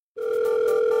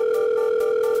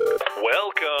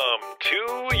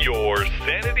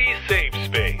Insanity Safe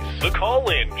Space, the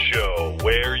call-in show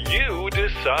where you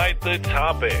decide the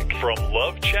topic. From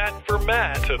love chat for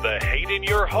Matt to the hate in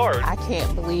your heart, I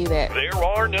can't believe it. there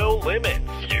are no limits.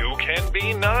 You can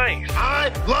be nice. I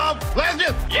love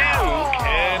legends. You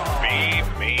can be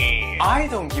mean. I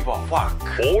don't give a fuck.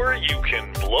 Or you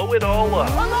can blow it all up.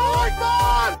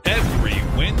 Fun! Every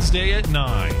Wednesday at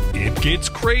 9, it gets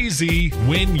crazy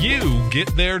when you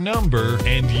get their number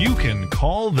and you can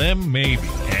call them maybe.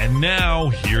 And now,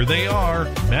 here they are,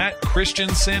 Matt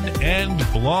Christensen and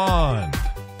Blonde.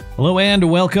 Hello and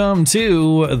welcome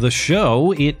to the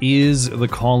show. It is the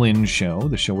call-in show,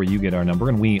 the show where you get our number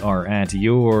and we are at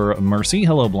your mercy.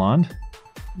 Hello, Blonde.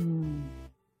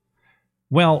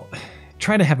 Well,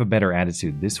 try to have a better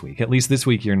attitude this week. At least this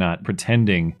week you're not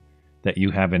pretending that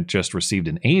you haven't just received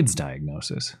an AIDS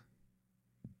diagnosis.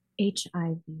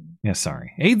 HIV. Yeah,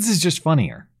 sorry. AIDS is just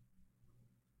funnier.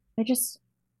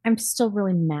 I'm still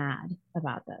really mad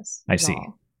about this. I see.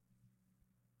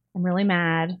 I'm really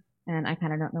mad, and I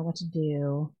kind of don't know what to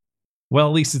do. Well,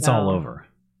 at least it's all over.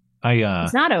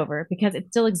 It's not over, because it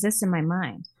still exists in my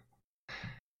mind.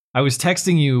 I was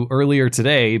texting you earlier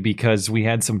today because we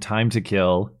had some time to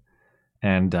kill,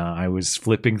 and I was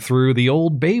flipping through the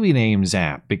old baby names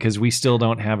app because we still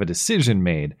don't have a decision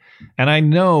made. And I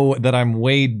know that I'm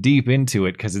way deep into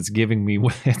it because it's giving me,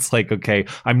 it's like, okay,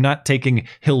 I'm not taking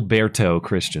Hilberto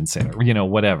Christensen or,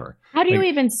 whatever. How do you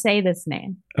even say this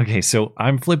name? Okay, so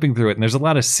I'm flipping through it, and there's a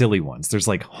lot of silly ones. There's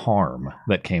like Harm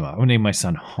that came up. I'm going to name my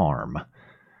son Harm.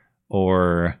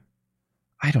 Or,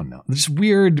 I don't know. There's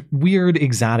weird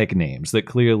exotic names that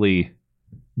clearly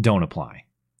don't apply.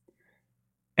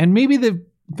 And maybe the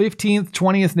 15th,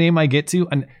 20th name I get to,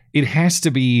 and it has to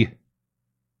be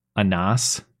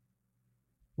Anas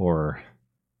or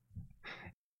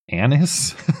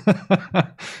Anis.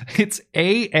 It's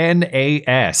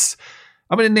A-N-A-S.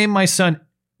 I'm going to name my son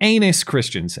Anus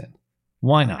Christensen.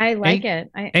 Why not? I like it.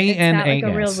 It's got like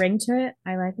a real ring to it.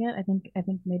 I like it. I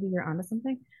think maybe you're onto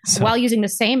something. So, while using the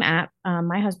same app,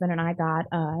 my husband and I got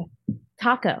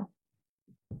Taco.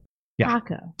 Yeah,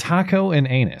 Taco and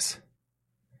Anus.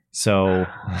 So,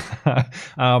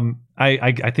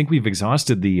 I think we've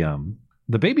exhausted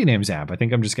the baby names app. I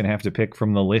think I'm just going to have to pick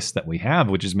from the list that we have,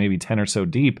 which is maybe 10 or so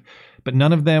deep, but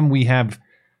none of them we have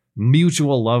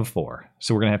mutual love for.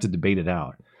 So we're going to have to debate it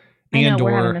out. I know,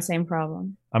 we're having the same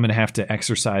problem. I'm going to have to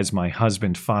exercise my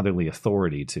husband fatherly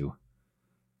authority to,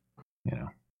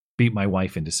 beat my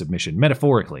wife into submission,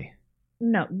 metaphorically.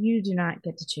 No, you do not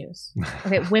get to choose.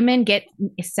 Okay, women get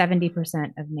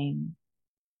 70% of name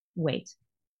weight.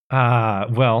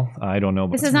 Well, I don't know.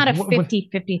 This is not a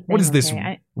 50-50 thing. What is this?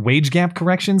 Wage gap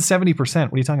correction? 70%.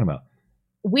 What are you talking about?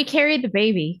 We carry the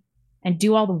baby and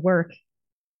do all the work.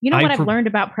 You know what I've learned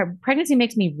about pregnancy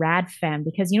makes me rad femme,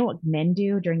 because you know what men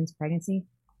do during this pregnancy?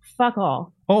 Fuck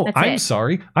all. Oh, I'm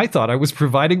sorry. I thought I was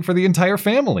providing for the entire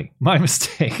family. My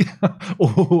mistake.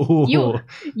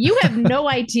 You have no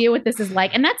idea what this is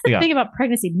like. And that's the thing about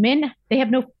pregnancy. Men, they have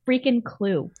no freaking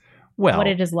clue. What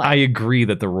it is like. I agree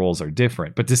that the roles are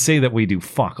different, but to say that we do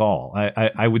fuck all,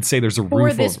 I would say there's a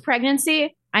for this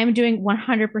pregnancy, I'm doing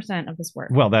 100% of this work.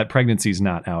 Well, that pregnancy is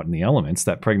not out in the elements.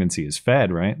 That pregnancy is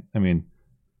fed, right? I mean,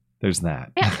 there's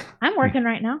that. Yeah, I'm working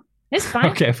right now. It's fine.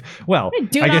 Okay, well, I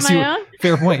guess you. Own.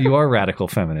 Fair point. You are a radical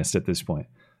feminist at this point.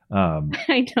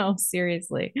 I know,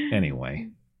 seriously. Anyway,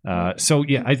 so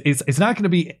yeah, it's not going to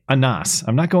be Anas.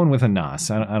 I'm not going with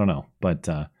Anas. I don't know, but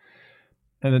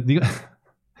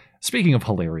speaking of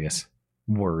hilarious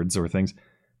words or things,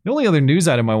 the only other news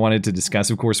item I wanted to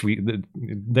discuss, of course,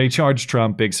 they charged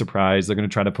Trump, big surprise. They're going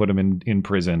to try to put him in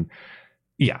prison.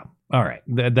 Yeah, all right.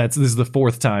 This is the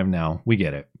fourth time now. We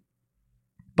get it.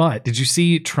 But did you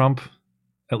see Trump,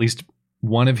 at least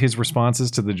one of his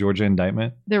responses to the Georgia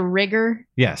indictment? The rigor?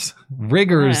 Yes.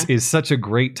 Rigors is such a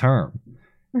great term.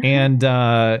 And,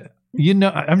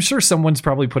 I'm sure someone's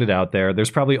probably put it out there.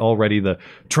 There's probably already the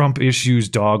Trump issues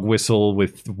dog whistle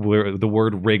with the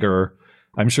word rigor.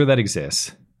 I'm sure that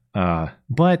exists.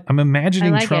 But I'm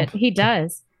imagining Trump. He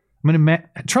does.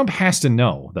 Trump has to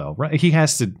know, though, right? He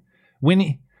has to.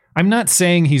 I'm not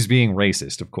saying he's being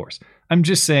racist, of course. I'm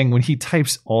just saying when he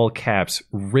types all caps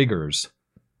rigors,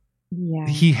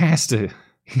 he has to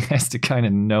kind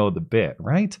of know the bit,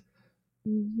 right?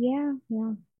 Yeah.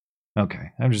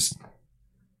 Okay,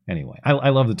 anyway, I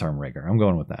love the term rigor. I'm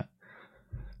going with that.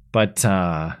 But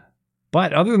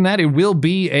other than that, it will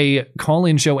be a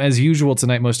call-in show as usual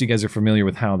tonight. Most of you guys are familiar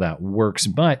with how that works,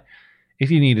 but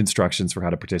if you need instructions for how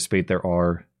to participate, there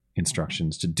are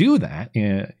instructions to do that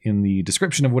in the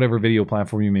description of whatever video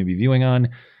platform you may be viewing on.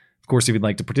 Of course, if you'd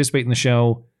like to participate in the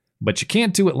show, but you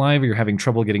can't do it live or you're having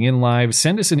trouble getting in live,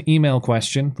 send us an email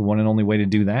question. The one and only way to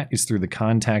do that is through the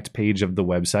contact page of the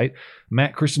website,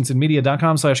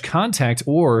 mattchristiansenmedia.com/contact,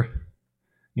 or,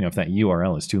 if that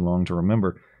URL is too long to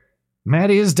remember,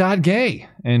 mattis.gay,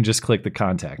 and just click the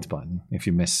contact button. If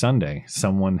you miss Sunday,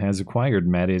 someone has acquired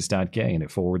mattis.gay and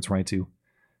it forwards right to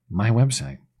my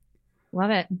website. Love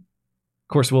it.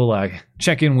 Of course, we'll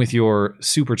check in with your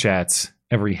super chats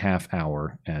every half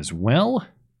hour as well.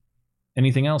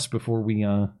 Anything else before we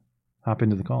hop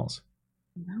into the calls?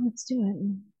 No, let's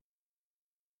do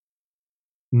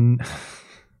it.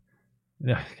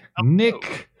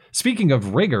 Nick, speaking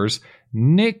of riggers,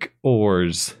 Nick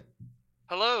Ors.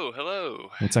 Hello.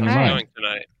 What's on your How's it mind? going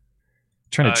tonight?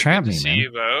 Trying to trap good me, to man. see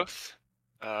you both.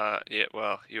 Yeah,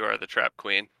 well, you are the trap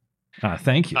queen.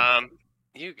 Thank you.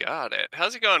 You got it.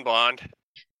 How's it going, Blonde?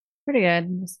 Pretty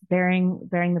good. Just bearing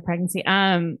the pregnancy.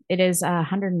 It is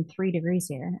 103 degrees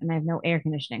here, and I have no air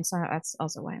conditioning, so that's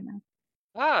also why I'm out.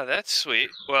 Ah, that's sweet.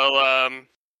 Well,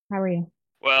 How are you?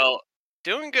 well,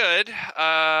 doing good.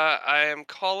 I am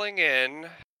calling in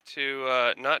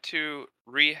to not to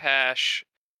rehash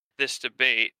this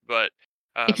debate, but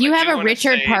If you I have do a wanna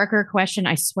Richard say- Parker question,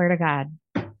 I swear to God.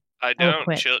 I will don't.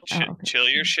 quit. Chill Okay.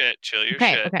 your shit. Chill your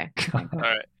Okay, shit. okay. All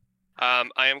right.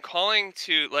 I am calling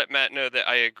to let Matt know that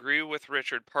I agree with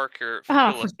Richard Parker.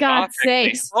 Oh, for God's philosophically.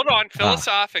 sakes. Hold on,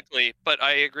 philosophically, but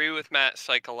I agree with Matt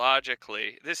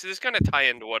psychologically. This is going to tie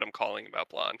into what I'm calling about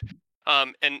Blonde.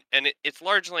 It's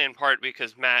largely in part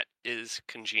because Matt is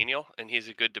congenial and he's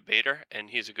a good debater and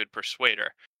he's a good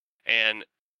persuader. And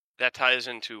that ties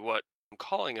into what I'm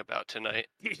calling about tonight,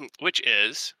 which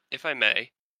is, if I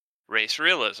may, race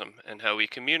realism and how we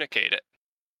communicate it.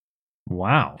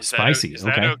 Wow, spicy. Is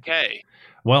that okay?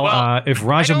 Well, if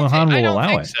Raja Mohan will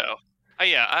allow it. So.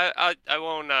 Yeah, I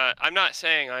won't. I'm not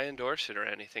saying I endorse it or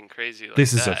anything crazy like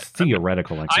This that. is a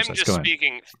theoretical exercise. I'm Go just ahead.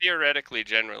 speaking theoretically,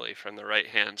 generally, from the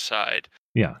right-hand side.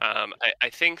 Yeah. I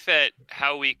think that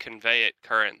how we convey it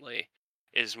currently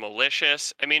is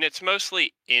malicious. I mean, it's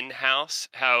mostly in-house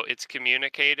how it's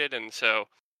communicated, and so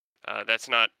that's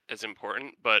not as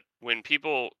important. But when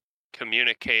people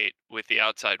communicate with the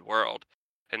outside world,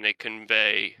 and they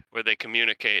convey or they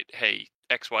communicate, hey,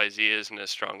 XYZ isn't as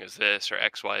strong as this, or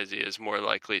XYZ is more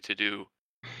likely to do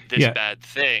this bad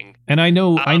thing. And I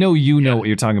know you know what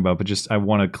you're talking about, but just I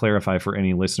want to clarify for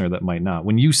any listener that might not.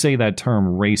 When you say that term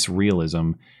race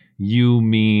realism, you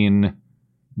mean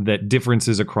that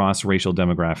differences across racial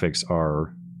demographics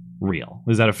are real.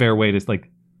 Is that a fair way to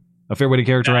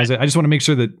characterize it? I just want to make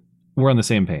sure that we're on the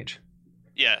same page.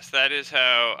 Yes, that is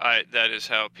how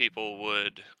people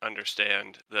would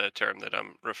understand the term that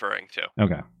I'm referring to.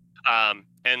 Okay.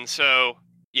 And so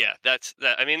that's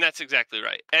exactly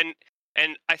right. And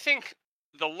I think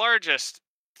the largest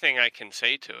thing I can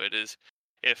say to it is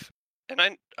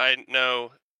I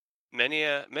know many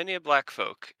a black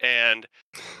folk, and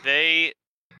they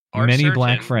are many certain,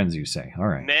 black friends, you say. All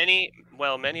right. Many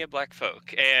a black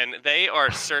folk, and they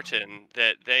are certain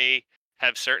that they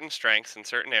have certain strengths in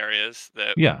certain areas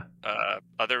that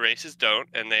other races don't,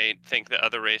 and they think that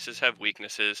other races have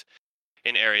weaknesses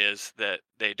in areas that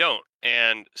they don't.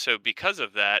 And so because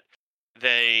of that,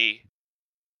 they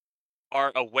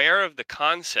are aware of the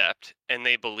concept and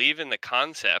they believe in the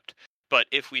concept, but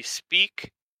if we speak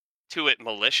to it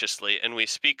maliciously and we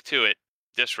speak to it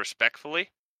disrespectfully,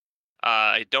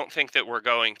 I don't think that we're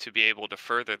going to be able to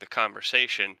further the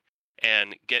conversation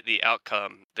and get the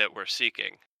outcome that we're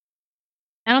seeking.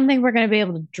 I don't think we're going to be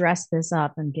able to dress this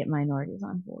up and get minorities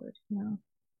on board.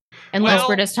 Unless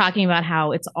we're just talking about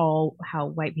how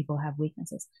white people have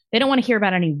weaknesses. They don't want to hear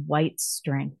about any white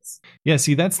strengths. Yeah,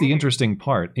 see, that's the interesting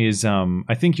part is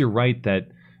I think you're right that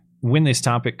when this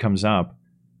topic comes up,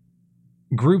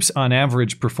 groups on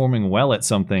average performing well at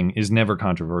something is never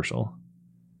controversial.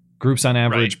 Groups on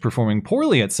average performing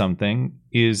poorly at something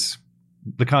is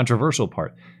the controversial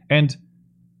part. And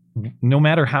no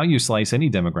matter how you slice any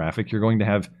demographic, you're going to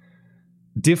have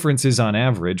differences on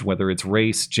average, whether it's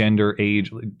race, gender, age,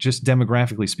 just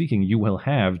demographically speaking, you will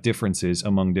have differences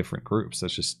among different groups.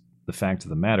 That's just the fact of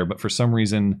the matter. But for some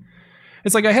reason,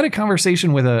 it's like I had a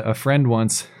conversation with a friend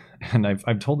once, and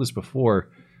I've told this before,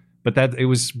 but that it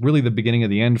was really the beginning of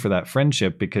the end for that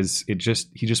friendship because he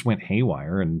just went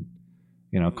haywire and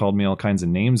called me all kinds of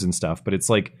names and stuff. But it's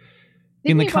like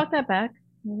Didn't you walk that back?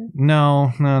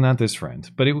 No, not this friend.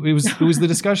 But it was the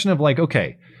discussion of like,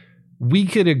 okay, we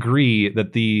could agree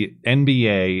that the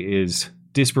NBA is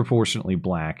disproportionately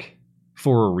black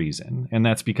for a reason. And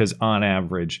that's because on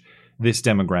average, this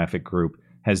demographic group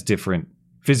has different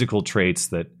physical traits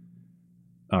that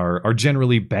are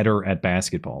generally better at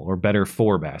basketball or better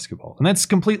for basketball. And that's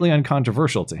completely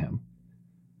uncontroversial to him.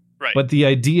 Right. But the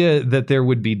idea that there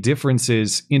would be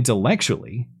differences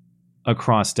intellectually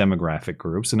across demographic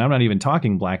groups, and I'm not even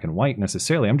talking black and white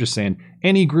necessarily, I'm just saying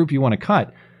any group you want to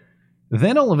cut,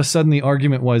 then all of a sudden the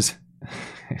argument was,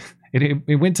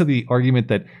 it went to the argument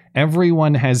that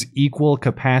everyone has equal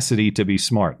capacity to be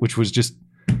smart, which was just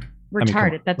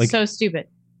retarded. That's so stupid.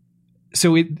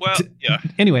 So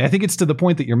anyway, I think it's to the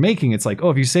point that you're making. It's like, oh,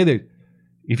 if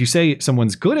you say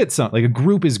someone's good at something, like a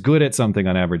group is good at something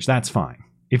on average, that's fine.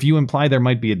 If you imply there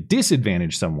might be a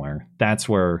disadvantage somewhere, that's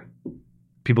where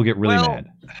people get really mad.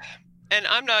 And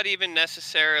I'm not even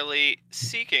necessarily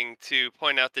seeking to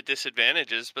point out the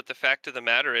disadvantages, but the fact of the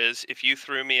matter is, if you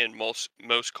threw me in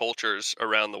most cultures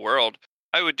around the world,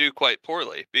 I would do quite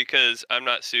poorly because I'm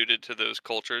not suited to those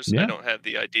cultures. Yeah. I don't have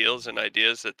the ideals and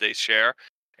ideas that they share,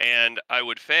 and I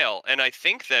would fail. And I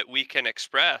think that we can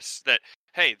express that,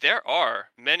 hey, there are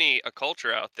many a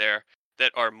culture out there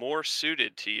that are more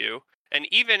suited to you. And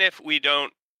even if we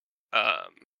don't,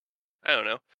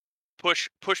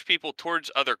 push people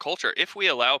towards other culture, if we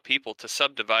allow people to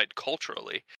subdivide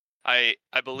culturally, I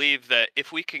believe that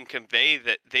if we can convey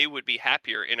that they would be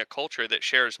happier in a culture that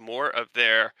shares more of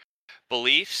their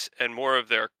beliefs and more of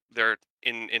their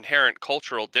inherent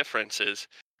cultural differences,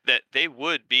 that they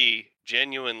would be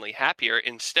genuinely happier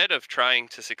instead of trying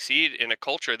to succeed in a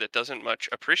culture that doesn't much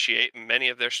appreciate many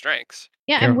of their strengths.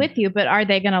 Yeah, I'm with you, but are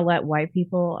they going to let white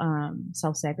people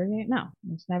self-segregate? No,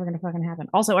 it's never going to fucking happen.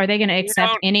 Also, are they going to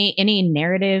accept any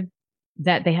narrative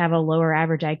that they have a lower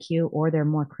average IQ or they're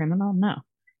more criminal? No.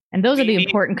 And those are the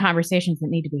important conversations that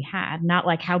need to be had, not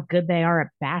like how good they are at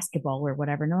basketball or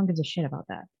whatever. No one gives a shit about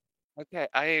that. Okay,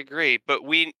 I agree, but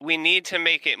we need to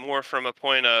make it more from a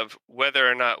point of whether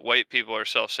or not white people are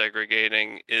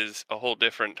self-segregating is a whole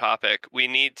different topic. We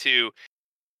need to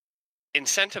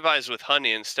incentivize with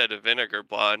honey instead of vinegar,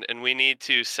 Blonde, and we need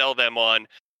to sell them on,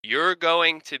 you're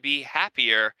going to be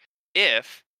happier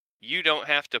if you don't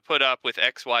have to put up with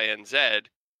X, Y, and Z.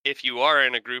 If you are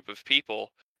in a group of people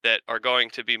that are going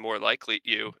to be more likely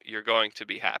you're going to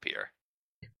be happier.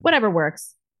 Whatever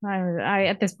works. I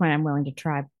at this point, I'm willing to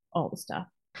try all the stuff.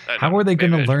 How are they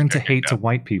going to learn to hate to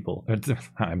white people?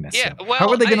 I messed up. Well, how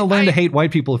are they going to learn to hate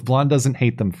white people if Blonde doesn't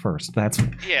hate them first? That's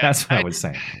what I was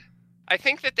saying. I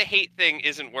think that the hate thing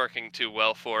isn't working too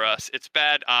well for us. It's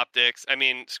bad optics. I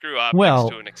mean, screw optics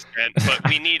to an extent, but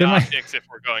we need optics if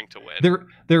we're going to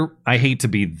win. I hate to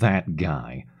be that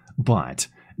guy, but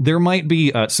there might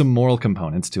be some moral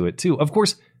components to it too. Of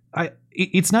course,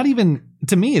 it's not even,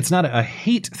 to me, it's not a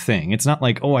hate thing. It's not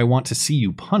like, oh, I want to see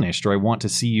you punished or I want to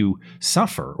see you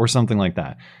suffer or something like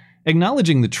that.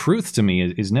 Acknowledging the truth to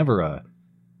me is never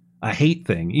a hate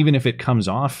thing. Even if it comes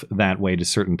off that way to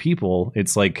certain people,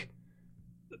 it's like,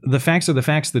 the facts are the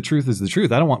facts, the truth is the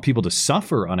truth. I don't want people to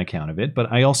suffer on account of it,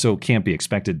 but I also can't be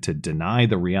expected to deny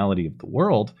the reality of the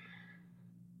world.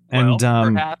 And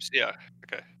perhaps, yeah.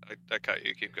 Okay, I cut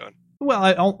you. Keep going.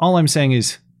 Well, all I'm saying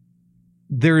is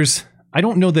I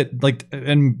don't know that, like,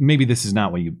 and maybe this is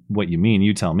not what you mean.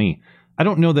 You tell me. I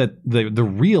don't know that the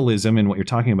realism in what you're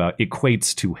talking about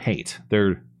equates to hate.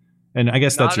 And I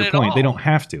guess that's your point. They don't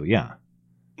have to. Yeah.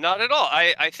 Not at all.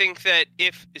 I think that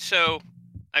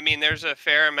there's a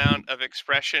fair amount of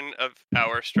expression of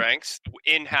our strengths,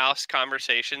 in-house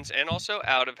conversations and also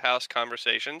out-of-house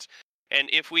conversations. And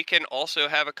if we can also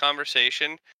have a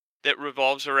conversation that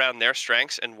revolves around their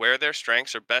strengths and where their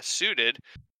strengths are best suited,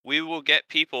 we will get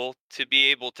people to be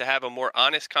able to have a more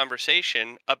honest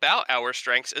conversation about our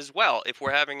strengths as well. If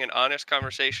we're having an honest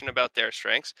conversation about their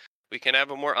strengths, we can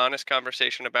have a more honest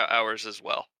conversation about ours as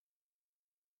well.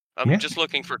 I'm just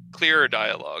looking for clearer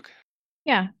dialogue.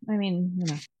 Yeah,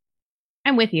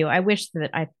 I'm with you. I wish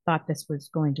that I thought this was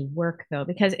going to work, though,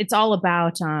 because it's all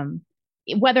about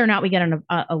whether or not we get on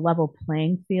a level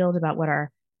playing field about what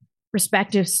our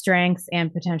respective strengths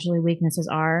and potentially weaknesses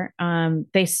are.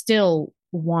 They still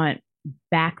want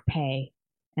back pay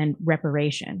and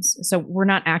reparations. So we're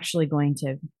not actually going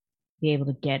to be able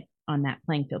to get on that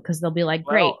playing field because they'll be like,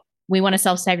 great, we want to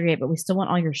self-segregate, but we still want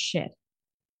all your shit.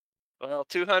 Well,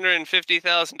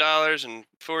 $250,000 and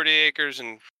 40 acres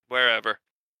and wherever,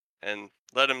 and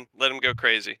let them go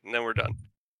crazy, and then we're done.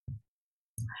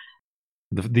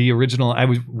 The original,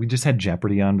 we just had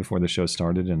Jeopardy on before the show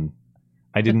started, and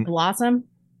I didn't. Blossom?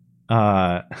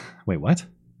 Wait, what?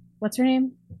 What's her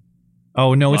name?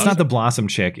 Oh no, it's not the Blossom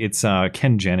chick. It's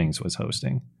Ken Jennings was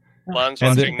hosting, and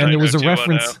there was a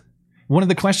reference. One of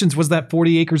the questions was that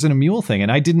 40 acres and a mule thing, and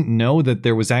I didn't know that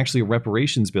there was actually a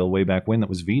reparations bill way back when that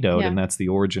was vetoed, and that's the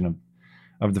origin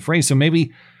of the phrase. So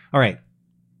maybe, all right,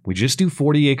 We just do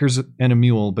 40 acres and a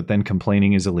mule, but then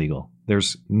complaining is illegal.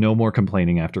 There's no more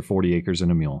complaining after 40 acres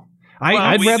and a mule.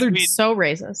 I'd rather so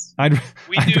racist.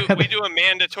 We do a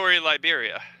mandatory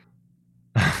Liberia.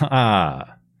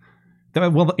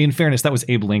 Well, in fairness, that was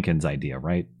Abe Lincoln's idea,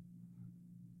 right?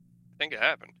 I think it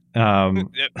happened.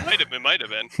 It might have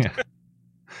been. Yeah.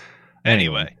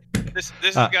 Anyway, this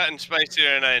has gotten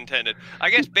spicier than I intended.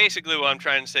 I guess basically what I'm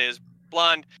trying to say is,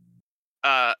 Blonde,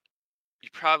 you're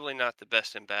probably not the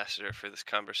best ambassador for this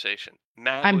conversation.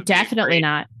 I'm definitely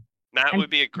not. Matt would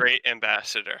be a great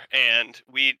ambassador, and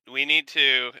we need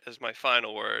to, as my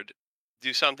final word,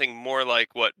 do something more like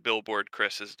what Billboard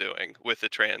Chris is doing with the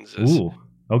transes. Ooh,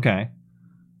 okay.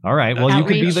 All right. Well,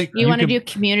 outreach. You could be the. You want to do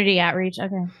community outreach?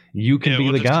 Okay. You can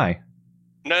be the guy.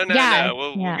 No.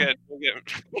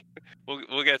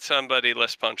 We'll get somebody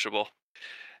less punchable.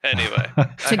 Anyway,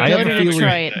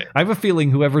 I have a feeling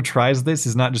whoever tries this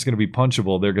is not just going to be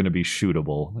punchable; they're going to be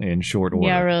shootable in short order.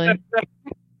 Yeah, really.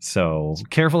 So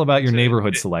careful about your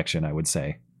neighborhood selection, I would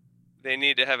say. They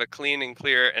need to have a clean and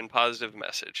clear and positive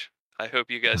message. I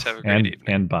hope you guys have a great evening.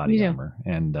 And body armor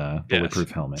and bulletproof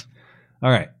helmet.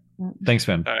 All right. Thanks,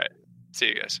 Finn. All right. See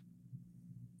you guys.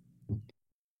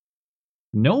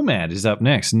 Nomad is up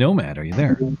next. Nomad, are you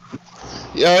there?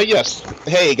 Yes.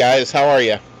 Hey, guys. How are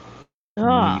you?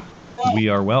 We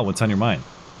are well. What's on your mind?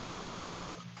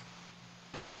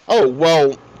 Oh,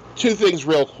 well, two things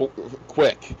real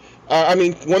quick.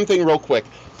 One thing real quick.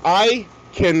 I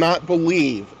cannot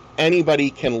believe anybody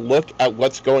can look at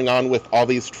what's going on with all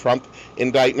these Trump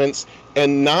indictments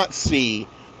and not see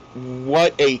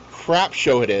what a crap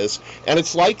show it is. And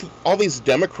it's like all these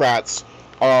Democrats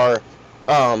are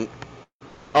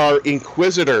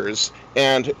inquisitors,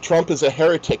 and Trump is a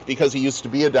heretic because he used to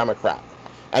be a Democrat.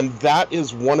 And that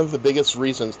is one of the biggest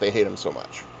reasons they hate him so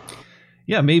much.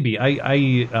 Yeah, maybe.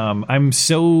 I'm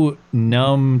so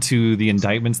numb to the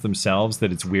indictments themselves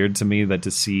that it's weird to me that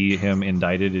to see him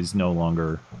indicted is no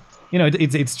longer,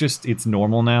 it's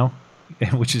normal now,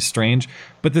 which is strange.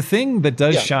 But the thing that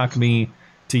does shock me,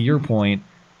 to your point,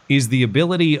 is the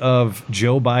ability of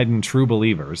Joe Biden true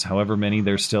believers, however many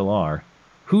there still are,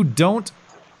 who don't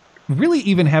really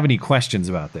even have any questions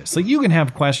about this. Like, you can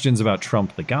have questions about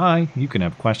Trump the guy, you can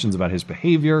have questions about his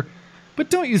behavior, but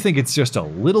don't you think it's just a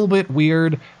little bit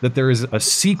weird that there is a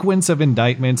sequence of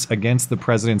indictments against the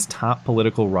president's top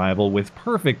political rival with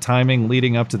perfect timing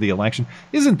leading up to the election?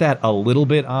 Isn't that a little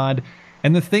bit odd?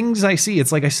 And the things I see,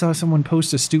 it's like I saw someone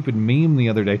post a stupid meme the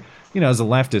other day. It's a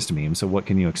leftist meme, so what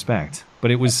can you expect?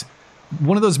 But it was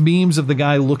one of those memes of the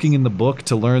guy looking in the book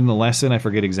to learn the lesson. I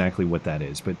forget exactly what that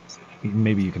is, but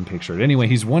maybe you can picture it. Anyway,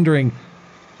 he's wondering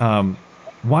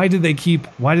why do they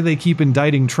keep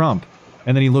indicting Trump?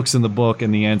 And then he looks in the book,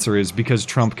 and the answer is because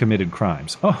Trump committed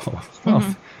crimes. Oh,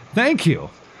 well, thank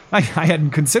you. I hadn't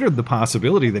considered the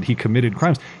possibility that he committed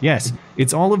crimes. Yes,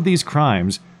 it's all of these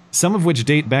crimes, some of which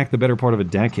date back the better part of a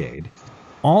decade,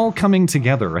 all coming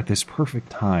together at this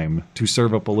perfect time to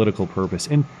serve a political purpose.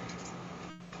 And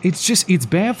it's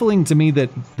baffling to me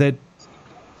that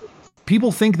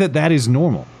people think that is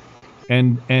normal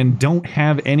and don't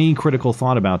have any critical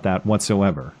thought about that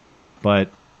whatsoever. But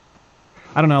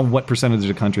I don't know what percentage of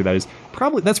the country that is.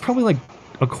 That's probably like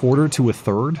a quarter to a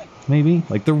third, maybe.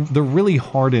 Like they're really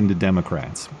hardened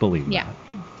Democrats, believe me. Yeah.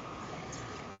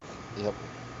 Yep.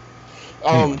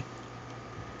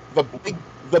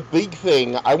 The big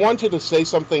thing, I wanted to say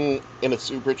something in a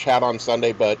super chat on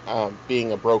Sunday, but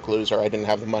being a broke loser, I didn't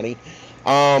have the money.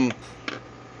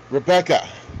 Rebecca,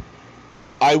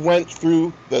 I went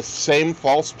through the same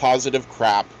false positive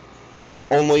crap,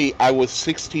 only I was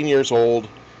 16 years old,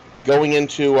 going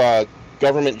into a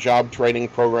government job training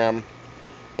program,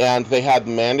 and they had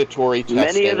mandatory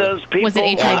testing. Many of those people was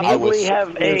it HIV? I was 16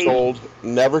 have years old,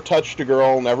 never touched a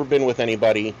girl, never been with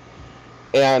anybody,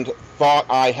 and thought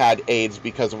I had AIDS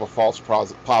because of a false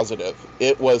positive.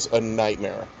 It was a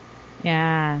nightmare.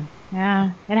 Yeah.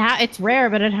 It's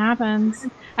rare, but it happens.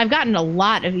 I've gotten a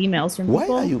lot of emails from people.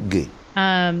 Why are you gay?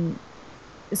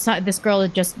 So this girl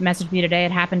had just messaged me today.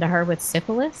 It happened to her with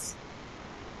syphilis.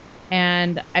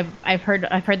 And I've heard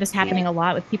this happening a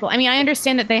lot with people. I mean, I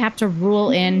understand that they have to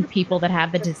rule in people that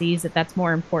have the disease, that's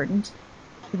more important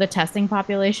to the testing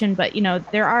population. But,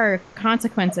 there are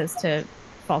consequences to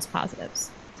false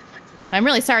positives. I'm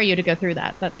really sorry you had to go through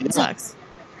that. That sucks.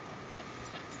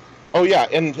 Oh, yeah.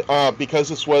 And because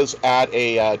this was at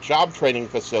a job training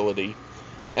facility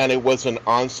and it was an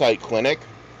on-site clinic,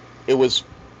 it was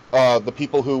the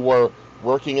people who were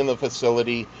working in the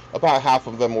facility, about half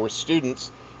of them were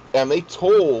students. And they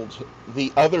told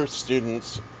the other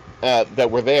students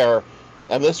that were there,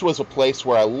 and this was a place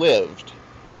where I lived,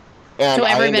 And so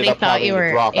everybody thought you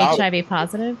were HIV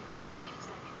positive?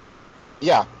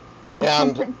 Yeah.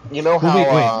 And you know how...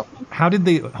 Wait. How did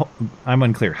they... I'm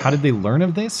unclear. How did they learn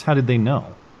of this? How did they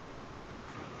know?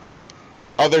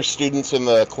 Other students in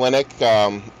the clinic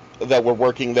that were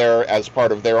working there as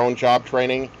part of their own job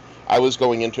training. I was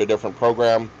going into a different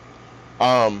program.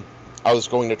 I was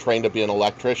going to train to be an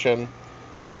electrician.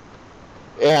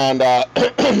 And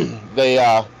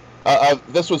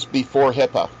this was before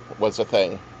HIPAA was a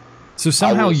thing. So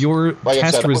somehow your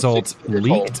test results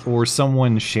leaked or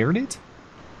someone shared it?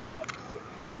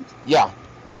 Yeah.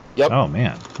 Yep. Oh,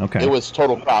 man. Okay. It was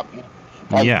total crap.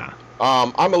 Yeah.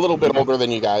 I'm a little bit older than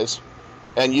you guys,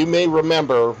 and you may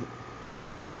remember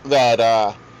that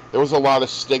there was a lot of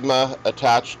stigma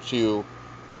attached to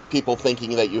people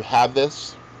thinking that you had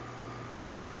this.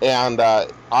 And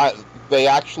they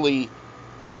actually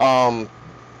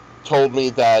told me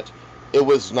that it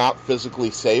was not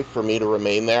physically safe for me to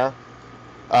remain there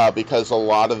because a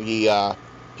lot of the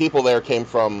people there came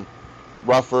from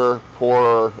rougher,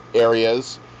 poorer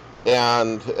areas,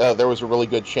 and there was a really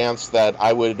good chance that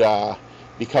I would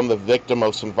become the victim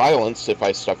of some violence if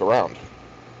I stuck around.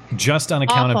 Just on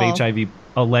account of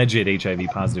alleged HIV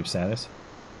positive status?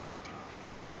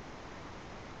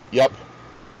 Yep.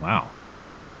 Wow.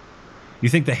 You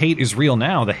think the hate is real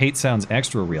now? The hate sounds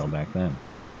extra real back then.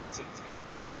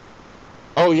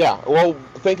 Oh, yeah. Well,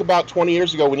 think about 20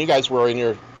 years ago when you guys were in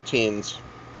your teens.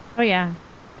 Oh, yeah.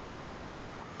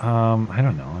 I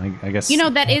don't know. I guess... You know,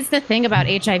 that is the thing about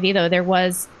HIV, though. There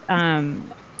was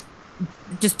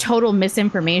just total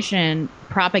misinformation,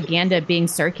 propaganda being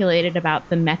circulated about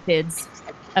the methods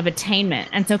of attainment.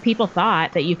 And so people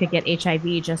thought that you could get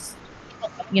HIV just,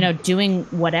 doing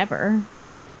whatever.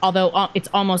 Although it's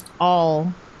almost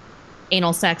all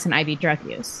anal sex and IV drug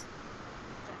use.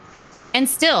 And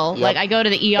still, Yep. I go to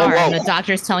the ER and the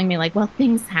doctor's telling me, well,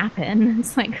 things happen.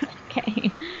 It's like,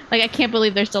 okay. I can't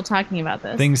believe they're still talking about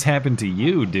this. Things happen to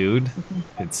you, dude,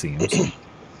 it seems.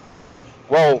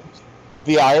 Well,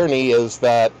 the irony is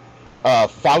that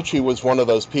Fauci was one of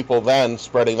those people then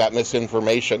spreading that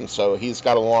misinformation, so he's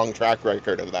got a long track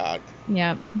record of that.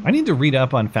 Yeah. I need to read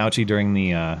up on Fauci during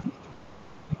the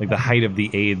the height of the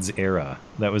AIDS era.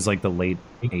 That was the late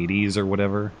 80s or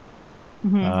whatever.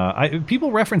 Mm-hmm.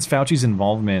 People reference Fauci's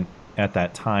involvement at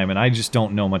that time, and I just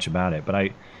don't know much about it.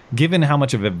 But given how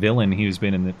much of a villain he's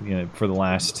been for the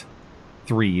last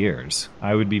 3 years,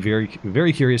 I would be very,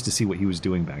 very curious to see what he was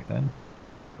doing back then.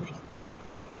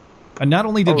 And not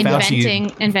only did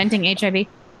Fauci inventing HIV,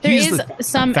 there is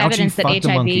some evidence that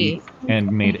HIV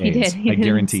and made AIDS. I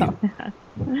guarantee you.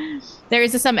 There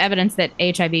is some evidence that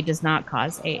HIV does not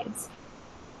cause AIDS.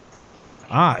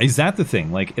 Is that the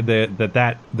thing?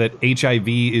 That HIV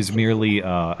is merely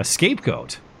a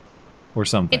scapegoat or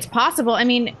something? It's possible. I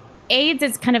mean, AIDS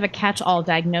is kind of a catch-all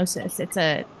diagnosis. It's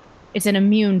an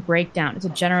immune breakdown. It's a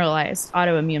generalized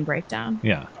autoimmune breakdown.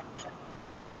 Yeah.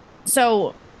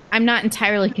 So I'm not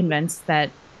entirely convinced that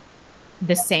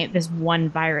this one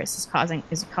virus is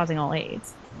causing all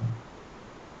AIDS.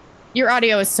 Your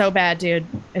audio is so bad, dude.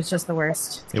 It's just the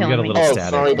worst. It's killing me.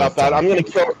 Sorry about that.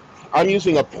 I'm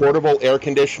using a portable air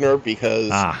conditioner because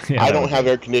I don't have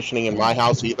air conditioning in my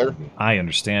house either. I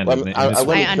understand.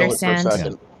 I understand. Yeah.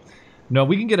 No,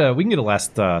 we can get a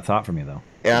last thought from you though.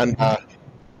 And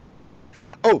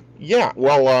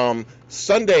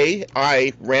Sunday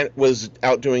I was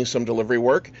out doing some delivery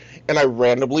work, and I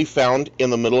randomly found in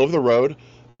the middle of the road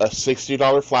a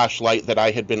 $60 flashlight that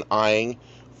I had been eyeing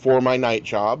for my night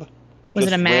job. Was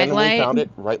it a mag light? Found it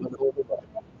right in the middle of the road.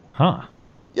 Huh.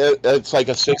 Yeah, it's like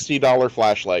a $60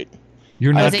 flashlight.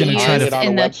 You're not going to try to it on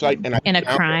a website in a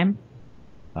crime.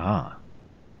 You're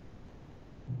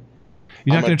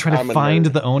not going to try to find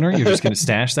the owner. You're just going to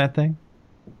stash that thing.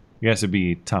 I guess it'd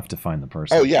be tough to find the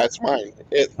person. Oh yeah, it's mine.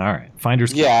 All right,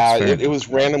 finders. Yeah, it was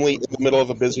randomly in the middle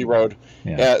of a busy road.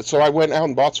 Yeah. So I went out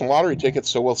and bought some lottery tickets.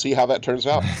 So we'll see how that turns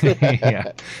out.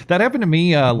 Yeah, that happened to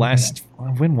me last.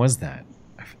 When was that?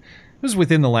 It was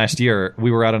within the last year.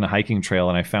 We were out on a hiking trail,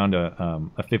 and I found a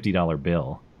 $50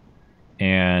 bill.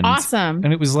 And awesome.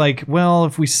 And it was well,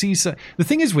 if we see the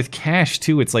thing is with cash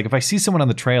too, it's if I see someone on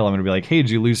the trail, I'm gonna be like, "Hey,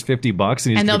 did you lose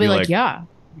 $50?" And they'll be like, "Yeah."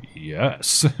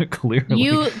 Yes, clearly.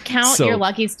 You count your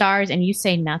lucky stars and you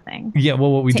say nothing. Yeah,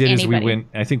 well, what we did is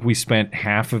I think we spent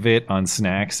half of it on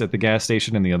snacks at the gas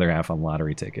station and the other half on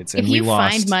lottery tickets. And if you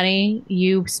find money,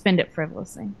 you spend it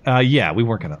frivolously. Yeah, we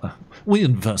weren't gonna. We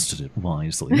invested it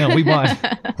wisely. No, we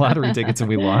bought lottery tickets and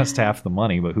we lost half the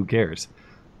money, but who cares?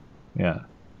 Yeah.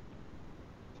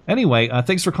 Anyway,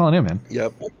 thanks for calling in, man.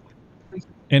 Yep.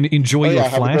 And enjoy your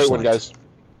flashlight. Have a great one, guys.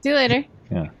 See you later.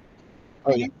 Yeah.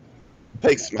 Oh yeah.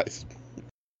 Thanks, nice.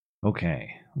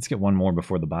 Okay, let's get one more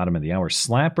before the bottom of the hour.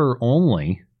 Slapper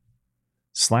only.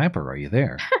 Slapper, are you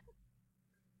there?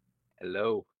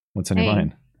 Hello. What's on your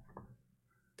mind?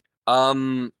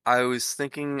 I was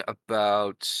thinking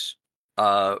about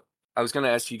I was going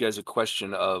to ask you guys a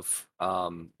question of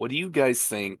what do you guys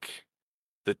think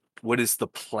what is the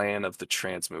plan of the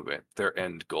trans movement, their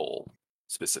end goal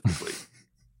specifically?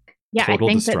 Total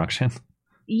destruction.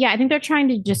 I think they're trying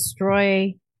to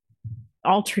destroy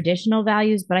all traditional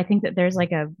values, but I think that there's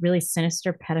like a really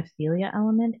sinister pedophilia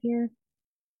element here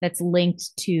that's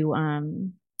linked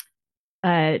to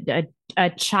a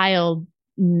child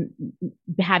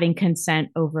having consent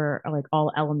over like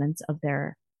all elements of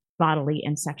their bodily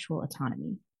and sexual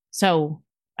autonomy. So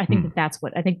I think that's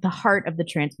what I think the heart of the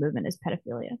trans movement is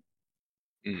pedophilia.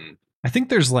 I think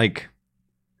there's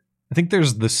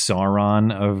the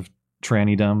Sauron of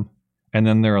trannydom, and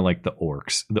then there are like the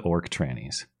orcs, the orc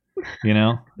trannies. You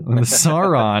know, the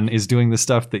Sauron is doing the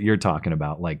stuff that you're talking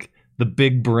about, like the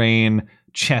big brain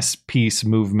chess piece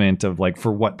movement of like,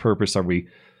 for what purpose are we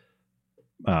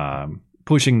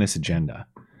pushing this agenda?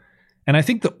 And I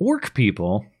think the orc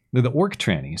people, they're the orc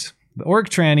trannies. The orc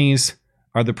trannies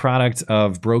are the product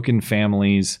of broken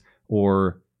families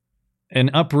or an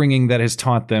upbringing that has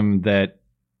taught them that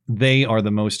they are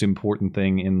the most important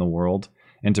thing in the world,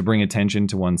 and to bring attention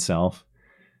to oneself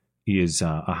is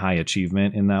a high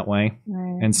achievement in that way.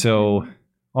 Right. And so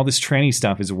all this tranny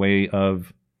stuff is a way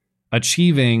of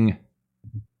achieving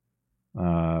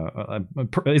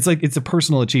it's a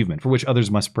personal achievement for which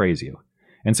others must praise you.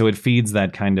 And so it feeds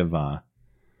that kind of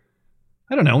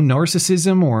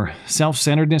narcissism or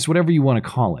self-centeredness, whatever you want to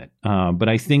call it. But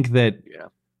I think that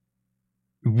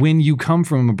when you come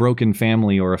from a broken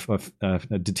family or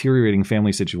a deteriorating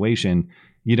family situation,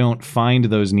 you don't find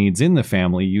those needs in the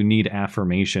family. You need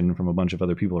affirmation from a bunch of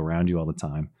other people around you all the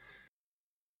time.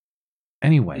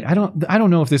 Anyway, I don't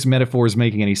know if this metaphor is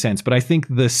making any sense, but I think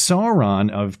the Sauron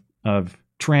of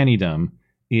trannydom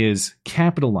is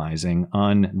capitalizing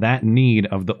on that need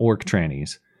of the orc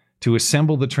trannies to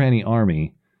assemble the tranny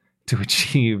army to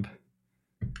achieve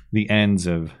the ends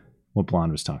of what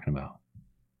Blonde was talking about.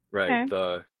 Right,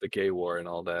 okay. The gay war and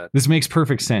all that. This makes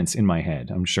perfect sense in my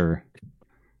head, I'm sure.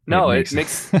 No, it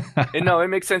makes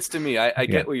sense to me. I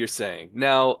get what you're saying.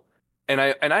 Now, and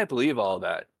I believe all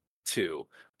that too.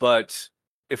 But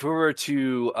if we were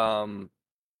to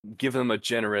give them a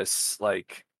generous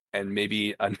and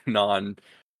maybe a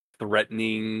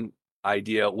non-threatening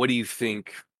idea, what do you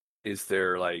think is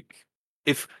their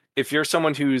if you're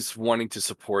someone who's wanting to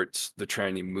support the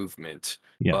tranny movement,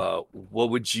 what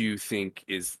would you think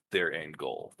is their end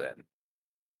goal then?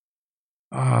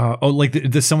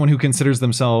 Someone who considers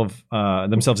themselves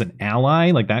an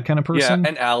ally, like that kind of person? Yeah,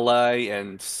 an ally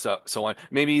and so on.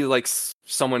 Maybe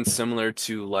someone similar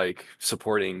to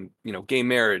supporting, gay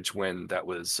marriage when that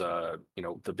was,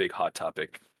 the big hot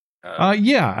topic. I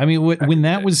mean, when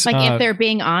that was if they're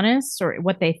being honest or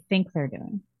what they think they're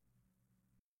doing.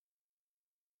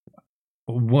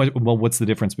 What's the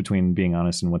difference between being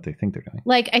honest and what they think they're doing?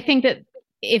 I think that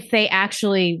if they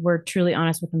actually were truly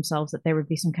honest with themselves, that there would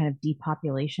be some kind of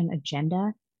depopulation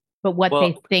agenda. But what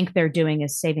they think they're doing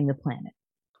is saving the planet.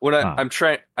 What I'm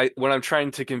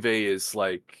trying to convey is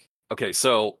okay,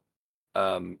 so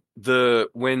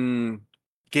when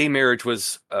gay marriage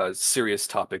was a serious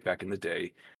topic back in the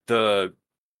day, the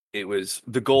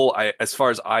goal, as far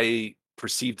as I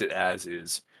perceived it as,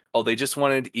 is they just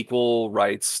wanted equal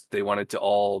rights. They wanted to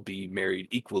all be married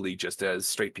equally, just as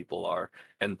straight people are,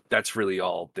 and that's really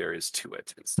all there is to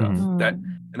it and stuff.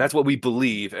 Mm-hmm. That's what we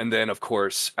believe. And then, of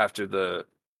course, after the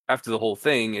whole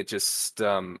thing, it just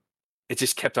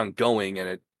kept on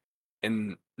going,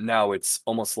 and now it's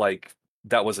almost like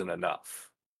that wasn't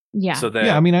enough. Yeah. So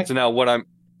then, so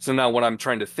now what I'm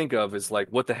trying to think of is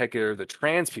what the heck are the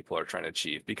trans people are trying to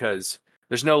achieve? Because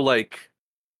there's no I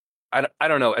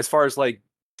don't know, as far as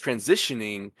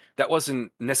transitioning, that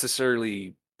wasn't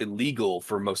necessarily illegal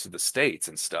for most of the states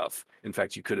and stuff. In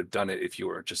fact, you could have done it if you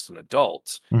were just an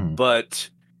adult.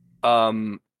 But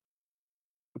and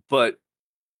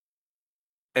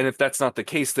if that's not the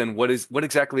case, then what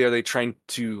exactly are they trying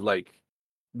to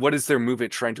what is their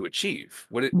movement trying to achieve?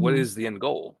 What is the end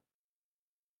goal?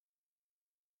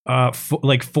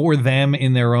 For them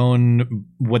in their own,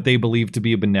 what they believe to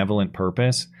be a benevolent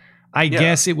purpose. I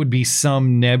guess it would be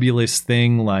some nebulous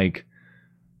thing I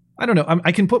don't know.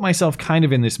 I can put myself kind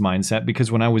of in this mindset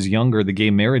because when I was younger, the gay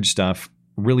marriage stuff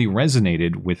really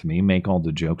resonated with me. Make all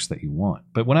the jokes that you want.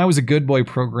 But when I was a good boy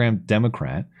program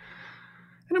Democrat,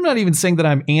 and I'm not even saying that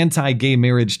I'm anti-gay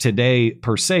marriage today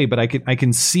per se, but I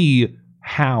can see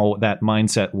how that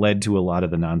mindset led to a lot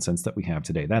of the nonsense that we have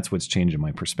today. That's what's changing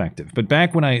my perspective. But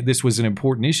back when this was an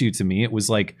important issue to me, it was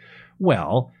like,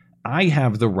 well, I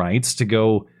have the rights to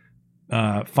go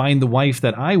find the wife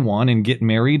that I want and get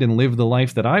married and live the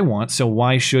life that I want. So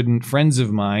why shouldn't friends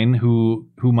of mine who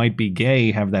might be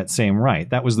gay have that same right?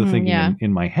 That was the thinking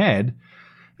in my head.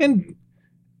 And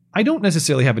I don't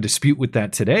necessarily have a dispute with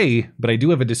that today, but I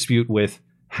do have a dispute with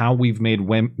how we've made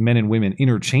men and women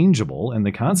interchangeable and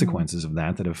the consequences of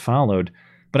that have followed.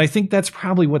 But I think that's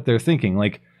probably what they're thinking.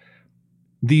 Like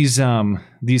these kind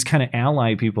of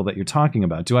ally people that you're talking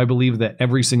about, do I believe that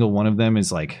every single one of them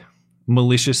is like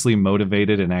maliciously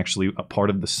motivated and actually a part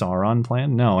of the Sauron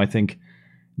plan? No, I think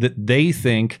that they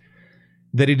think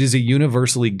that it is a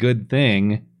universally good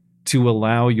thing to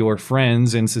allow your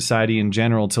friends and society in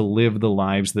general to live the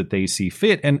lives that they see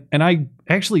fit. And I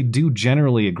actually do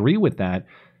generally agree with that,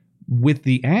 with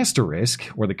the asterisk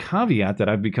or the caveat that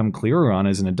I've become clearer on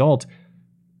as an adult.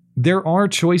 There are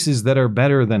choices that are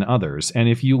better than others. And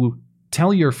if you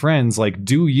tell your friends, like,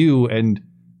 do you, and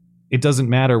it doesn't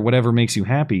matter, whatever makes you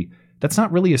happy, that's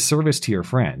not really a service to your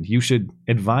friend. You should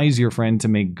advise your friend to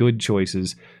make good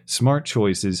choices, smart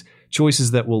choices,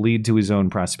 choices that will lead to his own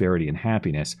prosperity and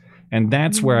happiness. And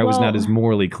that's where I was not as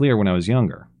morally clear when I was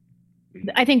younger.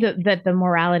 I think that the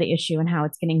morality issue and how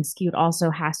it's getting skewed also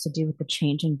has to do with the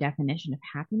changing definition of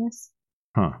happiness.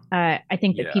 I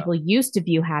think that people used to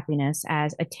view happiness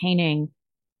as attaining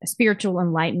a spiritual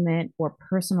enlightenment or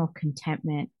personal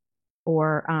contentment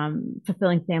or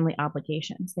fulfilling family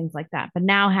obligations, things like that. But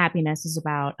now happiness is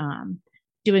about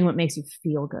doing what makes you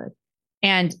feel good.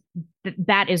 And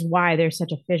that is why there's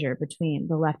such a fissure between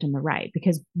the left and the right,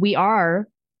 because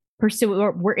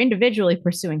we're individually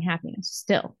pursuing happiness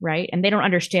still, right? And they don't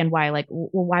understand why, like,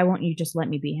 well, why won't you just let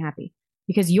me be happy?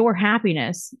 Because your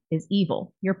happiness is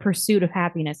evil. Your pursuit of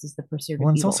happiness is the pursuit of evil.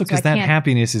 Well, it's also because that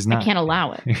happiness is not... I can't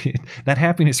allow it. That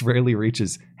happiness rarely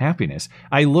reaches happiness.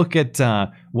 I look at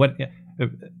what...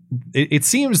 It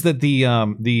seems that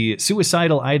the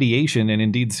suicidal ideation and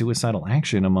indeed suicidal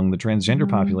action among the transgender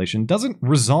population doesn't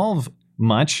resolve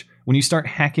much when you start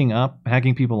hacking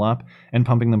people up and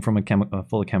pumping them from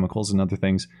full of chemicals and other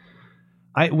things.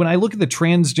 When I look at the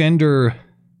transgender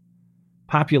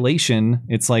population,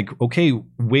 it's like, okay,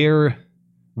 where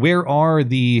are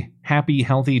the happy,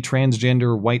 healthy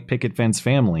transgender white picket fence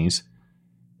families?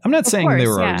 I'm not saying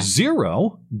there are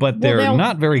zero, but they're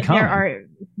not very common.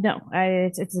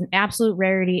 It's an absolute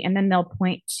rarity. And then they'll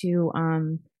point to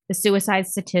the suicide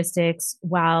statistics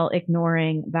while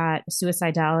ignoring that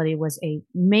suicidality was a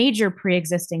major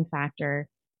pre-existing factor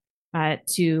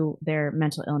to their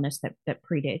mental illness that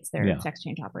predates their sex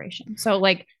change operation. So,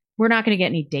 like, we're not going to get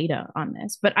any data on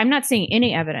this, but I'm not seeing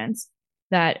any evidence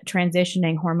that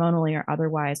transitioning hormonally or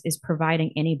otherwise is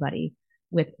providing anybody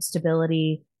with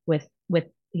stability, with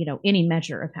any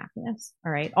measure of happiness.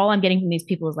 All right. All I'm getting from these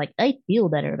people is like, I feel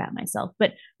better about myself.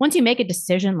 But once you make a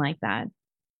decision like that,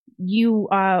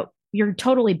 you're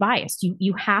totally biased.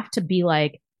 You have to be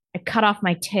like, I cut off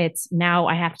my tits. Now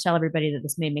I have to tell everybody that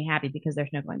this made me happy because there's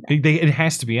no going back. It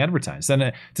has to be advertised.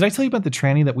 And did I tell you about the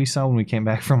tranny that we saw when we came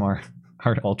back from our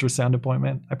ultrasound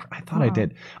appointment? I thought I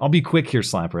did. I'll be quick here,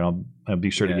 Slapper. I'll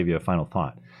be sure to give you a final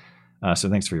thought. So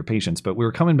thanks for your patience. But we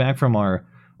were coming back from our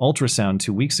ultrasound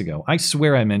 2 weeks ago. I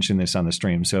swear I mentioned this on the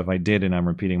stream, so if I did and I'm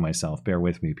repeating myself, bear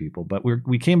with me, people. But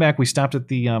we came back, we stopped at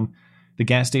the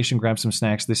gas station, grabbed some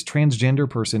snacks. This transgender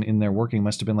person in there working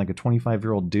must have been like a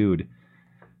 25-year-old dude.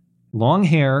 Long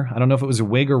hair, I don't know if it was a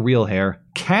wig or real hair,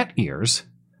 cat ears,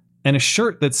 and a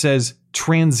shirt that says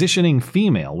transitioning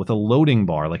female with a loading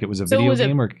bar, like it was a video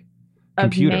game or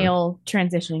computer. A male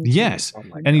transitioning. Yes.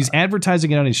 And he's advertising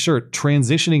it on his shirt,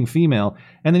 transitioning female,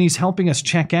 and then he's helping us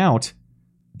check out.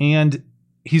 And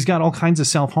he's got all kinds of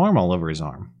self-harm all over his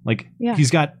arm. Like, he's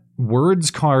got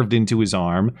words carved into his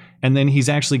arm, and then he's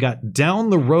actually got down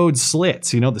the road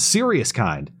slits, the serious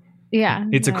kind. Yeah.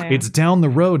 It's down the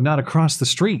road, not across the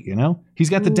street, He's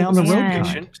got the down the road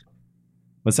kind.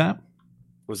 What's that?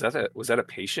 Was that a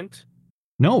patient?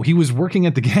 No, he was working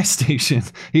at the gas station.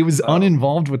 He was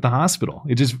uninvolved with the hospital.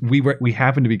 It just we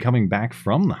happened to be coming back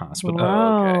from the hospital.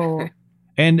 Oh, okay.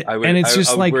 And it's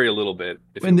just like, I worry a little bit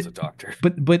if he was a doctor.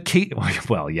 But Kate,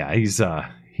 well, yeah, he's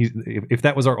if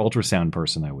that was our ultrasound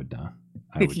person, I would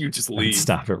you just leave. I'd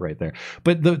stop it right there.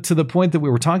 But to the point that we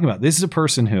were talking about, this is a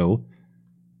person who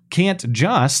can't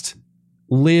just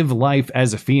live life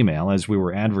as a female, as we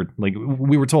were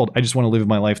we were told, I just want to live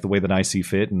my life the way that I see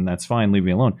fit, and that's fine, leave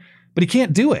me alone. But he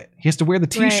can't do it. He has to wear the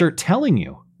T-shirt telling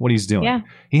you what he's doing. Yeah.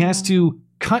 He has to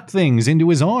cut things into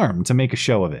his arm to make a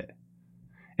show of it.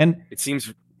 And it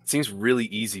seems seems really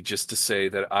easy just to say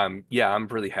that I'm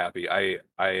really happy. I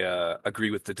agree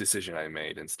with the decision I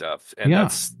made and stuff.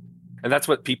 And that's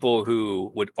what people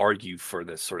who would argue for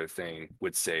this sort of thing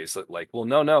would say, is that like, well,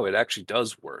 no, it actually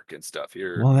does work and stuff.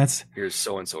 Here's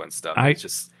so and so and stuff. It's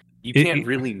just you can't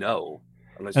really know.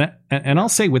 And I'll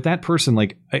say with that person,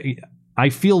 like I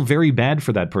feel very bad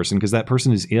for that person because that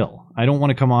person is ill. I don't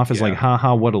want to come off as like,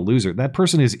 haha, what a loser. That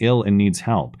person is ill and needs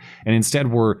help. And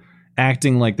instead we're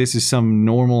acting like this is some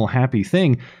normal, happy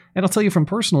thing. And I'll tell you from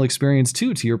personal experience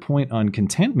too, to your point on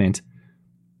contentment,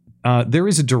 there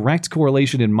is a direct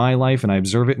correlation in my life, and I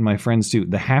observe it in my friends too.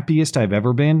 The happiest I've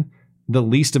ever been, the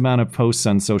least amount of posts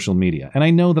on social media. And I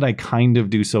know that I kind of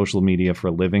do social media for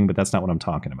a living, but that's not what I'm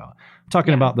talking about. I'm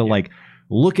talking about the like,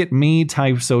 look at me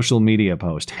type social media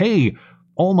post. Hey,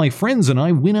 all my friends and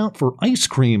I went out for ice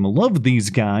cream. Love these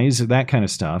guys. That kind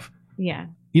of stuff. Yeah.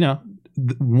 You know,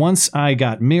 once I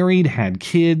got married, had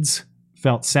kids,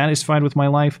 felt satisfied with my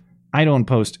life, I don't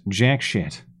post jack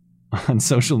shit on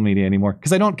social media anymore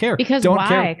because I don't care. Because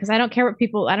why? Because I don't care what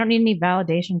people. I don't need any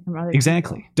validation from other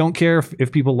Exactly. people. Don't care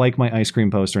if people like my ice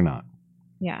cream post or not.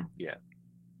 Yeah. Yeah.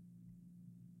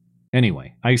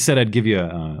 Anyway, I said I'd give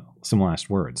you some last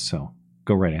words, so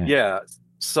go right ahead. Yeah.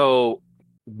 So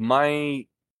my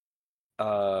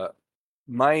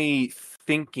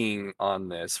thinking on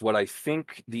this, what I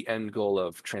think the end goal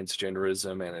of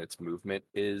transgenderism and its movement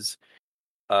is,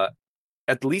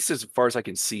 at least as far as I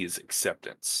can see, is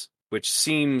acceptance, which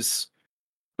seems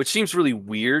really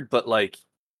weird, but like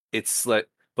it's like,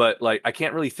 but like I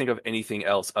can't really think of anything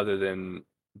else other than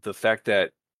the fact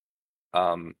that,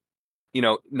 you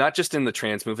know, not just in the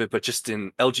trans movement, but just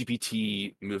in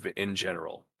LGBT movement in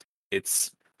general,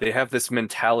 they have this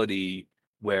mentality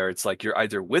where it's like you're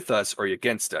either with us or you're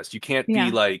against us. You can't be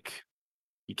like,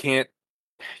 you can't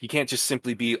just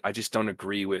simply be, I just don't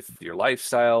agree with your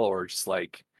lifestyle, or just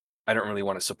like, I don't really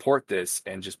want to support this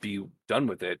and just be done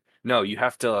with it. No, you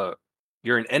have to,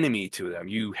 you're an enemy to them.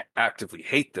 You actively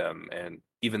hate them. And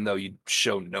even though you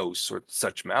show no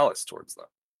such malice towards them.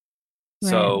 Right.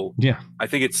 So I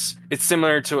think it's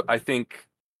similar to, I think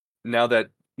now that,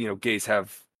 you know, gays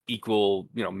have equal,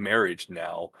 you know, marriage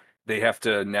now, they have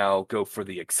to now go for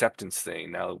the acceptance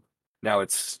thing. Now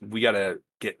it's, we got to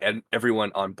get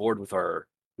everyone on board with our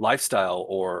lifestyle,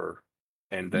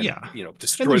 and then, you know,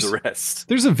 destroy the rest.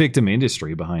 There's a victim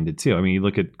industry behind it too. I mean, you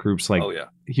look at groups like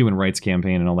Human Rights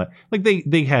Campaign and all that. Like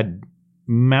they had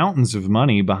mountains of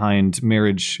money behind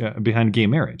marriage, behind gay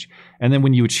marriage. And then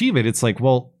when you achieve it, it's like,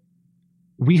 well,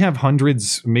 we have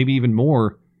hundreds, maybe even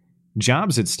more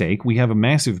jobs at stake. We have a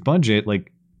massive budget.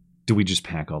 Like, do we just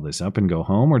pack all this up and go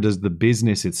home, or does the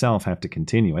business itself have to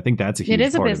continue? I think that's a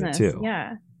huge part of it too.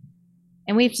 Yeah.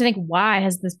 And we have to think, why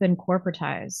has this been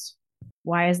corporatized?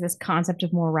 Why has this concept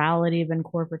of morality been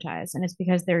corporatized? And it's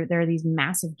because there are these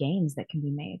massive gains that can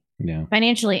be made,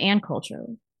 financially and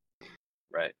culturally.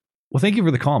 Right. Well, thank you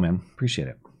for the call, man. Appreciate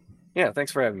it. Yeah,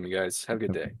 thanks for having me, guys. Have a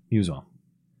good day. You as well.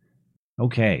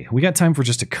 Okay, we got time for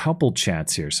just a couple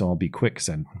chats here, so I'll be quick because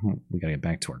we got to get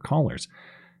back to our callers.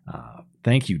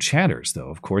 Thank you, chatters, though,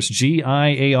 of course.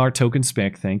 GIAR token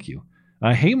spec, thank you.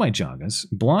 Hey, my Jagas.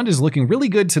 Blonde is looking really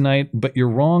good tonight, but you're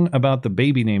wrong about the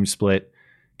baby name split.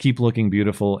 Keep looking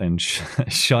beautiful and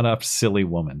shut up, silly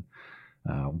woman.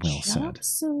 Well said. Shut up,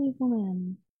 silly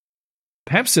woman.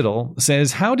 Pepsidal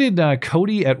says, how did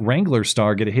Cody at Wrangler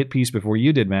Star get a hit piece before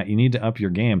you did, Matt? You need to up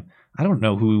your game. I don't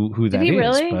know who that is,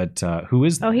 really? But who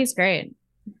is that? Oh, he's great.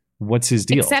 What's his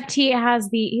deal? Except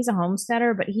he's a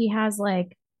homesteader, but he has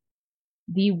like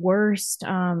the worst.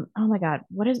 Oh my God,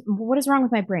 what is wrong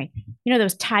with my brain? You know,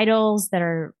 those titles that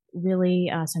are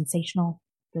really sensational,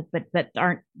 but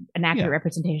aren't an accurate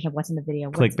representation of what's in the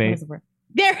video. Clickbait. What is the word?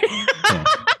 There. Yeah.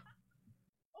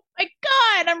 Oh my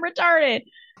God, I'm retarded.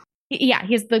 Yeah,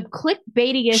 he has the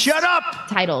clickbaitiest shut up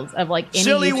titles of like any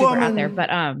silly YouTuber woman out there, but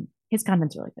his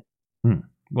content's really good.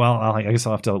 Well, I guess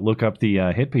I'll have to look up the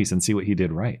hit piece and see what he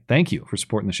did right. Thank you for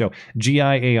supporting the show.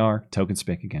 GIAR, token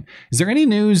spick again. Is there any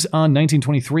news on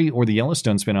 1923 or the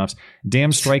Yellowstone spinoffs?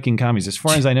 Damn striking commies. As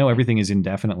far as I know, everything is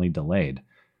indefinitely delayed.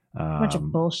 Bunch of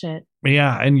bullshit.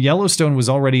 Yeah, and Yellowstone was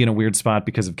already in a weird spot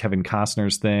because of Kevin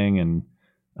Costner's thing, and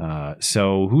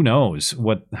so who knows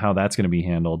how that's going to be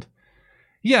handled.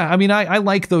 Yeah, I mean, I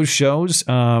like those shows.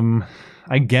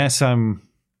 I guess I'm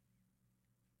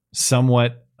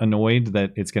somewhat annoyed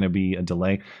that it's going to be a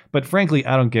delay, but frankly,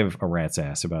 I don't give a rat's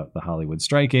ass about the Hollywood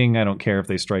striking. I don't care if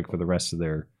they strike for the rest of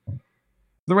their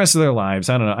lives.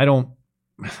 I don't know. I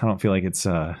don't feel like it's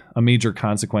a major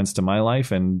consequence to my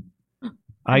life, and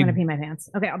I'm gonna pee my pants.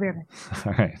 Okay, I'll be right back.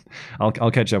 All right,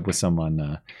 I'll catch up with some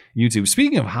on YouTube.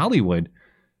 Speaking of Hollywood,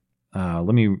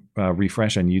 let me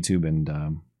refresh on YouTube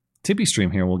and Tippy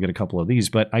Stream here. We'll get a couple of these.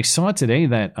 But I saw today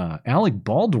that Alec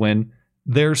Baldwin,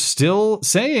 they're still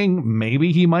saying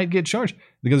maybe he might get charged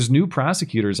because there's new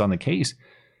prosecutors on the case.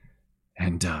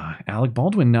 And Alec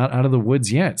Baldwin not out of the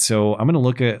woods yet. So I'm going to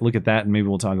look at that, and maybe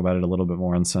we'll talk about it a little bit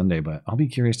more on Sunday. But I'll be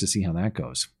curious to see how that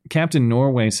goes. Captain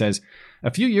Norway says,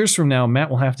 a few years from now, Matt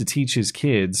will have to teach his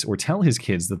kids or tell his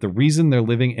kids that the reason they're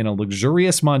living in a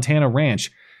luxurious Montana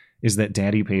ranch is that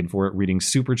daddy paid for it, reading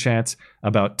super chats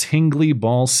about tingly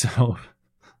ball soap.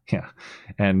 Yeah.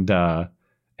 And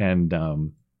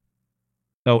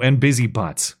busy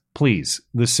butts. Please.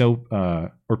 The soap,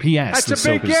 or P.S. That's a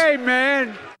big game,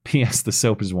 man. P.S. The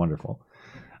soap is wonderful.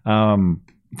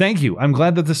 Thank you. I'm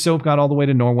glad that the soap got all the way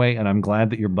to Norway, and I'm glad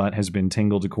that your butt has been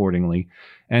tingled accordingly.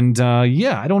 And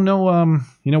I don't know.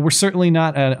 We're certainly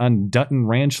not on Dutton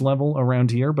Ranch level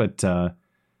around here, but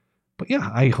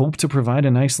yeah, I hope to provide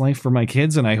a nice life for my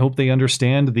kids, and I hope they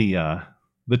understand the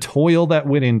toil that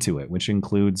went into it, which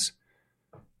includes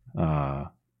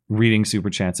reading super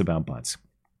chats about butts.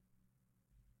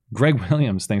 Greg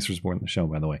Williams, thanks for supporting the show,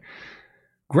 by the way.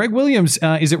 Greg Williams,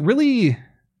 it really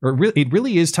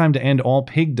is time to end all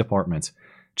pig departments.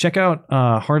 Check out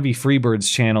Harvey Freebird's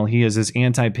channel. He is as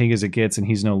anti-pig as it gets, and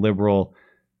he's no liberal,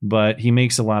 but he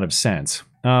makes a lot of sense.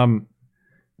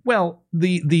 Well,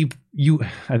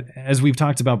 as we've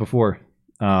talked about before,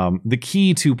 the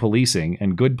key to policing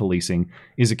and good policing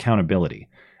is accountability.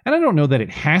 And I don't know that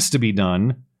it has to be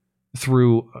done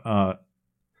through.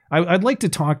 I'd like to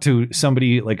talk to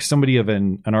somebody of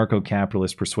an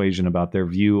anarcho-capitalist persuasion about their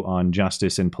view on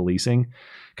justice and policing,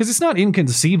 because it's not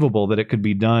inconceivable that it could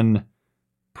be done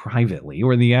privately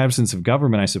or in the absence of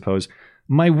government, I suppose.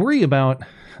 My worry about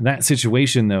that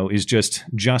situation, though, is just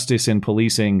justice and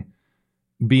policing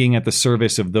being at the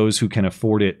service of those who can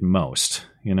afford it most,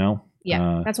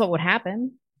 Yeah, that's what would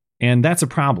happen. And that's a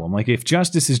problem. Like, if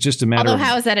justice is just a matter Although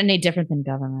how is that any different than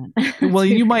government? Well,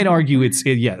 you might argue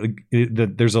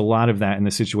there's a lot of that in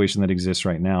the situation that exists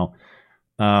right now.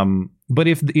 But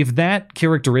if that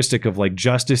characteristic of like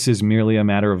justice is merely a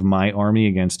matter of my army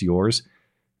against yours,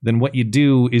 then what you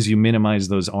do is you minimize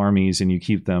those armies and you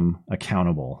keep them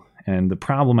accountable. And the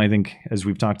problem, I think, as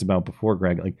we've talked about before,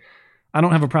 Greg, like, I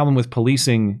don't have a problem with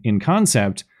policing in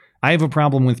concept. I have a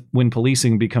problem with when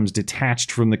policing becomes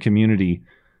detached from the community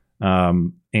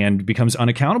and becomes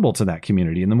unaccountable to that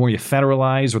community. And the more you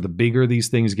federalize, or the bigger these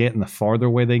things get and the farther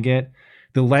away they get,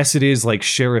 the less it is like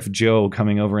Sheriff Joe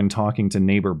coming over and talking to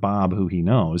neighbor Bob, who he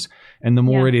knows. And the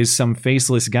more it is some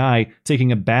faceless guy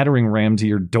taking a battering ram to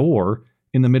your door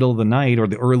in the middle of the night or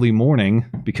the early morning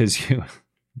because you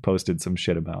posted some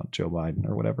shit about Joe Biden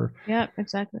or whatever. Yeah,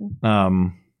 exactly.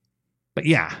 But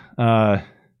yeah,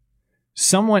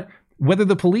 somewhat, whether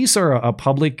the police are a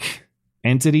public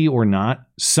entity or not,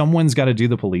 someone's got to do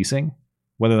the policing,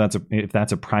 whether if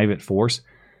that's a private force.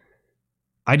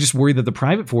 I just worry that the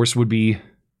private force would be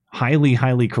highly,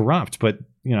 highly corrupt. But,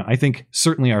 I think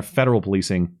certainly our federal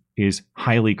policing is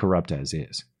highly corrupt as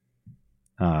is.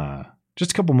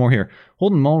 Just a couple more here.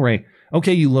 Holden Mulray.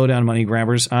 Okay, you low-down money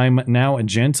grabbers. I'm now a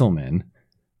gentleman.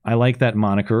 I like that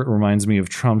moniker. It reminds me of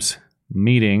Trump's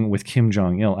meeting with Kim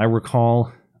Jong-il. I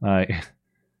recall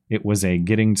it was a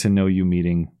getting to know you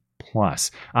meeting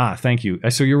plus. Thank you.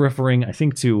 So you're referring, I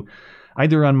think, to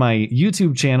either on my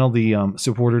YouTube channel, the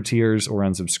supporter tiers, or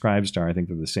on Subscribestar. I think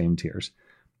they're the same tiers.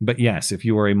 But yes, if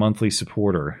you are a monthly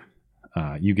supporter,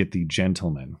 you get the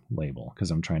gentleman label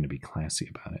because I'm trying to be classy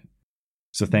about it.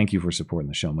 So thank you for supporting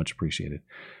the show. Much appreciated.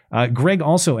 Greg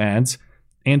also adds,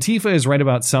 Antifa is right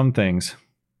about some things.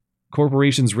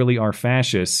 Corporations really are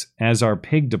fascists, as are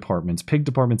pig departments. Pig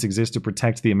departments exist to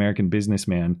protect the American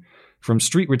businessman from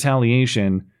street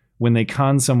retaliation when they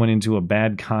con someone into a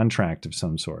bad contract of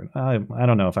some sort. I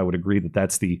don't know if I would agree that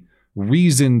that's the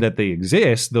reason that they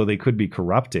exist, though they could be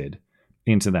corrupted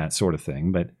into that sort of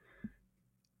thing. But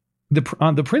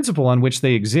the principle on which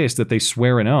they exist, that they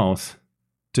swear an oath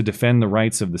to defend the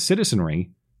rights of the citizenry,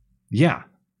 yeah,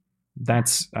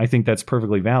 I think that's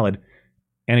perfectly valid.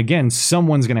 And again,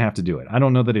 someone's going to have to do it. I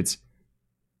don't know that it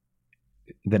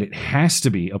has to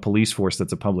be a police force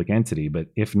that's a public entity, but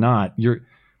if not,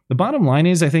 the bottom line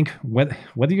is, I think, whether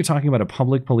you're talking about a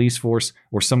public police force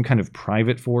or some kind of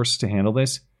private force to handle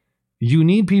this, you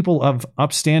need people of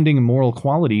upstanding moral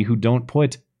quality who don't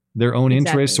put their own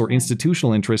interests or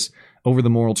institutional interests over the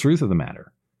moral truth of the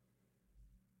matter.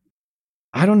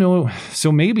 I don't know.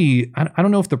 So maybe, I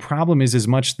don't know if the problem is as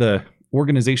much the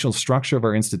organizational structure of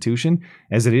our institution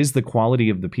as it is the quality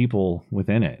of the people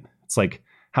within it. It's like,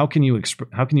 how can you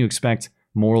expect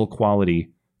moral quality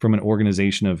from an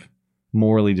organization of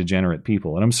morally degenerate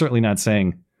people? And I'm certainly not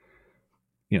saying,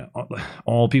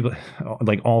 all people,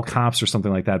 like all cops or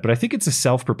something like that. But I think it's a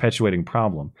self-perpetuating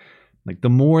problem. Like the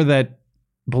more that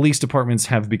police departments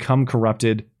have become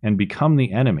corrupted and become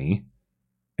the enemy,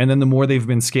 and then the more they've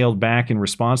been scaled back in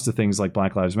response to things like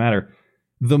Black Lives Matter,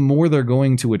 the more they're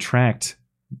going to attract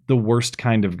the worst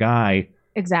kind of guy.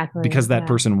 Exactly. Because that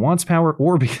person wants power,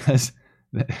 or because,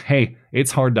 hey,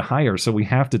 it's hard to hire, so we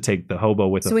have to take the hobo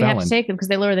with a felon. So we have to take them because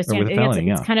they lower the standard.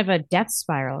 It's kind of a death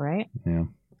spiral, right? Yeah.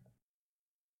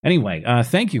 Anyway,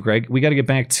 thank you, Greg. We got to get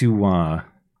back to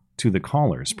the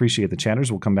callers. Appreciate the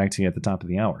chatters. We'll come back to you at the top of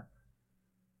the hour.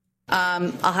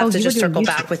 I'll have to just circle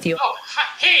back with you. Oh,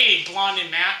 hey, Blonde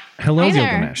and Matt. Hello,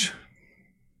 Gilgamesh.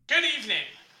 Good evening.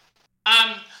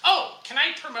 Can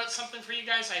I promote something for you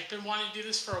guys? I've been wanting to do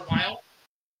this for a while.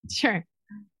 Sure.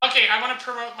 Okay, I want to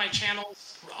promote my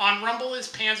channels. On Rumble is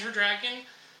Panzer Dragon.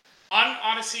 On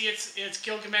Odyssey, it's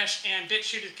Gilgamesh, and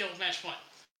BitChute is Gilgamesh 1.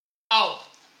 Oh,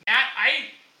 Matt, I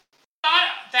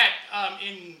thought that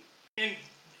in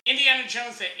Indiana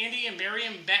Jones that Indy and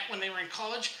Miriam met when they were in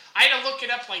college. I had to look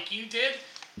it up like you did,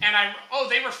 and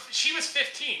she was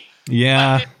 15.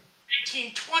 Yeah. But in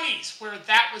the 1920s, where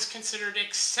that was considered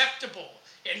acceptable.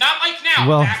 And not like now.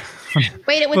 Well,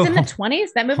 wait, it was in the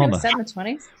 20s? That movie was set in the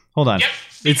 20s? Hold on. Yep,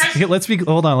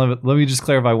 hold on. Let me just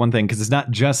clarify one thing, because it's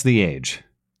not just the age.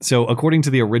 So according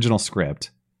to the original script,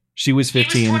 she was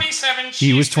 15. He was 27.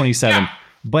 He was 27. Yeah.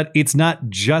 But it's not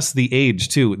just the age,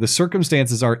 too. The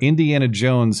circumstances are Indiana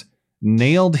Jones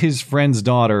nailed his friend's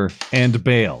daughter and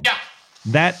bailed.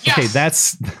 Yeah. Okay,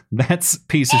 that's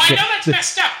piece of shit. I know that's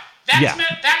messed up.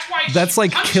 That's why that's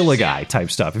like kill a guy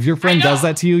type stuff. If your friend does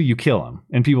that to you, you kill him,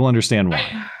 and people understand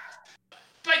why.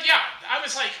 But yeah, I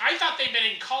was like, I thought they'd been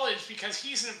in college because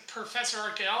he's a professor of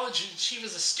archaeology and she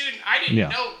was a student. I didn't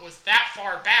know it was that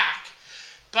far back.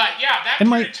 But yeah, that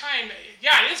period of time,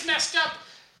 it is messed up.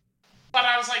 But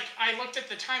I was like, I looked at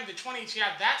the time, the 20s,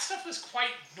 that stuff was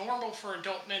quite normal for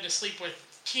adult men to sleep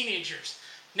with teenagers.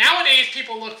 Nowadays,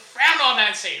 people frown on that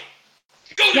and say,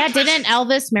 didn't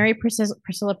Elvis marry Priscilla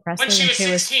Presley when she was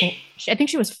 16? I think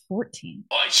she was 14.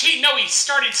 He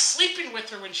started sleeping with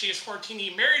her when she was 14.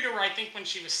 He married her, I think, when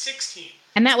she was 16.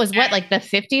 And that was like the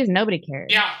 50s? Nobody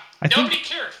cared. Yeah, nobody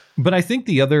cared. But I think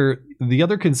the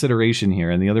other consideration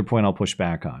here, and the other point I'll push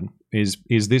back on, is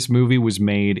this movie was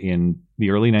made in the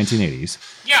early 1980s.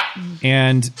 Yeah.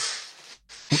 And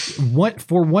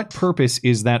for what purpose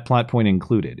is that plot point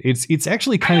included? It's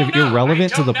actually kind of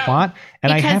irrelevant to the plot,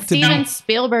 and because I have to Steven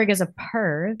Spielberg is a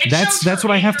perv. That's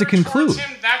what I have to conclude.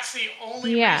 That's the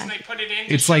only reason they put it in.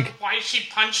 It's like why she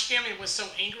punched him and was so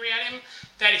angry at him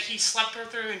that he slept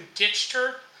with her and ditched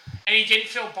her, and he didn't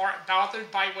feel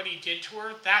bothered by what he did to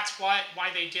her. That's why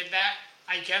they did that.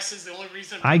 I guess is the only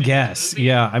reason. I guess,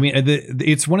 yeah. I mean,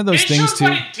 it's one of those things shows too.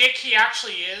 What a dick he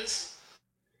actually is.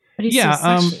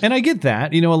 And I get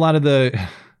that. A lot of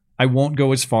I won't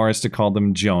go as far as to call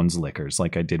them Jones lickers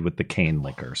like I did with the Kane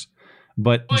lickers,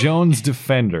 but Jones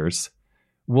defenders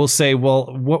will say,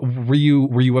 well, what were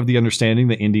you of the understanding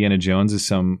that Indiana Jones is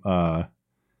some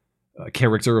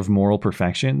character of moral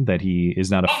perfection, that he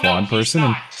is not a flawed person?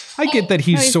 And I get that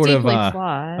he's sort of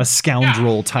a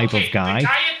scoundrel type of guy. The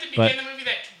guy at the beginning of the movie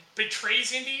that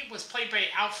betrays Indy was played by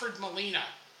Alfred Molina.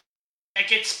 That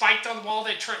gets spiked on the wall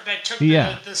that took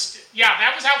that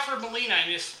was Alfred Molina,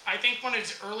 and I think one of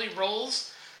his early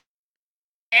roles.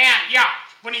 And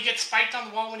when he gets spiked on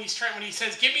the wall, when he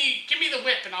says, "Give me the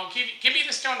whip, and I'll give me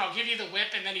the stone, I'll give you the whip,"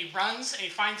 and then he runs and he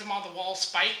finds him on the wall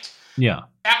spiked. Yeah,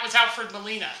 that was Alfred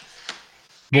Molina.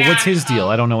 Well, what's his deal?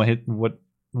 I don't know what.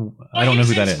 I don't know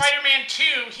who that is. Spider-Man 2,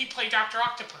 he played Dr.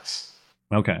 Octopus.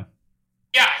 Okay.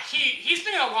 Yeah, he's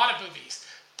been in a lot of movies.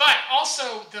 But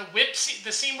also the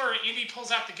the scene where Indy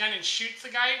pulls out the gun and shoots the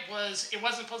guy it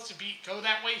wasn't supposed to go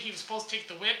that way. He was supposed to take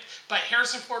the whip, but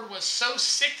Harrison Ford was so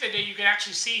sick that day you could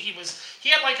actually see he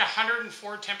had like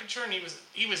 104 temperature, and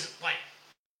he was like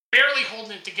barely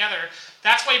holding it together.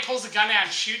 That's why he pulls the gun out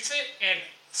and shoots it. And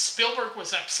Spielberg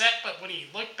was upset, but when he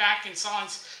looked back and saw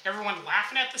everyone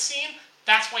laughing at the scene,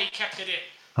 that's why he kept it in.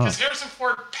 Because Harrison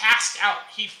Ford passed out.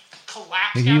 He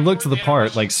collapsed. He looked the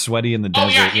part, like sweaty in the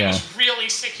desert. Oh, he was really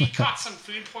sick. He caught some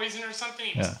food poison or something.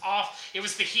 He was off. It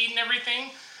was the heat and everything.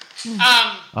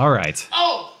 All right.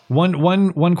 Oh.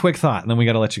 One quick thought, and then we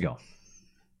got to let you go.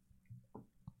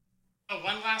 Oh,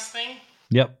 one last thing?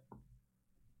 Yep.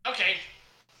 Okay.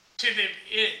 To the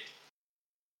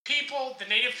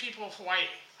native people of Hawaii,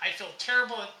 I feel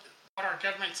terrible at what our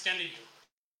government's done to you.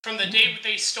 From the day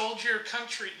they stole your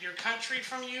country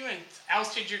from you and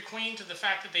ousted your queen, to the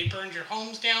fact that they burned your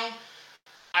homes down,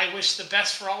 I wish the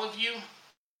best for all of you.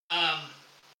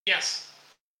 Yes.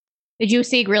 Did you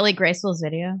see Really Graceful's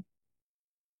video?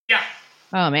 Yeah.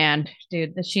 Oh man,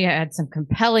 dude, she had some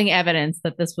compelling evidence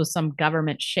that this was some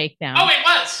government shakedown. Oh, it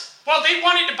was. Well, they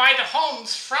wanted to buy the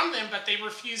homes from them, but they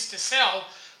refused to sell.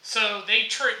 So they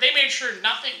made sure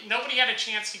nobody had a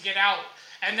chance to get out.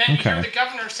 And then you hear the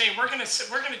governor say, "We're gonna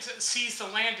seize the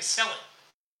land to sell it."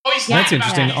 Oh, he's that's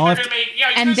interesting.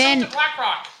 And then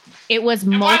BlackRock. It was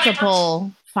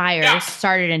multiple fires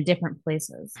started in different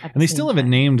places. And they still haven't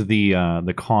named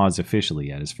the cause officially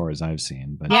yet, as far as I've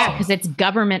seen. But because it's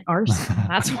government arson.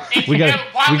 That's why.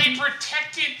 While they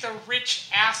protected the rich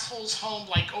assholes' home,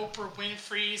 like Oprah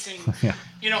Winfrey's,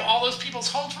 and all those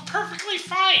people's homes were perfectly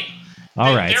fine.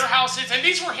 All right. Their houses, and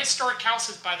these were historic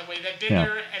houses, by the way, that've been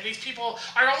there, and these people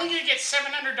are only going to get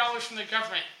 $700 from the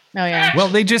government. Oh yeah. Well,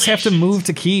 they just have to move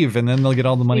to Kyiv, and then they'll get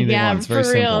all the money they want. It's very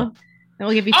simple. And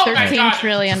we'll give you $13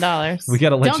 trillion. We got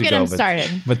to let Don't you get go. Don't get them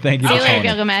started. But thank you See for you later, calling.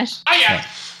 Gilgamesh. Oh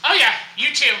yeah.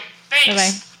 You too.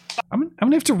 Thanks. Bye-bye. I'm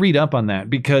gonna have to read up on that,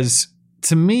 because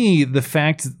to me,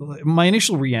 my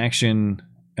initial reaction,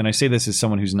 and I say this as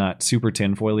someone who's not super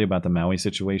tinfoily about the Maui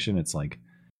situation, it's like,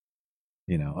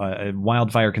 a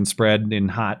wildfire can spread in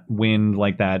hot wind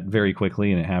like that very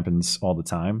quickly, and it happens all the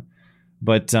time.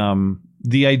 But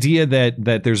the idea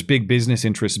that there's big business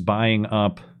interests buying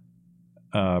up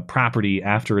property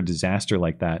after a disaster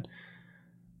like that,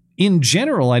 in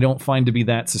general, I don't find to be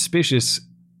that suspicious.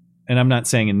 And I'm not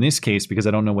saying in this case, because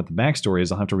I don't know what the backstory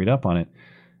is. I'll have to read up on it.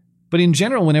 But in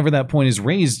general, whenever that point is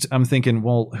raised, I'm thinking,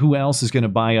 well, who else is going to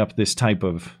buy up this type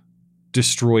of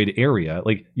destroyed area?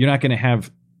 Like, you're not going to have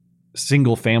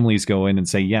single families go in and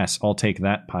say, yes, I'll take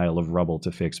that pile of rubble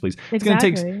to fix, please. Exactly,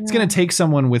 it's going to take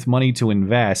someone with money to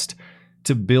invest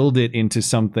to build it into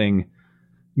something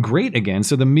great again.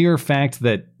 So the mere fact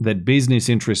that business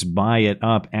interests buy it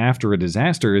up after a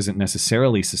disaster isn't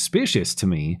necessarily suspicious to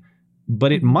me,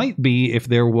 but it might be if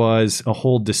there was a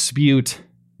whole dispute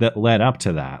that led up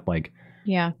to that. Like,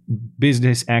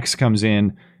 business X comes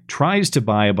in, tries to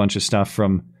buy a bunch of stuff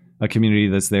from a community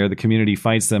that's there. The community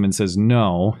fights them and says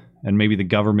no, and maybe the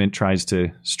government tries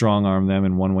to strong arm them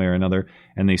in one way or another,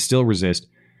 and they still resist.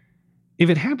 If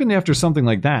it happened after something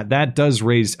like that, that does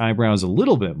raise eyebrows a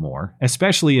little bit more,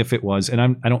 especially if it was,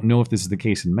 and I don't know if this is the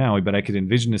case in Maui, but I could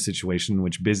envision a situation in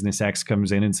which business X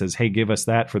comes in and says, hey, give us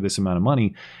that for this amount of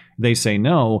money. They say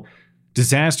no.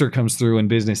 Disaster comes through and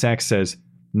business X says,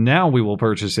 now we will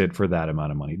purchase it for that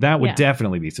amount of money. That would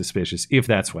definitely be suspicious if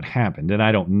that's what happened. And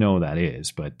I don't know that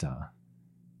is, but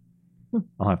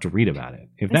I'll have to read about it.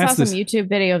 I saw some YouTube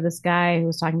video of this guy who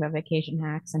was talking about vacation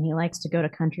hacks, and he likes to go to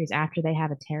countries after they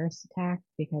have a terrorist attack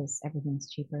because everything's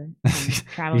cheaper.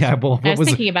 I was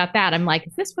thinking about that. I'm like,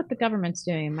 is this what the government's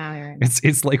doing in Maui right now?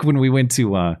 It's like when we went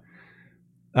to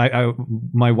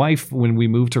my wife, when we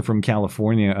moved her from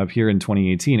California up here in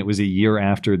 2018, it was a year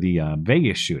after the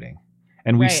Vegas shooting.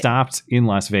 And we stopped in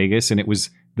Las Vegas, and it was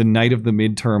the night of the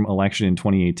midterm election in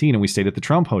 2018, and we stayed at the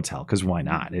Trump Hotel because why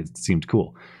not? It seemed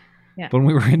cool. Yeah. But when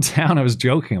we were in town, I was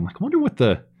joking. I'm like, I wonder what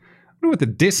the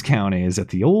discount is at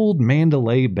the old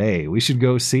Mandalay Bay. We should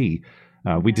go see.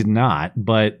 We did not,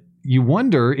 but you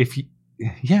wonder if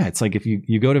it's like if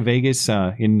you go to Vegas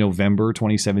in November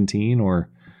 2017, or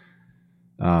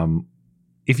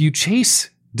if you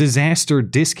chase disaster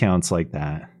discounts like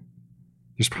that,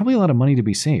 there's probably a lot of money to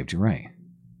be saved. You're right.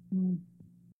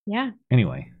 Yeah.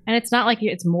 Anyway. And it's not like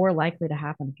it's more likely to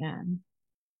happen again.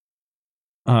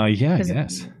 Yeah, I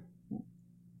guess.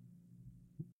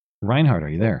 Reinhardt, are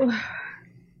you there?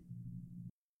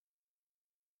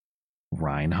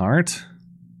 Reinhardt?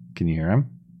 Can you hear him?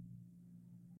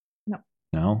 No.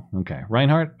 No? Okay.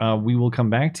 Reinhardt, we will come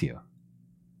back to you.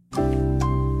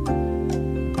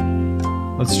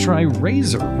 Let's try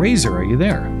Razor. Razor, are you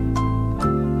there?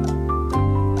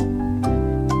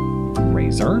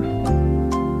 Razor?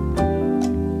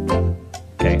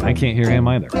 Okay, I can't hear him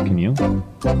either. Can you?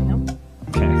 No.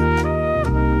 Okay.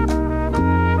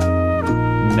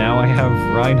 Now I have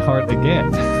Reinhardt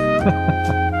again.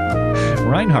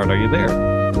 Reinhardt, are you there?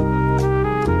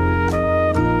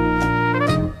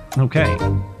 Okay.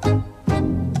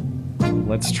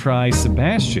 Let's try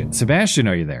Sebastian. Sebastian,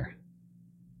 are you there?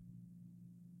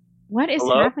 What is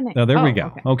happening? Oh, there we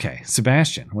go. Okay.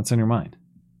 Sebastian, what's on your mind?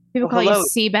 People call you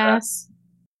Seabass.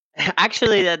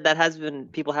 Actually, that has been,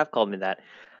 people have called me that.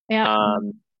 Yeah.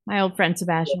 My old friend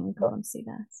Sebastian, we call him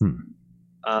Seabass.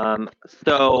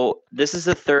 So this is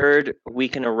the third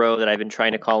week in a row that I've been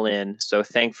trying to call in. So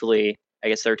thankfully, I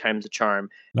guess third time's a charm.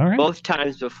 All right. Both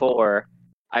times before,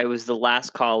 I was the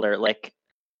last caller. Like,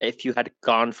 if you had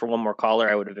gone for one more caller,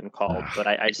 I would have been called. But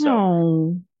I just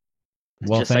don't.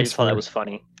 Well, I just thought that was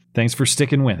funny. Thanks for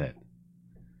sticking with it.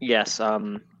 Yes. I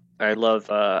love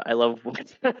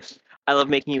I love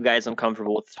making you guys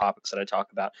uncomfortable with the topics that I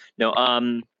talk about. No,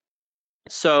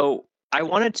 so I'm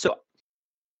going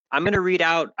to read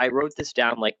out, I wrote this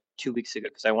down like 2 weeks ago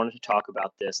because I wanted to talk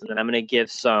about this, and then I'm going to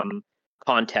give some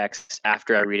context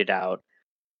after I read it out.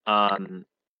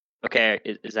 Okay,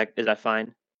 is that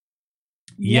fine?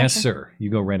 Yes, sir. You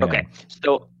go right ahead. Okay,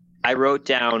 so I wrote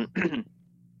down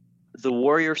the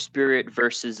warrior spirit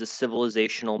versus the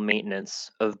civilizational maintenance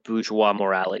of bourgeois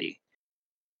morality.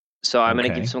 So I'm going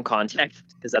to give some context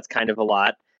because that's kind of a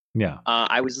lot. Yeah.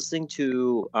 I was listening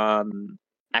to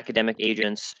Academic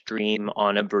Agent's stream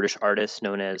on a British artist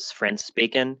known as Francis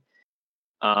Bacon.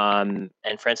 And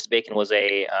Francis Bacon was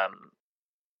a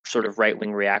sort of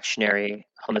right-wing reactionary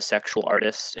homosexual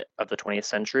artist of the 20th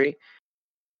century.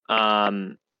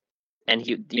 And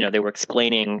they were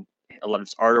explaining a lot of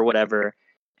his art or whatever,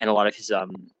 and a lot of his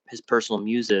personal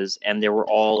muses, and they were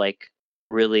all like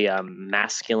really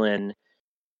masculine,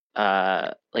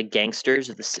 like gangsters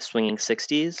of the swinging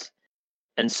 60s.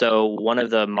 And so one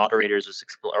of the moderators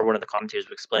one of the commentators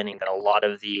was explaining that a lot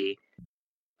of the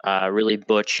really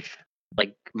butch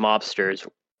like mobsters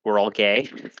were all gay.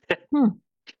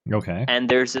 Okay. And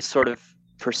there's this sort of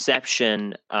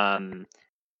perception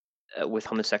with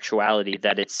homosexuality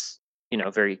that it's,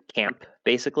 very camp,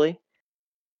 basically.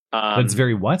 That's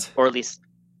very what? Or at least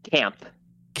camp.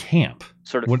 Camp.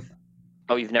 Sort of. What?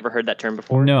 Oh, you've never heard that term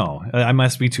before? No, I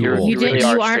must be too old.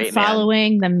 You aren't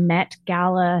following the Met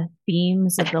Gala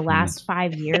themes of the last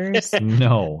 5 years?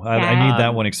 No, I need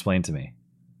that one explained to me.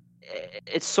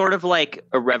 It's sort of like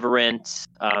irreverent,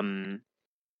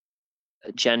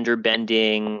 gender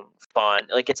bending, fun.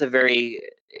 Like it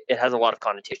has a lot of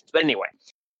connotations. But anyway,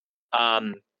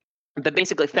 but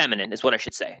basically feminine is what I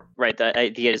should say, right? The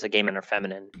idea is that gay men are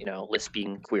feminine,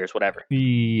 lesbian, queers, whatever.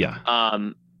 Yeah.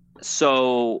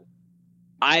 So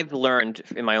I've learned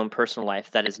in my own personal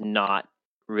life that is not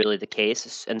really the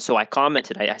case. And so I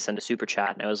commented, I sent a super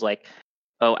chat, and I was like,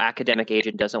 oh, Academic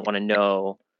Agent doesn't want to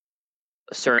know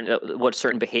what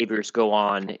certain behaviors go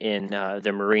on in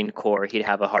the Marine Corps. He'd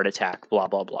have a heart attack, blah,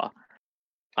 blah, blah.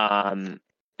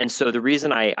 And so the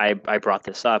reason I brought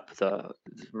this up, the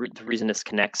reason this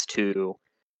connects to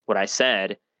what I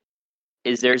said,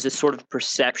 is there's this sort of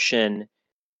perception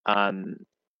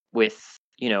with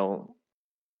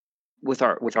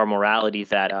our morality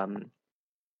that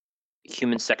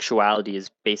human sexuality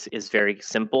is very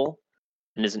simple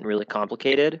and isn't really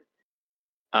complicated.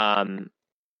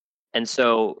 And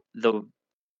so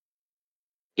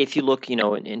if you look,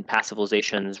 in past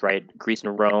civilizations, right, Greece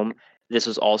and Rome, this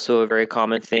was also a very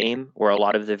common theme where a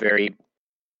lot of the very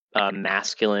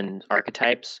masculine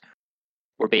archetypes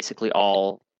were basically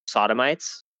all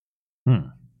sodomites.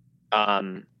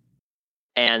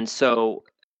 And so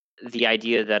the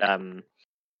idea that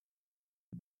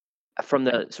from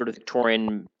the sort of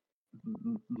Victorian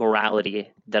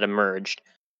morality that emerged,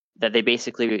 that they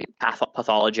basically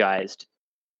pathologized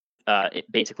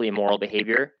basically immoral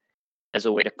behavior as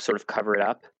a way to sort of cover it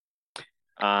up.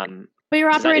 But you're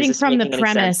operating from the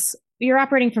premise. You're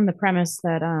operating from the premise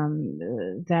that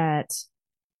that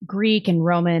Greek and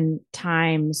Roman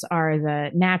times are the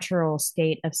natural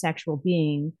state of sexual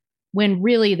being, when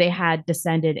really they had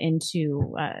descended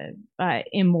into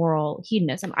immoral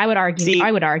hedonism. I would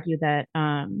argue that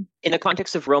in the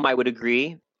context of Rome, I would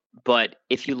agree. But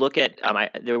if you look at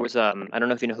there was I don't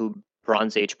know if you know who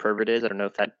Bronze Age pervert is. I don't know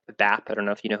if that BAP. I don't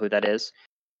know if you know who that is.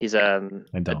 He's a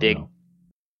big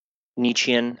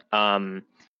Nietzschean.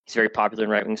 He's very popular in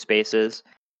right-wing spaces.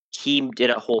 He did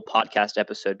a whole podcast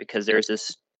episode because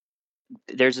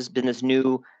there's been this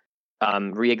new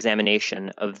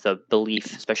re-examination of the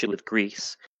belief, especially with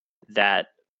Greece, that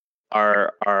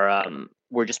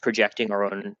we're just projecting our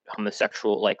own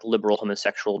homosexual, like liberal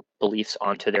homosexual beliefs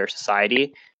onto their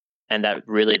society, and that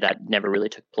never really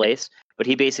took place. But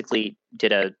he basically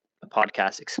did a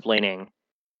podcast explaining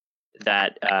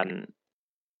that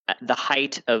at the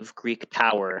height of Greek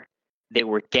power, they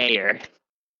were gayer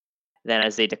than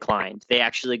as they declined. They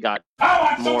actually got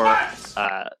more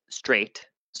straight,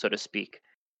 so to speak,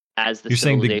 as the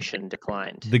civilization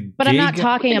declined. But I'm not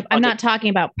talking about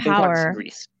power.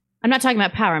 I'm not talking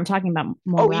about power. I'm talking about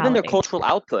morality. Oh, even their cultural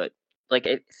output. Like,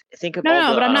 think of but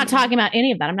I'm not talking about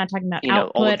any of that. I'm not talking about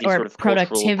output or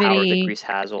productivity that Greece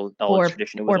has, all its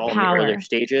tradition. It was all power. In the earlier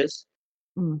stages.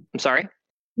 I'm sorry?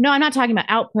 No, I'm not talking about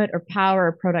output or power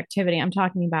or productivity. I'm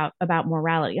talking about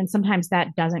morality, and sometimes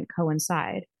that doesn't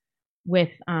coincide with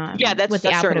with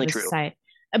the output of the society.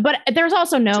 But there's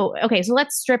also so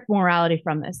let's strip morality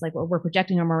from this. Like, we're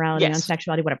projecting our morality on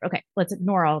sexuality, whatever. Okay, let's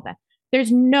ignore all of that.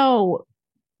 There's no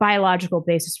biological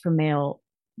basis for male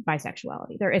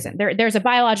bisexuality. There isn't. There's a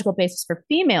biological basis for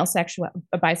female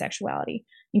bisexuality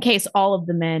in case all of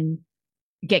the men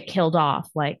get killed off.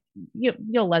 Like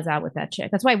you'll les out with that chick.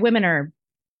 That's why women are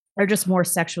just more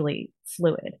sexually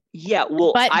fluid. Yeah,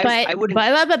 well, I wouldn't.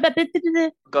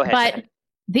 Go ahead. But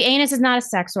the anus is not a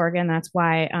sex organ. That's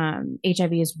why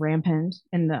HIV is rampant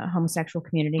in the homosexual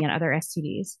community and other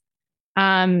STDs.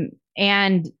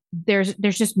 And there's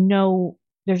just no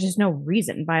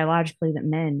reason biologically that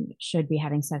men should be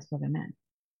having sex with other men.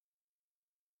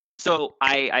 So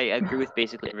I agree with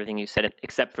basically everything you said,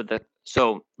 except for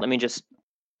so let me just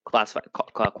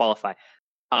qualify.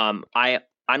 I'm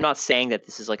not saying that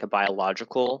this is like a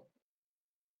biological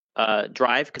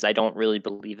drive, because I don't really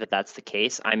believe that that's the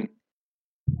case.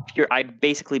 I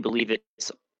basically believe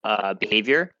it's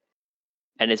behavior,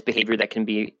 and it's behavior that can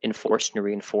be enforced and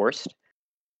reinforced.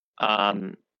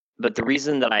 But the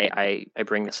reason that I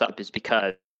bring this up is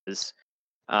because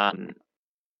the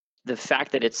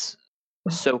fact that it's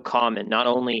so common, not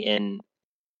only in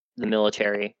the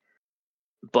military,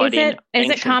 but is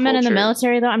it common in the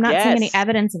military though? I'm not seeing any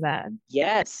evidence of that.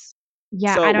 Yes.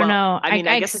 Yeah, so, I don't know.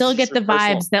 I still get the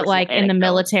vibes that like in the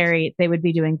military they would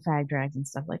be doing fag drags and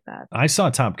stuff like that. I saw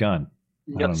Top Gun.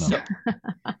 I don't know.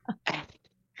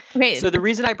 Okay. So the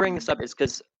reason I bring this up is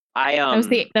because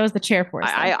that was the chair force.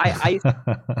 I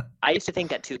used to think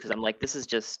that too, because I'm like,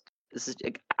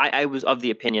 I was of the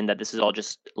opinion that this is all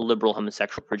just liberal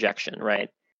homosexual projection, right?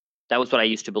 That was what I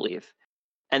used to believe.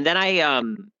 And then I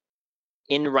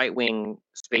in right-wing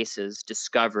spaces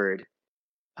discovered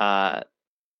that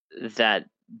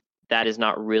is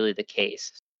not really the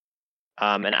case.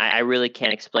 And I really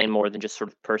can't explain more than just sort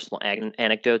of personal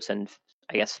anecdotes and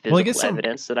I guess physical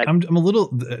evidence that I'm a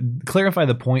little clarify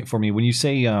the point for me when you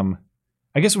say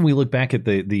I guess when we look back at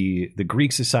the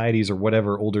Greek societies or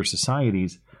whatever older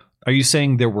societies, are you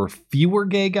saying there were fewer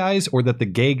gay guys, or that the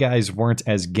gay guys weren't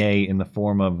as gay in the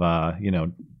form of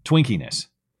twinkiness?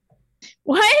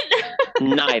 What?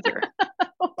 Neither.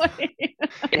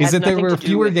 Is it there were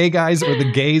fewer gay guys, or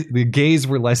the gays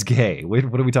were less gay? What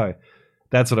are we talking?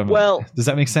 That's what I'm. Well, does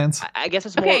that make sense? I guess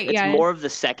it's more. More of the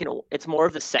second. It's more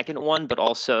of the second one, but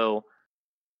also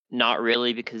not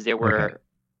really, because there were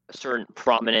certain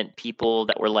prominent people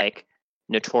that were like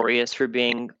notorious for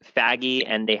being faggy,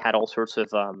 and they had all sorts of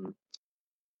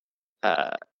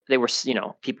they were,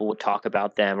 people would talk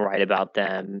about them, write about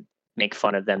them, make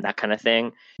fun of them, that kind of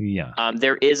thing. Yeah.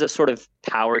 There is a sort of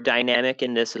power dynamic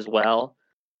in this as well,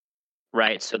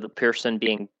 right? So the person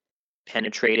being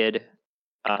penetrated,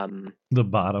 the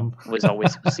bottom was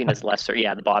always seen as lesser.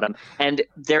 Yeah, the bottom. And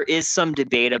there is some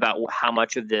debate about how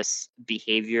much of this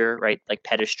behavior, right, like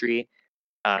pedestry,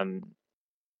 that's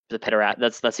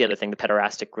the other thing, the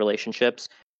pederastic relationships,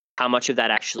 how much of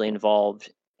that actually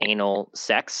involved anal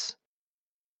sex.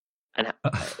 And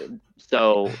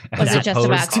so was it just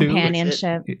about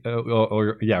companionship?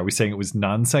 Or are we saying it was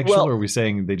non-sexual, or are we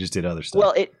saying they just did other stuff?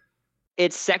 Well,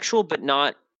 it's sexual, but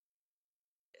not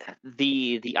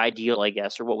the ideal, I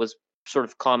guess, or what was sort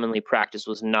of commonly practiced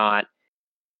was not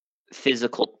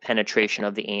physical penetration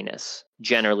of the anus.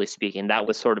 Generally speaking, that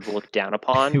was sort of looked down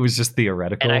upon. It was just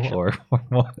theoretical, or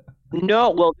what?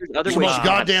 No, well, there's other ways. It's the most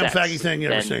goddamn faggy thing you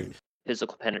ever seen.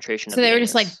 Physical penetration. So they were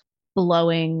just like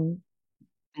blowing.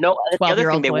 No, the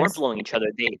other thing, they weren't blowing each other.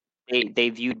 They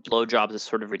viewed blowjobs as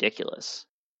sort of ridiculous.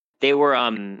 They were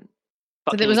fucking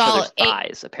each other's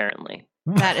thighs, apparently.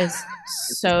 That is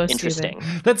so interesting.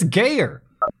 Stupid. That's gayer.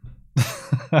 Is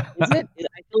it?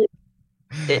 I feel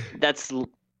like that's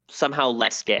somehow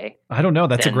less gay. I don't know.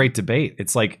 That's a great debate.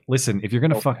 It's like, listen, if you're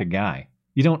gonna fuck a guy,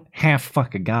 you don't half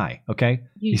fuck a guy, okay?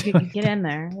 You get in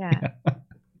there, yeah.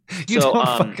 You don't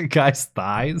fuck a guy's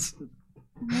thighs.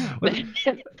 What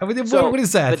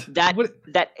is that? That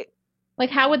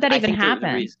like, how would that even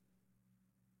happen?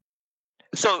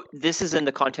 So this is in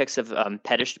the context of a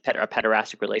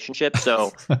pederastic relationship.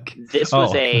 So this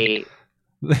was an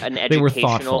educational. They were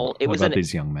thoughtful about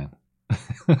these young men.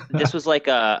 This was like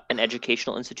an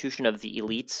educational institution of the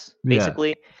elites, basically.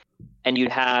 Yeah. And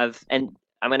you'd have, and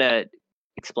I'm gonna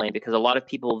explain, because a lot of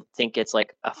people think it's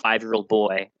like a 5-year-old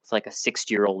boy. It's like a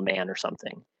 60-year-old man or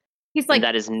something. He's like, and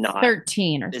that is not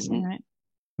 13 or something, right?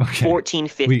 Okay. 14,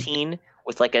 15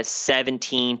 with like a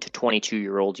 17 to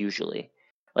 22-year-old usually.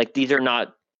 Like, these are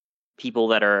not people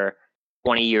that are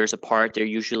 20 years apart. They're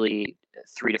usually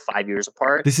 3 to 5 years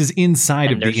apart. This is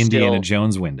inside of the Indiana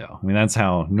Jones window. I mean, that's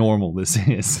how normal this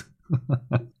is.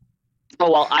 Oh,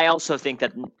 well, I also think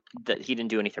that he didn't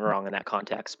do anything wrong in that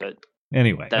context, but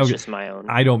anyway, that's just my own.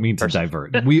 I don't mean to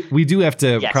divert. We do have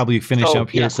to probably finish up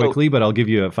here quickly, but I'll give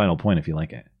you a final point if you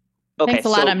like it. Okay, thanks a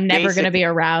lot. I'm never going to be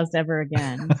aroused ever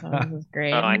again. So this is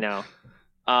great. Oh, I know.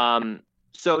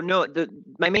 So no,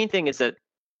 my main thing is that,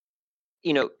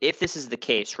 if this is the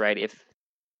case, right? If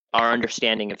our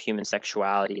understanding of human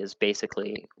sexuality is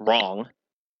basically wrong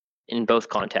in both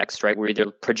contexts, right? We're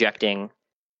either projecting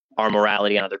our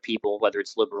morality on other people, whether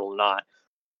it's liberal or not,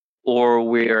 or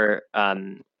we're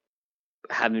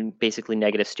having basically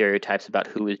negative stereotypes about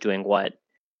who is doing what.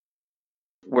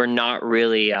 We're not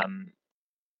really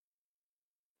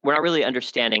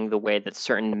understanding the way that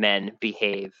certain men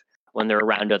behave when they're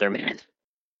around other men.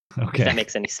 Okay. If that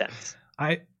makes any sense.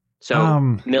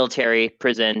 Military,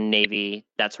 prison, Navy,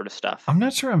 that sort of stuff. I'm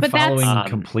not sure I'm following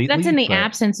completely. That's in the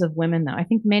absence of women, though. I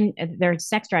think men, their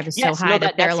sex drive is so high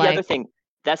that they're that's like. The other thing.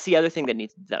 That's the other thing that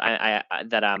needs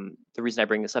the reason I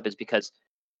bring this up is because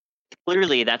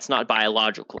clearly that's not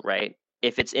biological, right?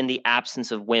 If it's in the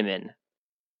absence of women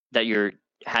that you're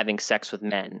having sex with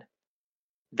men,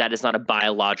 that is not a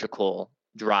biological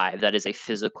drive. That is a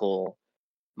physical,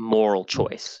 moral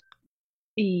choice.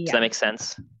 Yeah. Does that make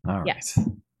sense? All right. Yes.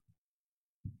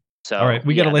 So, all right,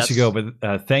 we got to let you go,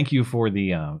 but thank you for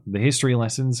the history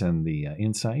lessons and the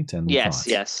insight and the thoughts.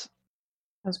 Yes.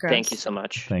 That was great. Thank you so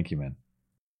much. Thank you, man.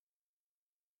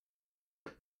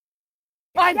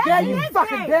 I'm gay, you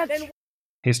fucking bitch!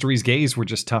 History's gays were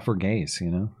just tougher gays,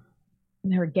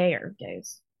 They were gayer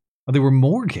gays. Oh, they were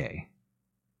more gay.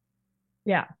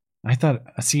 Yeah. I thought,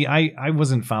 I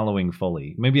wasn't following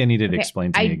fully. Maybe I needed to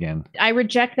explain to me again. I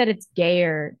reject that it's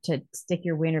gayer to stick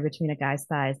your wiener between a guy's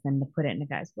thighs than to put it in a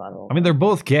guy's butthole. I mean, they're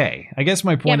both gay. I guess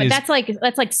my point is... Yeah, but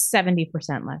that's like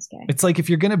 70% less gay. It's like if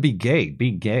you're going to be gay,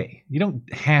 be gay. You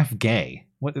don't half gay.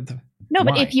 No,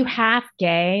 but if you half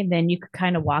gay, then you could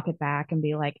kind of walk it back and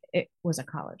be like, it was a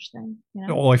college thing.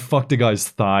 Oh, I fucked a guy's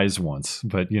thighs once,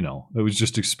 but it was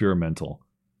just experimental.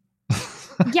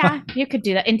 Yeah, you could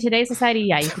do that. In today's society,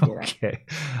 yeah, you could do that. Okay.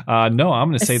 No, I'm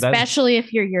going to say that. Especially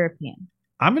if you're European.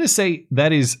 I'm going to say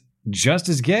that is just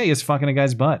as gay as fucking a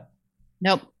guy's butt.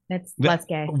 Nope. It's less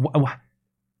gay.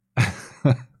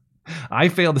 I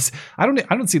fail this. I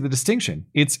don't see the distinction.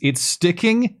 It's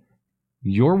sticking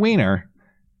your wiener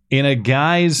in a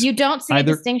guy's you don't see a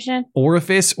distinction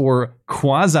orifice or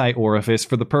quasi orifice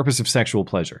for the purpose of sexual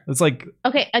pleasure. It's like,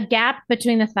 okay, a gap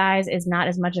between the thighs is not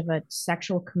as much of a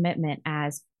sexual commitment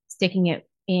as sticking it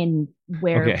in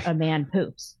where a man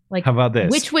poops. Like, how about this?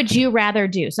 Which would you rather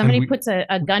do? Somebody puts a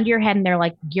gun to your head and they're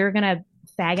like, you're gonna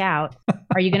fag out.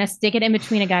 Are you gonna stick it in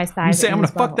between a guy's thighs? You say, I'm gonna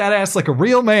fuck that ass like a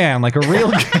real man, like a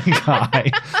real gay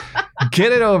guy.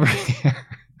 Get it over here.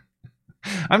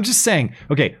 I'm just saying,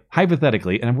 okay,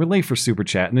 hypothetically, and we're late for Super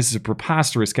Chat, and this is a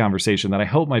preposterous conversation that I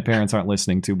hope my parents aren't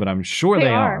listening to, but I'm sure they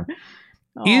are.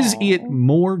 Is it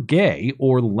more gay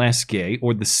or less gay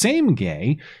or the same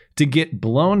gay to get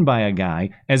blown by a guy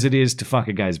as it is to fuck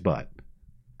a guy's butt?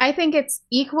 I think it's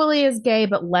equally as gay,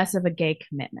 but less of a gay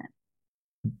commitment.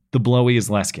 The blowy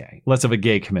is less gay, less of a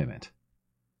gay commitment.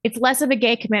 It's less of a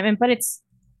gay commitment, but it's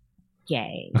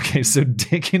gay. Okay, so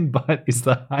dick and butt is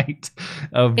the height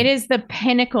of... It is the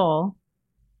pinnacle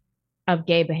of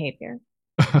gay behavior.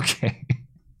 Okay.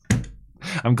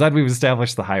 I'm glad we've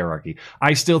established the hierarchy.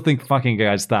 I still think fucking a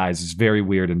guy's thighs is very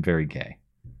weird and very gay.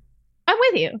 I'm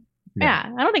with you.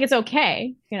 Yeah. I don't think it's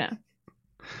okay,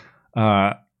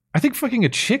 I think fucking a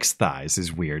chick's thighs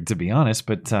is weird, to be honest,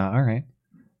 but all right.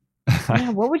 Yeah,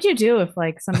 what would you do if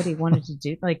somebody wanted to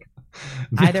do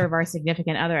either of our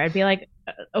significant other? I'd be like,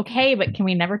 okay, but can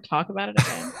we never talk about it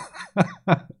again?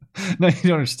 No, you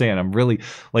don't understand. I'm really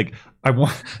I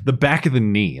want the back of the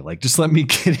knee. Just let me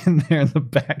get in there in the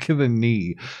back of the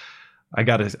knee. I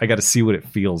gotta see what it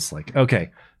feels like.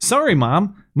 Okay, sorry,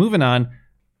 Mom. Moving on.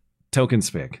 Token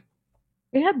Spick.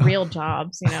 We had real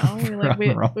jobs,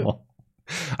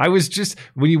 I was just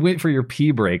when you went for your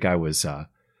pee break, I was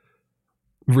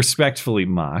respectfully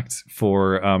mocked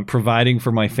for providing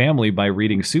for my family by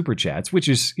reading super chats, which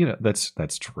is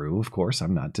that's true. Of course,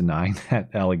 I'm not denying that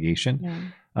allegation.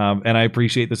 Yeah. And I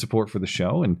appreciate the support for the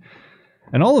show and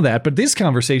all of that. But this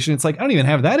conversation, it's like, I don't even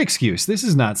have that excuse. These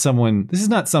are not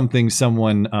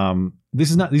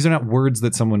words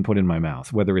that someone put in my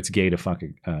mouth, whether it's gay to fuck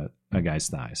a guy's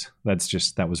thighs.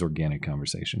 That was organic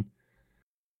conversation.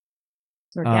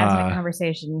 Orgasmic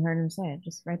conversation. You heard him say it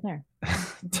just right there.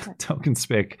 Token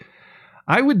Spick.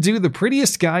 I would do the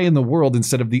prettiest guy in the world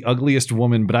instead of the ugliest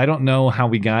woman, but I don't know how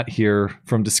we got here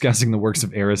from discussing the works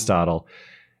of Aristotle.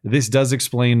 This does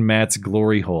explain Matt's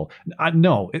glory hole.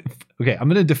 Okay, I'm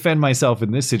going to defend myself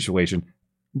in this situation.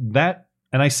 And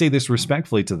I say this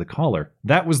respectfully to the caller,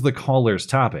 that was the caller's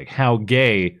topic. How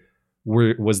gay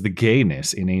was the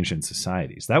gayness in ancient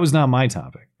societies? That was not my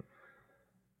topic.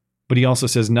 But he also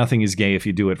says nothing is gay if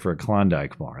you do it for a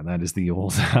Klondike bar. That is the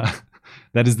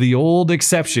old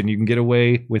exception. You can get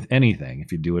away with anything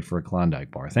if you do it for a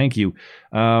Klondike bar. Thank you.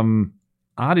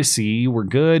 Odyssey, we're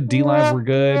good. D-Live, we're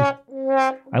good.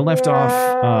 I left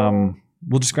off.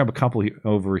 We'll just grab a couple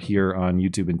over here on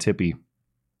YouTube and Tippy.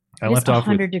 I left off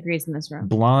 100 degrees in this room.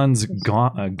 Blonde's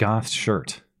goth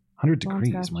shirt. 100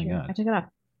 degrees, my God. I took it off.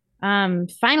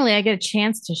 Finally, I get a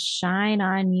chance to shine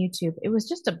on YouTube. It was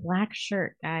just a black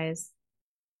shirt, guys.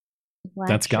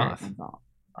 That's goth.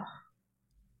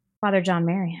 Father John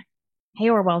Marion. Hey,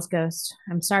 Orwell's ghost.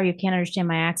 I'm sorry you can't understand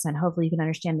my accent. Hopefully you can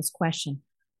understand this question.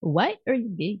 What are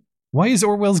you gay? Why is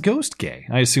Orwell's ghost gay?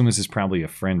 I assume this is probably a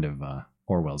friend of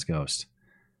Orwell's ghost,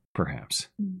 perhaps.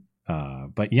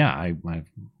 But yeah,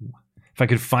 if I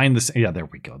could find this, yeah, there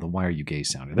we go. The "Why are you gay"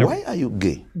 sounded. Why are you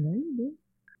gay?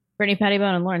 Brittany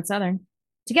Pettibone and Lauren Southern,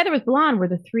 together with Blonde, were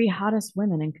the 3 hottest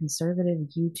women in conservative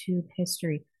YouTube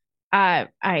history. I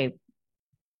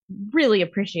really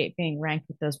appreciate being ranked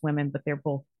with those women, but they're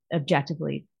both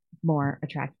objectively more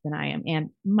attractive than I am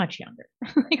and much younger.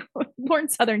 Like Lauren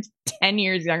Southern's 10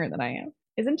 years younger than I am,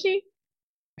 isn't she?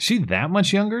 Is she that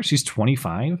much younger? She's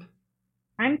 25.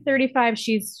 I'm 35.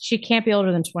 She can't be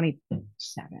older than 27.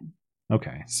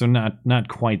 Okay, so not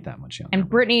quite that much younger. And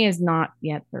Brittany is not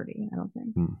yet 30. I don't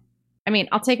think. I mean,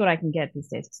 I'll take what I can get these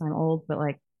days because I'm old. But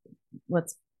like,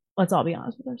 let's all be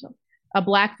honest with ourselves. A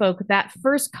black folk, that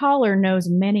first caller knows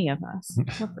many of us.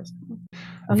 What first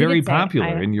caller? Very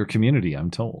popular in your community, I'm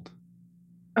told.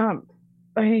 I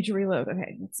need to reload.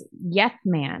 Okay, let's see. Yeth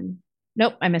Man.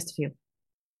 Nope, I missed a few.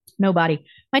 Nobody.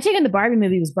 My take on the Barbie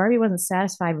movie was Barbie wasn't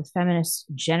satisfied with feminist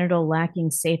genital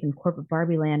lacking safe in corporate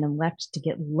Barbie land and left to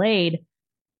get laid.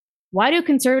 Why do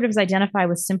conservatives identify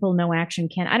with simple no action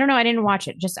can? I don't know. I didn't watch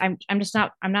it. I'm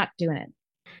not doing it.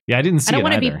 Yeah, I didn't see it. I don't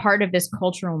want to be part of this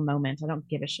cultural moment. I don't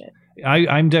give a shit.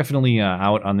 I'm definitely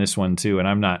out on this one too, and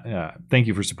I'm not. Thank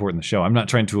you for supporting the show. I'm not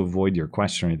trying to avoid your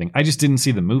question or anything. I just didn't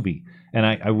see the movie, and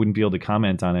I wouldn't be able to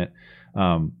comment on it.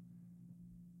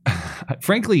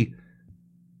 Frankly,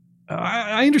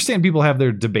 I understand people have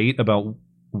their debate about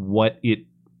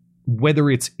whether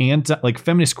it's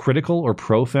feminist critical or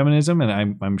pro feminism,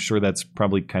 and I'm sure that's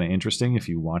probably kind of interesting if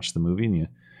you watch the movie and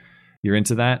you're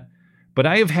into that. But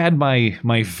I have had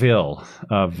my fill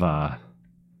of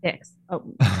dicks.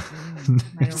 Oh,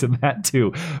 to that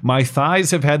too. My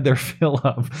thighs have had their fill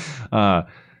of.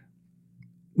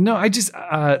 No,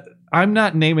 I'm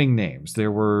not naming names.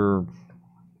 There were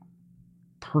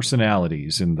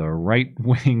personalities in the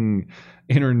right-wing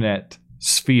internet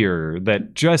sphere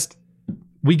that just,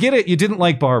 we get it. You didn't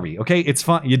like Barbie. Okay, it's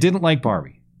fine. You didn't like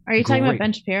Barbie. Are you talking about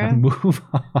Ben Shapiro? Move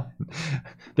on.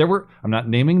 I'm not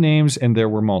naming names, and there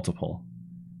were multiple.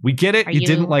 We get it. You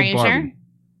didn't like Barbie. Sure?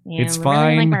 Yeah, it's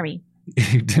fine. Really like Barbie.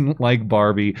 You didn't like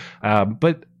Barbie.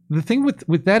 But the thing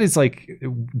with that is, like,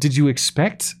 did you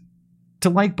expect to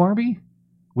like Barbie?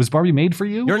 Was Barbie made for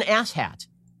you? You're an asshat.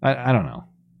 I don't know.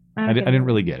 I didn't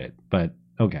really get it, but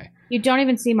okay. You don't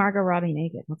even see Margot Robbie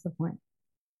naked. What's the point?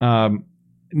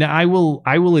 Now I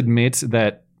will admit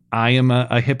that I am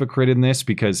a hypocrite in this,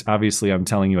 because obviously I'm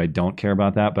telling you I don't care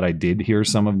about that, but I did hear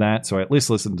some of that, so I at least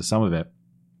listened to some of it.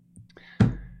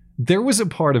 There was a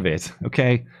part of it,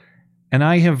 okay, and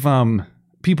I have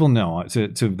people know, to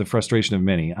the frustration of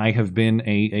many, I have been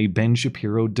a Ben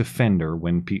Shapiro defender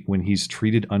when he's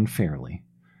treated unfairly.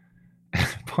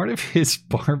 Part of his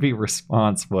Barbie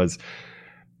response was,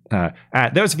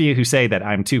 those of you who say that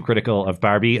I'm too critical of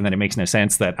Barbie and that it makes no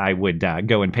sense that I would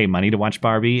go and pay money to watch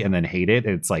Barbie and then hate it.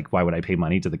 It's like, why would I pay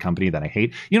money to the company that I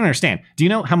hate? You don't understand. Do you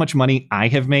know how much money I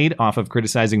have made off of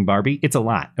criticizing Barbie? It's a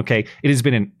lot. Okay. It has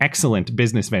been an excellent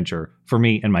business venture for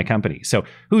me and my company. So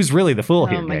who's really the fool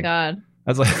here? Oh my God. I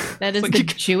was like, that is the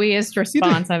chewiest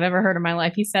response I've ever heard in my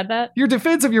life. He said that. Your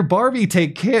defense of your Barbie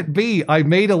take can't be, I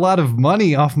made a lot of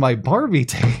money off my Barbie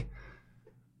take.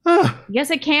 Yes,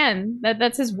 it can.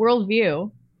 That's his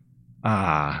worldview.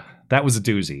 That was a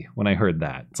doozy when I heard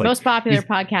that. It's like, most popular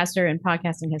podcaster in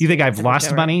podcasting history. You think I've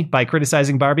lost money by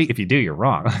criticizing Barbie? If you do, you're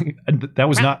wrong. That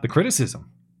was not the criticism.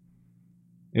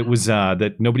 It was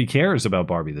that nobody cares about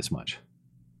Barbie this much.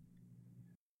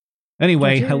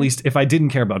 Anyway, at least if I didn't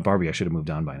care about Barbie, I should have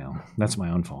moved on by now. That's my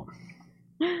own fault.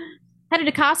 Headed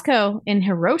to Costco in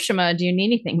Hiroshima. Do you need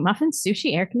anything? Muffins,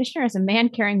 sushi, air conditioner? As a man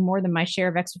carrying more than my share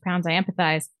of extra pounds, I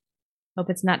empathize. Hope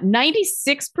it's not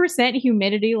 96%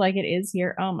 humidity like it is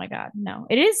here. Oh my God, no.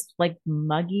 It is like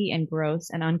muggy and gross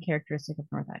and uncharacteristic of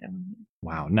North Idaho.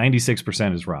 Wow,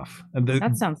 96% is rough.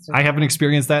 That sounds so I haven't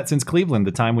experienced that since Cleveland,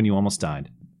 the time when you almost died.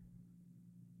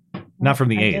 Not from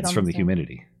the AIDS, from the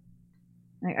humidity.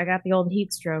 I got the old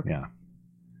heat stroke. Yeah.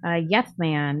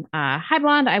 Yethman. Hi,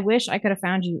 Blonde. I wish I could have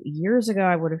found you years ago.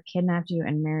 I would have kidnapped you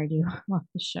and married you on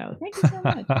the show. Thank you so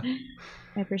much.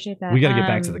 I appreciate that. We got to get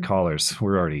back to the callers.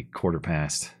 We're already quarter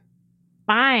past.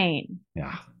 Fine.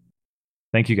 Yeah.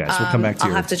 Thank you, guys. We'll come back to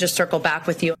I'll have to just circle back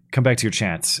with you. Come back to your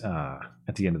chats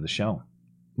at the end of the show.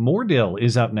 Mordil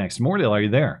is up next. Mordil, are you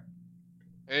there?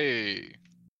 Hey.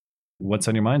 What's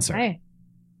on your mind, sir? Hey.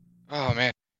 Oh,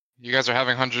 man. You guys are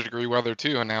having 100-degree weather,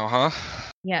 too, now, huh?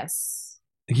 Yes.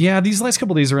 Yeah, these last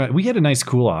couple of days, we had a nice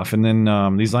cool off, and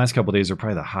then these last couple of days are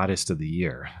probably the hottest of the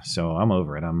year. So I'm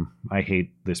over it. I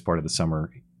hate this part of the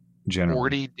summer generally.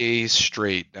 40 days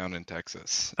straight down in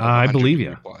Texas. I believe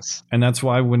you. Plus. And that's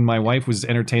why when my wife was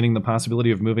entertaining the possibility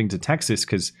of moving to Texas,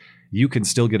 because you can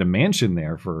still get a mansion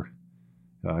there for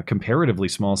a comparatively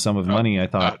small sum of money, I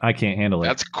thought, I can't handle it.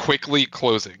 That's quickly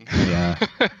closing. Yeah.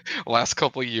 Last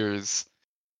couple of years,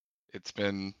 it's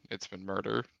been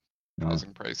murder.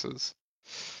 Housing prices.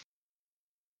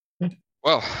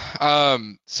 Well,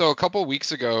 so a couple of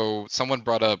weeks ago, someone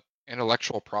brought up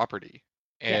intellectual property,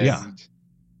 and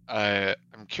I'm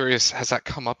curious, has that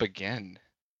come up again?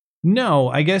 No,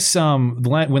 I guess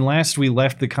when last we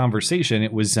left the conversation,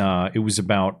 it was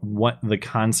about what the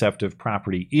concept of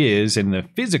property is in the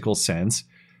physical sense.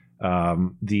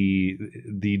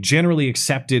 The generally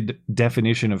accepted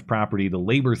definition of property, the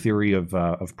labor theory of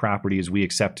property as we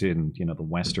accept in the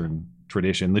Western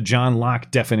tradition, the John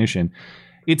Locke definition,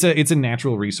 it's a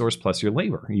natural resource plus your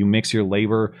labor. You mix your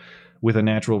labor with a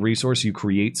natural resource, you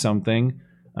create something,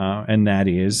 and that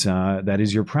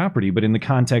is your property. But in the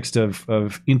context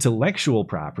of intellectual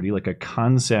property, like a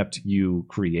concept you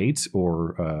create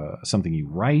or something you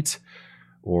write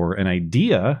or an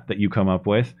idea that you come up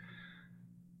with.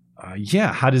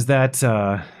 How is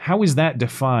that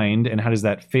defined, and how does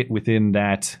that fit within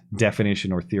that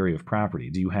definition or theory of property?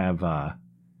 Do you have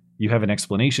an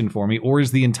explanation for me, or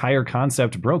is the entire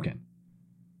concept broken?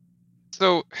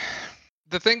 So,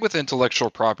 the thing with intellectual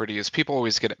property is people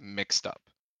always get it mixed up.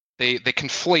 They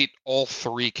conflate all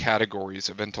three categories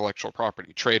of intellectual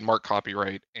property: trademark,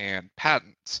 copyright, and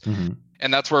patents. Mm-hmm.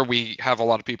 And that's where we have a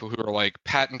lot of people who are like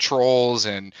patent trolls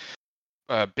and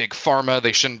big pharma.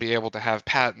 They shouldn't be able to have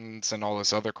patents and all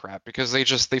this other crap because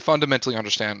they fundamentally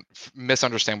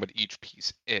misunderstand what each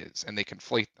piece is, and they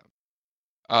conflate them.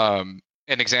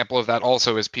 An example of that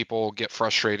also is people get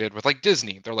frustrated with like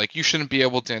Disney. They're like, you shouldn't be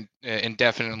able to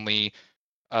indefinitely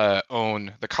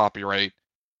own the copyright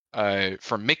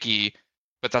for Mickey,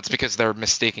 but that's because they're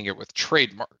mistaking it with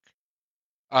trademark.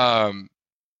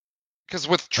 Because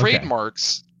with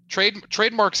trademarks,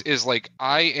 trademarks is like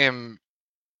I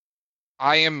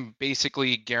am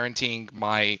basically guaranteeing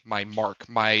my mark,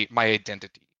 my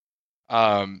identity.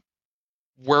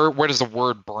 Where does the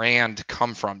word brand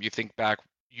come from? You think back,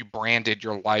 you branded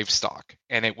your livestock,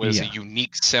 and it was a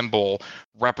unique symbol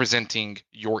representing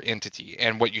your entity.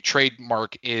 And what you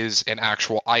trademark is an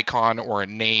actual icon or a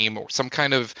name or some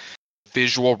kind of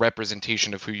visual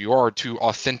representation of who you are to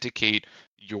authenticate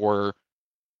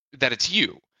that it's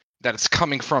you, that it's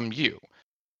coming from you.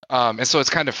 And so it's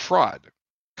kind of fraud.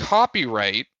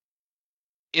 Copyright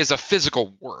is a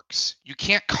physical works. You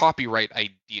can't copyright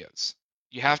ideas.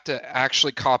 You have to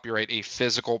actually copyright a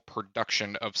physical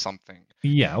production of something.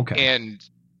 Yeah, okay.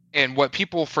 And what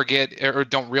people forget or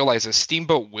don't realize is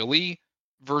Steamboat Willie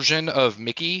version of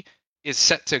Mickey is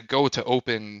set to go to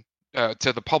open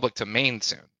to the public domain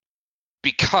soon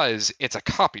because it's a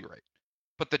copyright.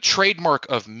 But the trademark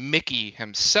of Mickey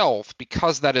himself,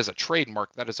 because that is a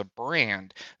trademark, that is a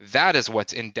brand, that is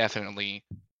what's indefinitely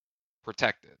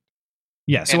protected.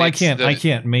 Yeah, so I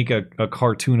can't make a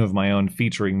cartoon of my own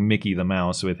featuring Mickey the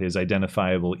Mouse with his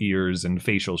identifiable ears and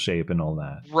facial shape and all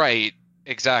that. Right,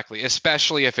 exactly.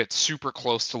 Especially if it's super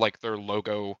close to like their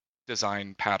logo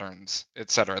design patterns,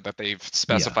 etc., that they've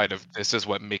specified if this is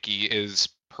what Mickey is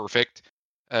perfect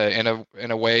in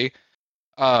a way.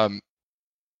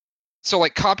 So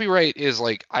like copyright is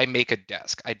like I make a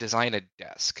desk, I design a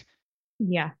desk.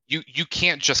 Yeah. You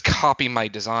can't just copy my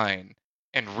design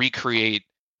and recreate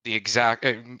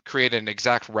create an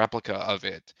exact replica of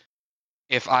it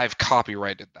if I've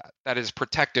copyrighted that. That is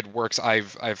protected works.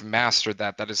 I've mastered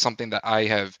that. That is something that I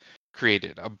have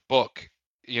created. A book,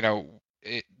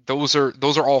 those are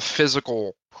all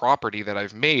physical property that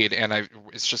I've made, and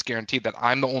it's just guaranteed that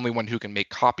I'm the only one who can make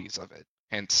copies of it.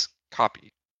 Hence,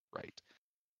 copyright.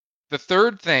 The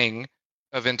third thing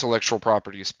of intellectual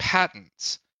property is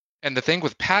patents. And the thing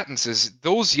with patents is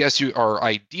those, yes, you are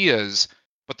ideas,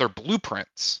 but they're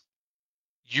blueprints.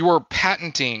 You are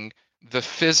patenting the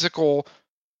physical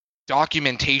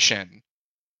documentation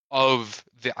of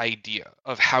the idea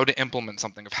of how to implement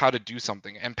something, of how to do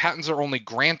something. And patents are only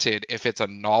granted if it's a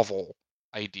novel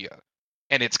idea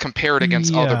and it's compared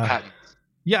against other patents.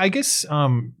 Yeah, I guess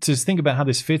to think about how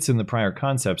this fits in the prior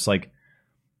concepts, like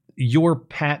your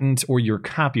patent or your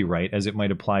copyright, as it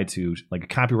might apply to like a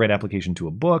copyright application to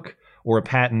a book or a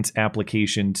patent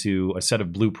application to a set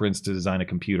of blueprints to design a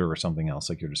computer or something else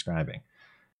like you're describing.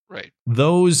 Right.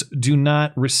 Those do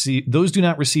not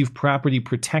receive property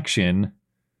protection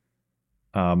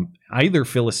either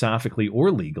philosophically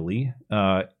or legally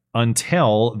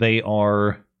until they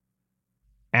are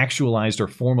actualized or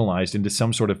formalized into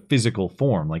some sort of physical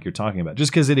form like you're talking about.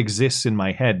 Just because it exists in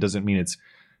my head doesn't mean it's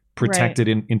protected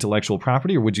in intellectual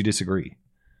property, or would you disagree?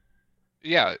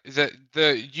 Yeah,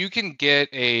 you can get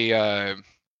a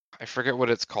I forget what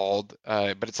it's called,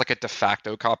 but it's like a de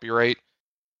facto copyright.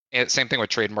 And same thing with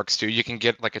trademarks too. You can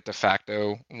get like a de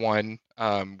facto one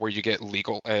where you get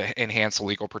legal enhanced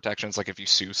legal protections, like if you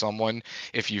sue someone,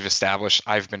 if you've established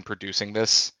I've been producing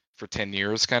this for 10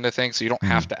 years kind of thing. So you don't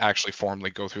have to actually formally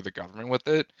go through the government with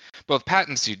it. But with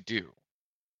patents you do.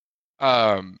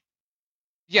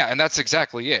 Yeah, and that's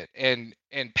exactly it. And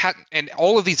patent and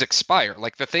all of these expire.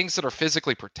 Like the things that are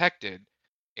physically protected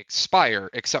expire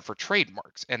except for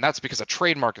trademarks. And that's because a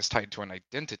trademark is tied to an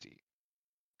identity.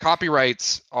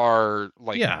 Copyrights are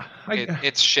like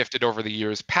it's shifted over the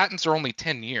years. Patents are only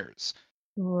 10 years.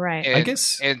 Right. I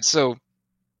guess. And so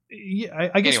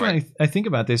I guess when I think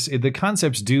about this, the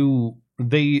concepts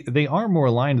they are more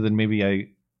aligned than maybe I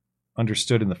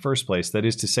understood in the first place. That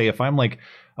is to say, if I'm like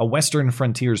a Western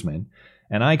frontiersman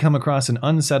and I come across an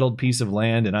unsettled piece of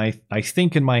land and I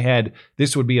think in my head,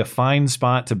 this would be a fine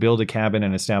spot to build a cabin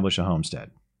and establish a homestead.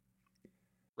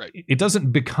 Right. It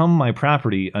doesn't become my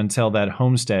property until that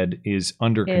homestead is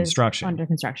under construction. Under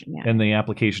construction, yeah. And the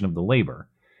application of the labor.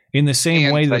 In the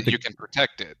same way that you can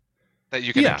protect it, that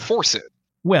you can enforce it.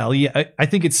 Well, yeah, I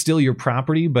think it's still your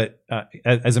property, but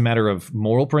as a matter of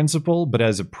moral principle, but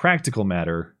as a practical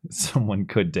matter, someone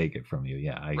could take it from you.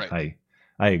 Yeah, I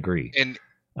agree. And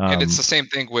it's the same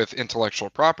thing with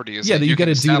intellectual property. Is that you got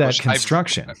to do that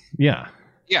construction. Yeah,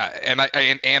 and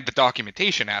and the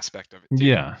documentation aspect of it too.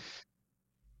 Yeah,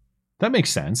 that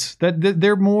makes sense. That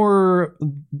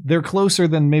they're closer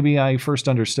than maybe I first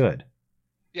understood.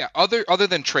 Yeah, other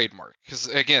than trademark, because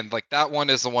again, like that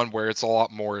one is the one where it's a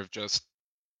lot more of just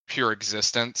pure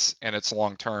existence and it's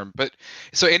long term. But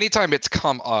so anytime it's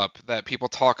come up that people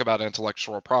talk about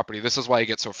intellectual property, this is why I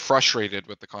get so frustrated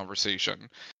with the conversation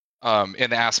in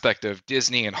the aspect of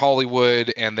Disney and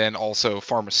Hollywood, and then also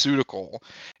pharmaceutical.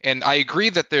 And I agree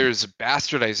that there's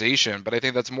bastardization, but I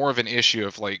think that's more of an issue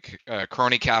of like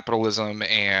crony capitalism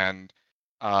and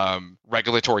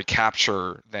regulatory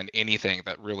capture than anything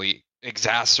that really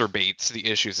exacerbates the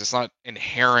issues. It's not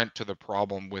inherent to the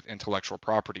problem with intellectual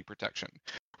property protection.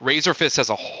 Razorfist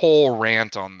has a whole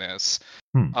rant on this,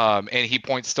 and he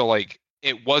points to like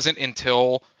it wasn't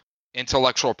until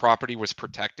intellectual property was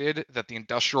protected that the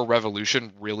Industrial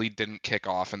Revolution really didn't kick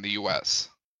off in the U.S.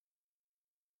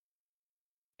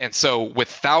 And so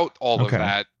without all of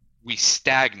that, we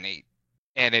stagnate,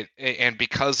 and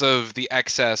because of the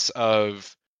excess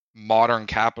of modern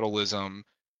capitalism,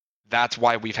 that's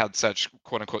why we've had such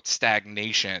quote unquote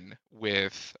stagnation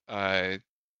with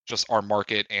just our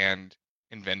market and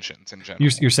inventions in general.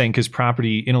 You're saying because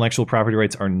intellectual property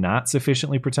rights are not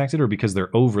sufficiently protected, or because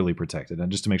they're overly protected?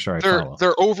 And just to make sure I follow,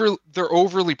 they're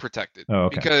overly protected. Oh,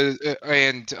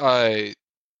 okay.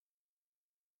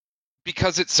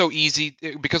 Because it's so easy,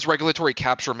 because regulatory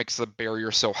capture makes the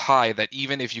barrier so high that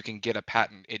even if you can get a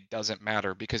patent, it doesn't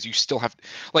matter because you still have,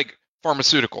 like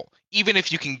pharmaceutical, even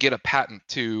if you can get a patent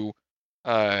to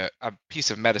a piece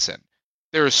of medicine,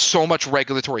 there is so much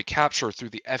regulatory capture through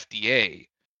the FDA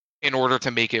in order to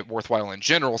make it worthwhile in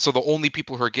general. So the only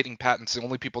people who are getting patents, the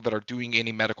only people that are doing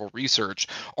any medical research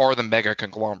are the mega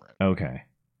conglomerate. Okay.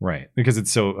 Right. Because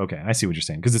it's so, I see what you're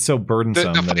saying. Because it's so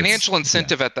burdensome. The financial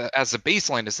incentive as the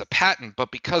baseline is the patent,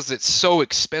 but because it's so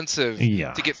expensive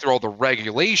to get through all the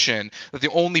regulation, that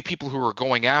the only people who are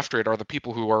going after it are the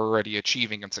people who are already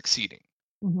achieving and succeeding.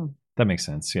 Mm-hmm. That makes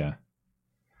sense. Yeah.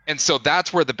 And so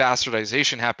that's where the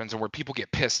bastardization happens and where people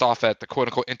get pissed off at the quote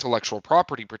unquote intellectual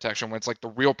property protection, when it's like the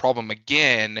real problem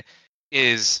again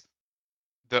is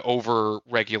the over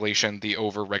regulation, the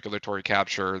over regulatory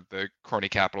capture, the crony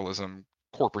capitalism,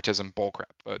 corporatism bullcrap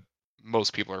that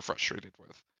most people are frustrated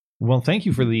with. Well, thank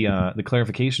you for the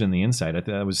clarification and the insight. I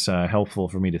thought that was helpful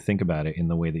for me to think about it in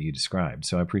the way that you described.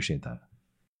 So I appreciate that.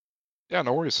 Yeah,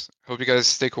 no worries. Hope you guys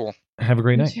stay cool. Have a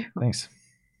great night. Thanks.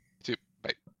 You too.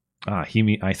 Bye.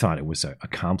 I thought it was a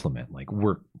compliment. Like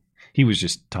he was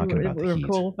just talking about the heat. We're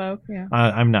cool folk. Yeah.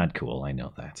 I'm not cool. I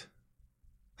know that.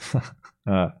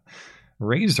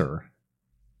 Razor,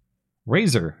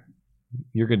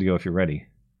 you're good to go if you're ready.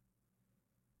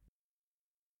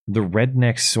 The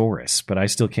Rednecksaurus, but I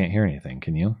still can't hear anything.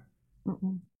 Can you?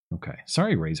 Mm-mm. Okay.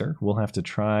 Sorry, Razor. We'll have to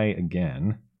try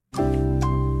again.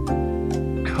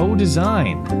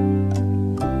 Co-design.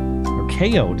 Or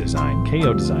KO Design.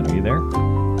 KO Design, are you there?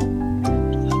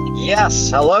 Yes,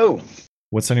 hello.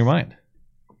 What's on your mind?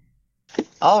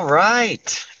 All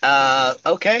right.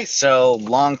 Okay, so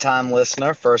long-time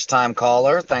listener, first-time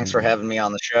caller. Thanks for having me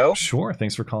on the show. Sure,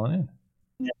 thanks for calling in.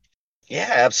 Yeah,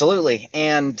 absolutely.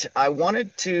 And I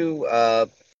wanted to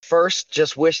first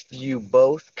just wish you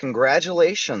both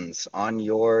congratulations on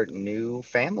your new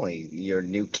family, your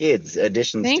new kids,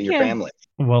 additions to your family.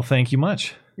 Well, thank you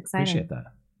much. Exciting. Appreciate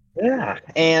that. Yeah,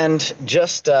 and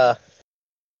just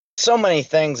so many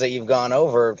things that you've gone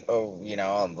over,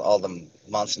 all the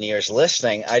months and years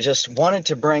listening. I just wanted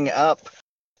to bring up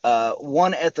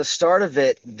one at the start of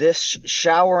it, this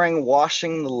showering,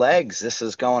 washing the legs. This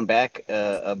is going back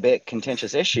a bit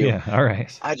contentious issue. Yeah, all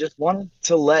right. I just wanted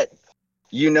to let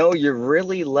you know you're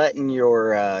really letting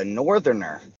your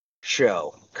northerner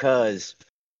show, because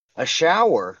a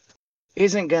shower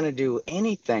isn't going to do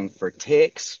anything for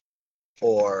ticks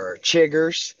or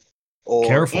chiggers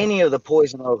or any of the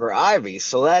poison over ivy.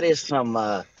 So that is some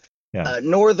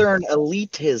northern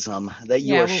elitism that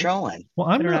you are showing. Well,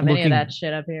 I'm not not any looking. of that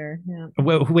shit up here. Yeah.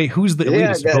 Well, wait, who's the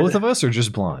elitist? Both of us or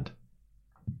just Blonde?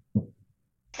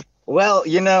 Well,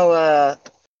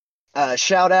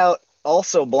 shout out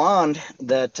also Blonde,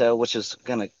 that which is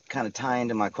going to kind of tie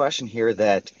into my question here,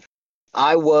 that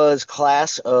I was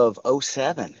class of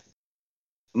 07,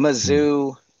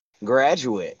 Mizzou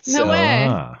graduate. No way.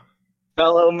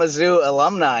 Fellow Mizzou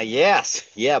alumni, yes.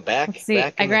 Yeah, back. Let's see,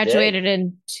 back I graduated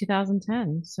in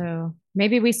 2010, so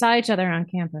maybe we saw each other on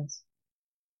campus.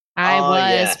 I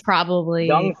was probably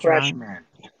young drunk. freshman.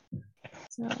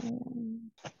 So,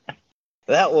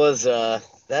 that was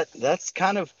that's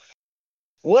kind of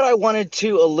what I wanted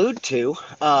to allude to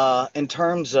in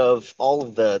terms of all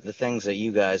of the things that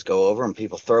you guys go over and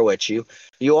people throw at you.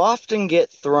 You often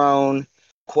get thrown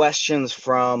questions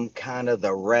from kind of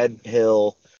the red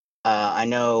pill. I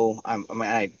know.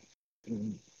 I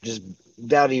just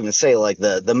doubt to even say like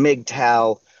the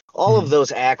MGTOW, all of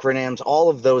those acronyms, all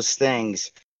of those things,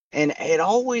 and it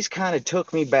always kind of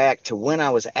took me back to when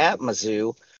I was at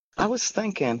Mizzou. I was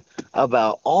thinking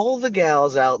about all the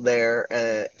gals out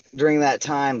there during that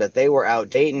time that they were out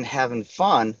dating, having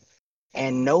fun,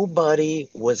 and nobody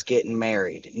was getting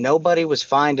married. Nobody was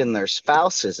finding their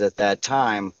spouses at that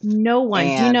time. no one.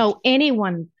 Do you know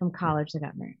anyone from college that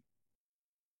got married?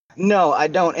 No, I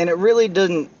don't, and it really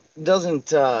doesn't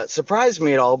surprise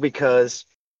me at all, because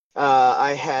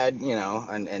I had,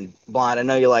 and Blonde, I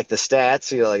know you like the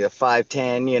stats. You like a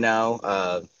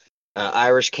 5'10",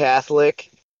 Irish Catholic,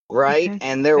 right? Okay.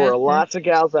 And there were Gotcha. lots of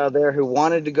gals out there who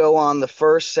wanted to go on the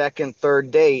first, second,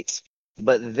 third dates,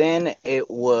 but then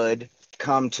it would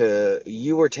come to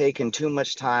you were taking too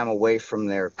much time away from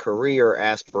their career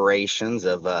aspirations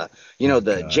of,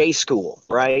 the J school,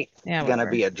 right? Yeah, Gonna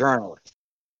be a journalist.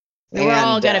 We're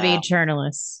all gonna be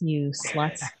journalists, you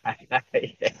sluts.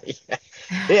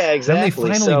 Yeah, exactly. Then they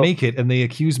finally make it, and they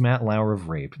accuse Matt Lauer of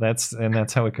rape. That's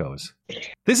how it goes.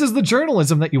 This is the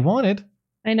journalism that you wanted.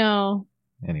 I know.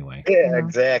 Anyway. Yeah,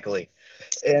 exactly.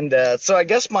 And so I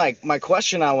guess my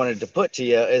question I wanted to put to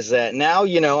you is that now,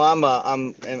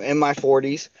 I'm in my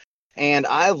 40s, and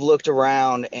I've looked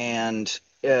around, and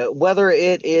whether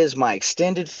it is my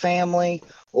extended family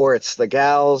or it's the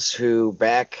gals who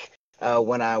back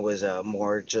when I was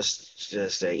more just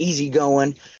an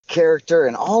easygoing character,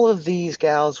 and all of these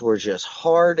gals were just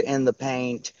hard in the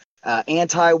paint,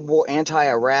 anti-war,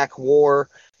 anti-Iraq war,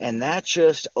 and that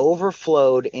just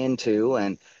overflowed into,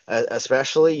 and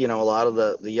especially, a lot of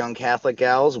the young Catholic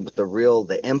gals with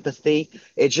the empathy,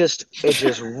 it just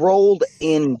rolled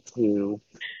into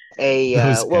a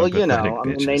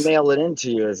they nail it into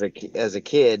you as a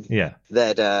kid. Yeah.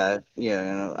 That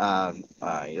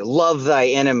you love thy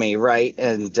enemy, right?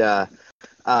 And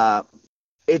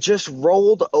it just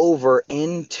rolled over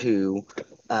into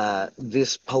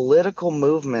this political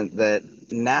movement that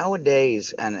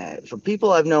nowadays, and for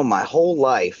people I've known my whole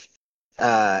life,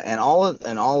 and all of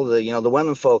the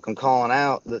women folk I'm calling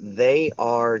out, that they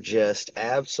are just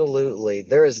absolutely,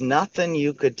 there is nothing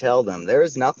you could tell them. There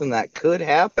is nothing that could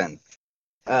happen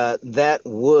that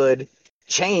would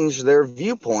change their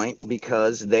viewpoint,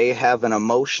 because they have an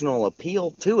emotional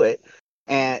appeal to it.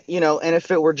 And and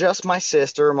if it were just my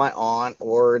sister or my aunt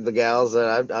or the gals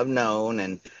that I've known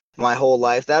and my whole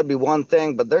life, that'd be one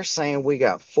thing. But they're saying we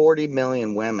got 40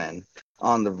 million women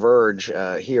on the verge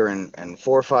here in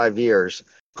 4 or 5 years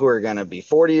who are going to be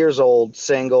 40 years old,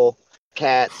 single,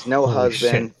 cats, no Holy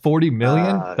husband. Shit. 40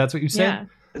 million? That's what you said?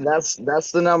 Yeah.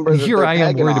 That's the number. That here I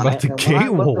am worried about the gay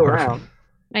war. Around,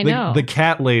 I know. The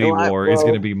cat lady war is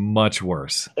going to be much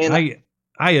worse. I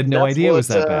had no idea it was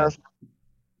that bad.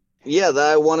 Yeah,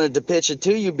 I wanted to pitch it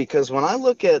to you because when I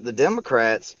look at the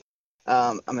Democrats,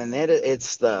 I mean,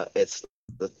 it's the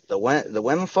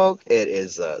women folk. It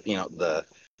is the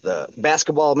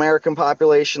basketball American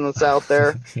population that's out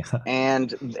there, yeah. and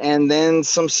then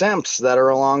some simps that are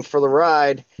along for the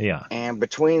ride. Yeah. And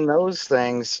between those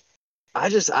things, I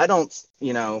don't,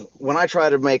 when I try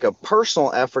to make a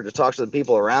personal effort to talk to the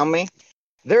people around me,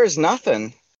 there's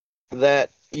nothing that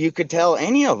you could tell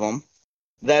any of them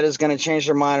that is going to change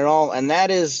their mind at all. And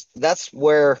that's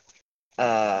where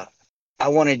I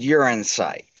wanted your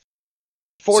insight.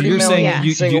 40 so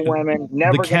million single women,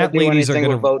 never the cat ladies are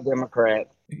going to vote Democrat.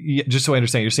 Yeah, just so I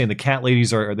understand, you're saying the cat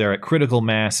ladies they're at critical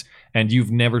mass, and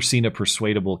you've never seen a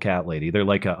persuadable cat lady. They're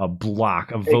like a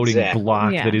block, a voting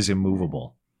block that is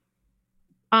immovable.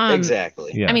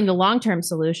 Exactly. Yeah. I mean, the long-term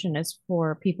solution is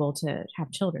for people to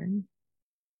have children.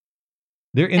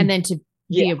 And then to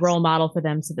be a role model for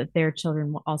them so that their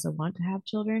children will also want to have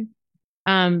children.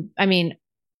 I mean,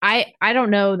 I don't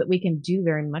know that we can do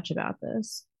very much about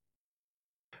this.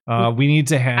 We need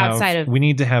to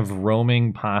have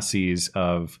roaming posses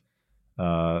of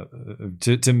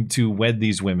to wed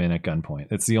these women at gunpoint.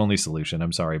 It's the only solution.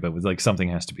 I'm sorry, but like something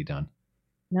has to be done.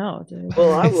 No, dude.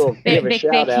 Well, I will. They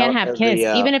can't have kids,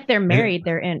 even if they're married.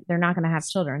 They're not going to have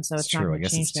children. So it's true. Not I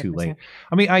guess it's too late. Perception.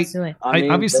 I mean,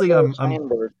 I obviously I'm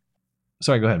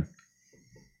sorry. Go ahead.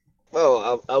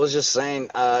 Oh, I was just saying.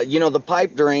 The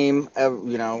pipe dream.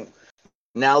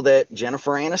 Now that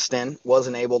Jennifer Aniston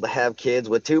wasn't able to have kids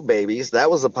with 2 babies,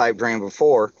 that was the pipe dream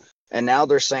before, and now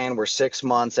they're saying we're 6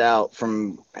 months out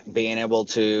from being able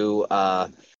to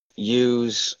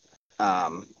use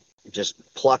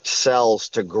just plucked cells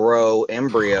to grow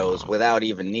embryos without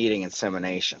even needing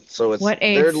insemination. So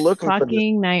they're looking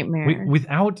fucking for nightmare.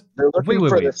 They're looking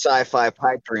for the sci-fi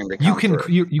pipe dream to come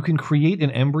you can create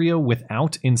an embryo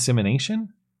without insemination?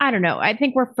 I don't know. I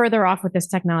think we're further off with this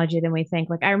technology than we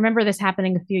think. Like, I remember this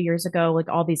happening a few years ago. Like,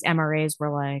 all these MRAs were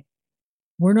like,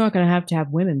 we're not going to have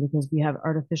women because we have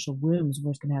artificial wombs.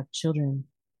 We're just going to have children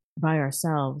by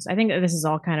ourselves. I think that this is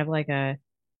all kind of like a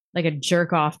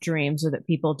jerk off dream so that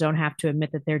people don't have to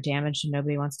admit that they're damaged and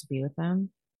nobody wants to be with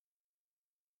them.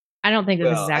 I don't think that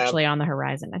this is actually on the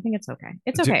horizon. I think it's okay.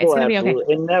 It's okay. It's going to be okay.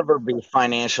 It'd never be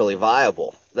financially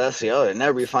viable. That's the other. It'd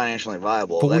never be financially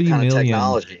viable. 40 that kind million. of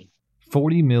technology.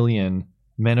 40 million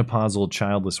menopausal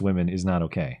childless women is not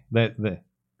okay.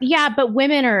 Yeah, but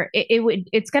women are.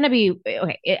 It's going to be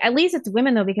okay. At least it's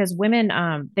women though, because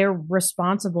women, they're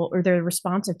responsive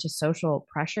to social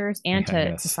pressures and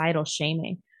to societal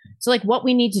shaming. So, like, what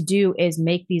we need to do is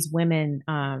make these women,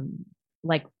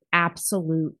 like,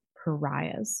 absolute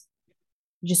pariahs.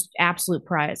 Just absolute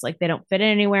pariahs. Like, they don't fit in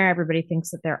anywhere. Everybody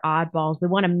thinks that they're oddballs. We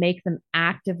want to make them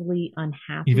actively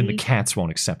unhappy. Even the cats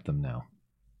won't accept them now.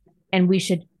 And we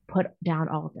should put down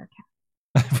all of their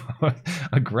cats.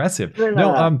 Aggressive.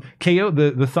 No, KO.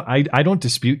 I don't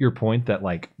dispute your point that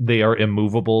like they are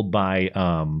immovable by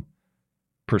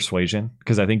persuasion,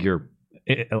 because I think you're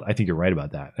right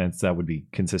about that, and that would be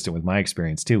consistent with my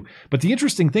experience too. But the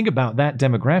interesting thing about that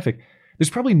demographic, there's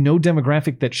probably no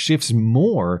demographic that shifts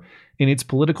more in its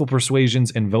political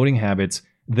persuasions and voting habits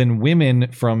than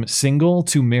women from single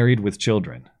to married with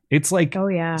children. It's like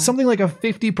something like a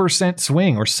 50%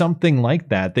 swing or something like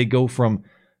that. They go from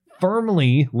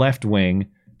firmly left-wing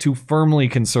to firmly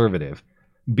conservative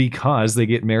because they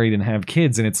get married and have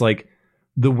kids. And it's like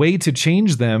the way to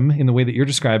change them in the way that you're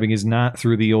describing is not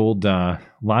through the old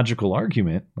logical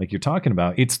argument like you're talking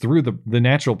about. It's through the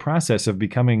natural process of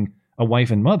becoming a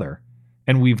wife and mother.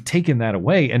 And we've taken that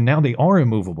away, and now they are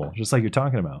immovable, just like you're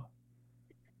talking about.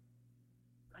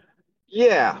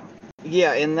 Yeah,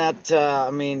 in that, I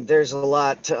mean, there's a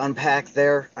lot to unpack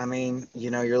there. I mean,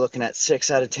 you're looking at 6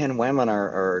 out of 10 women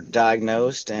are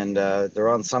diagnosed and they're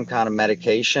on some kind of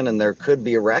medication, and there could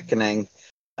be a reckoning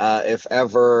if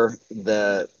ever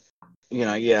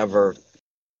you ever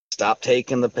stopped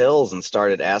taking the pills and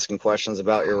started asking questions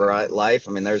about your life.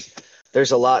 I mean,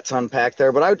 there's a lot to unpack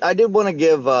there, but I did want to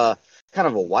give kind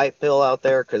of a white pill out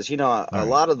there, because a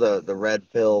lot of the red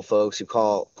pill folks who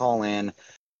call in,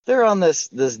 they're on this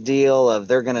deal of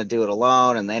they're going to do it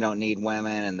alone and they don't need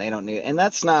women and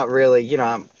that's not really,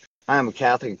 I'm a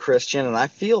Catholic Christian, and I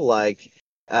feel like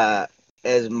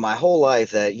as my whole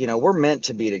life that, we're meant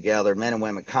to be together. Men and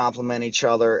women complement each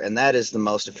other, and that is the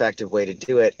most effective way to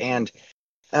do it. And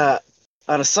on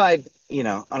a side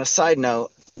on a side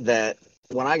note, that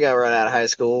when I got right out of high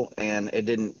school and it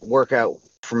didn't work out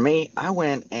for me, I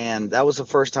went, and that was the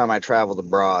first time I traveled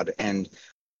abroad. And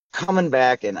coming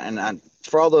back, and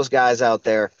for all those guys out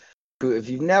there who, if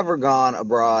you've never gone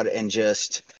abroad and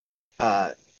just,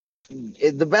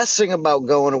 the best thing about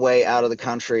going away out of the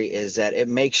country is that it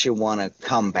makes you want to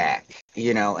come back,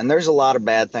 and there's a lot of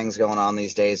bad things going on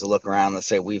these days to look around and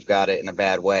say we've got it in a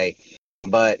bad way.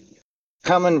 But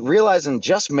realizing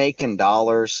just making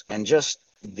dollars and just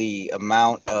the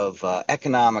amount of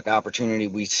economic opportunity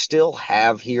we still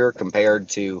have here compared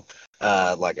to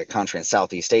like a country in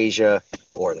Southeast Asia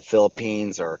or the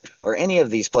Philippines or any of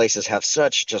these places have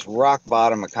such just rock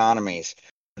bottom economies,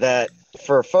 that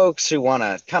for folks who want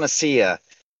to kind of see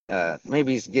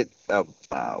maybe get a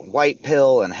white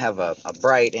pill and have a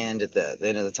bright end at the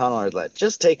end of the tunnel, or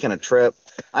just taking a trip,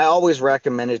 I always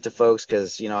recommend it to folks,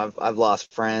 because I've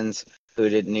lost friends who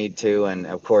didn't need to, and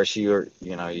of course your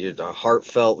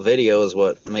heartfelt video is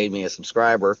what made me a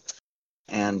subscriber.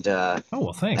 And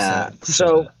well, thanks.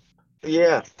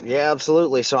 Yeah,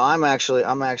 absolutely. So I'm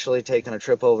actually taking a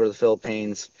trip over to the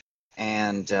Philippines,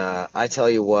 and I tell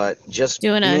you what, just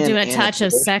doing a touch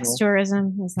of sex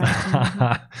tourism. Is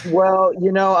that well,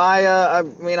 I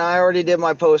already did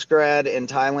my post grad in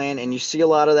Thailand, and you see a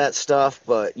lot of that stuff,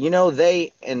 but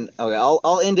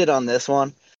I'll end it on this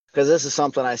one, because this is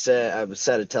something I've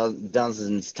said it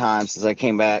dozens of times since I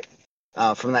came back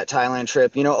from that Thailand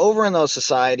trip. Over in those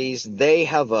societies, they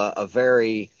have a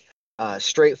very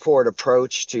straightforward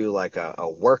approach to like a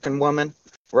working woman,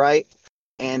 right?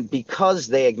 And because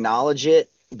they acknowledge it,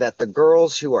 that the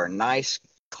girls who are nice,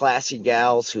 classy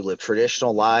gals who live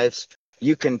traditional lives,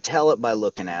 you can tell it by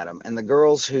looking at them. And the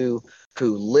girls who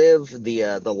live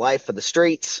the life of the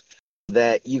streets,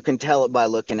 that you can tell it by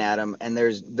looking at them. And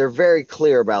they're very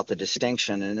clear about the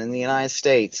distinction. And in the United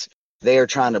States, they are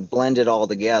trying to blend it all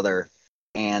together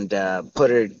and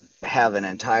have an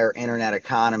entire internet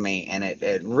economy, and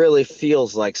it really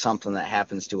feels like something that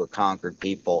happens to a conquered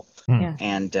people. Yeah.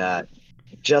 And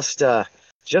just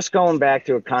going back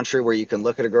to a country where you can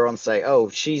look at a girl and say, oh,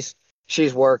 she's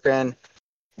working,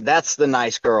 that's the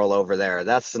nice girl over there,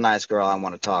 that's the nice girl I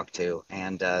want to talk to.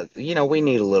 And we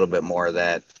need a little bit more of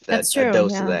that. That's true, a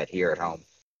dose of that here at home.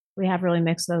 We have really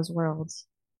mixed those worlds.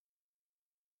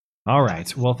 All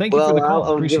right, well, thank you for the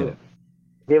call. Appreciate it.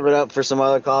 Give it up for some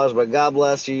other callers, but God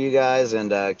bless you guys,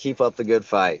 and keep up the good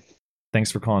fight.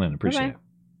 Thanks for calling in. Appreciate it.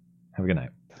 Have a good night.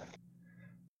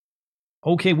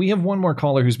 Okay, we have one more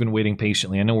caller who's been waiting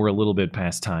patiently. I know we're a little bit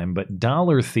past time, but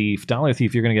Dollar Thief,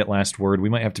 you're going to get last word. We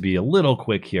might have to be a little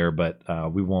quick here, but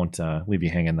we won't leave you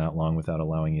hanging that long without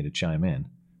allowing you to chime in.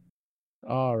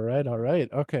 All right.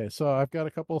 Okay, so I've got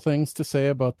a couple of things to say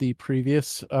about the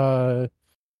previous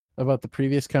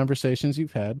conversations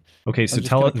you've had. Okay, so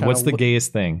tell us, what's the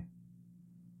gayest thing?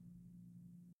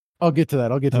 I'll get to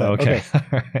that. Okay.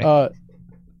 Right.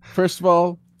 First of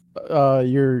all,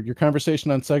 your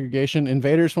conversation on segregation.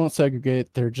 Invaders won't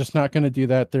segregate. They're just not going to do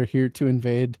that. They're here to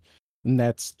invade, and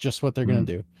that's just what they're going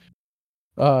to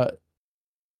do.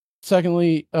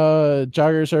 Secondly,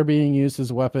 joggers are being used as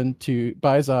a weapon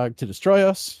by Zog to destroy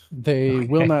us. They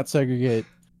will not segregate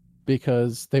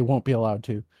because they won't be allowed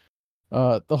to.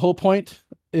 The whole point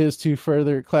is to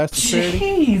further class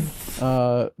disparity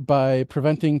by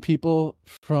preventing people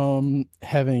from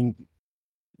having,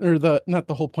 not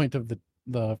the whole point of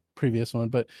the previous one,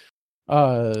 but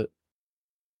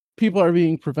people are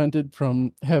being prevented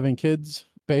from having kids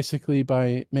basically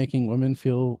by making women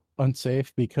feel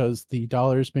unsafe because the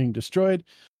dollar is being destroyed,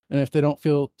 and if they don't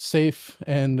feel safe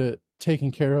and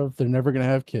taken care of, they're never going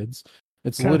to have kids.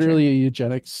 It's literally a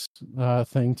eugenics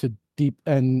thing to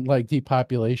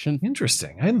depopulation.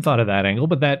 Interesting. I hadn't thought of that angle,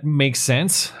 but that makes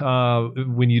sense.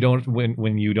 When you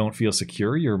don't feel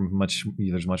secure,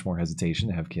 there's much more hesitation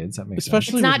to have kids. That makes sense.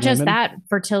 It's not just that.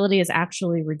 Fertility is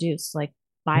actually reduced, like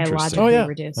biologically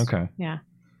reduced. Okay. Yeah.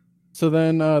 So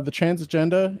then the trans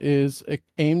agenda is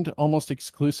aimed almost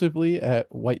exclusively at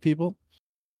white people.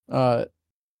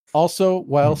 Also,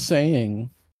 while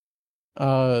saying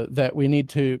that we need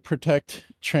to protect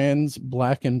trans,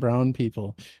 black, and brown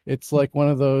people. It's like one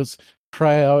of those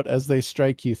cry out as they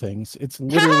strike you things. It's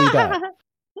literally that.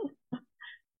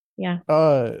 Yeah.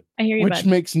 I hear you. Which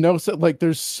makes no sense. Like,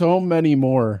 there's so many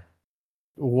more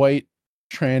white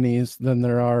trannies than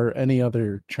there are any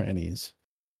other trannies.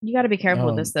 You got to be careful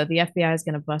with this, though. The FBI is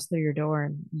going to bust through your door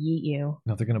and yeet you.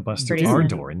 No, they're going to bust through our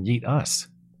door and yeet us.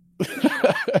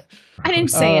 I didn't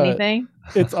say anything.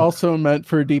 It's also meant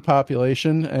for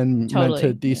depopulation and meant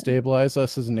to destabilize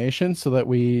us as a nation so that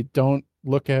we don't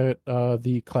look at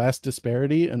the class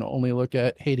disparity and only look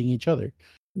at hating each other.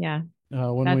 Yeah.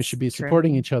 when we should be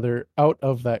supporting each other out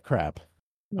of that crap.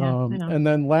 Yeah, and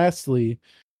then lastly,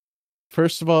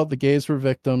 first of all, the gays were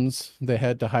victims. They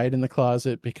had to hide in the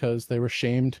closet because they were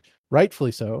shamed,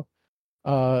 rightfully so.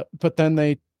 But then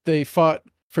they fought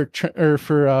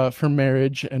for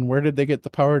marriage, and where did they get the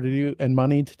power to do and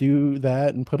money to do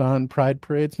that and put on pride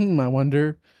parades? I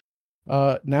wonder.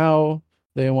 Now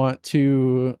they want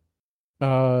to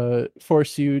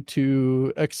force you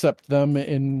to accept them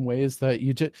in ways that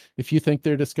if you think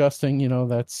they're disgusting,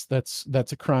 that's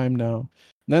a crime now.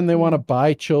 And then they want to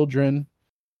buy children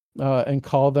and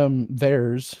call them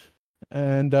theirs,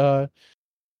 and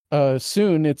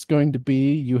soon it's going to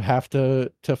be you have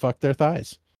to fuck their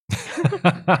thighs.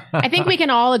 I think we can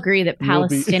all agree that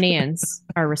Palestinians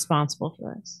are responsible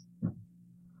for this.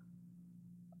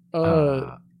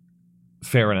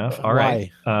 Fair enough. All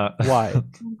right. Why?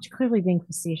 Clearly being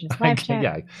facetious. Live chat.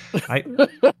 Yeah,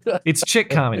 it's chick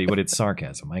comedy, but it's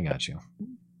sarcasm. I got you.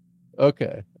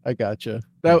 Okay, I got you.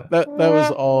 That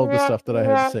was all the stuff that I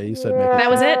had to say. You said that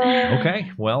was it. Okay.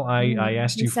 Well, I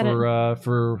asked you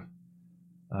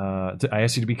I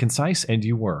asked you to be concise, and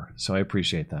you were. So I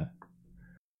appreciate that.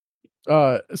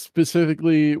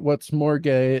 Specifically, what's more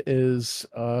gay is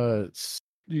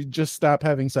you just stop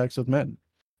having sex with men.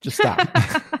 Just stop.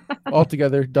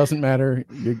 Altogether, doesn't matter.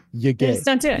 You're gay. Just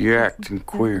don't do it. You're acting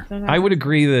queer. I would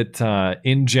agree that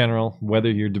in general, whether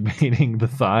you're debating the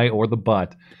thigh or the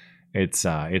butt, it's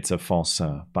a false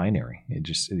binary.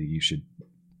 You should.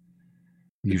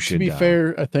 To be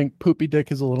fair, I think poopy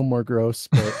dick is a little more gross,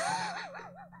 but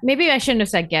maybe I shouldn't have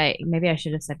said gay. Maybe I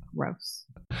should have said gross.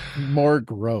 More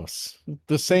gross.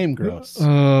 The same gross.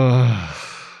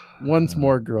 One's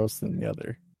more gross than the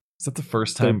other. Is that the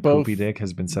first time poopy dick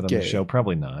has been said on the show?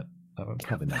 Probably not.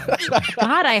 Probably not. Actually.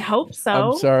 God, I hope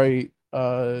so. I'm sorry,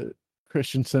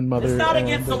 Christensen mother. It's not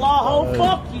against the law.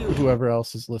 Fuck you. Whoever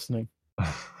else is listening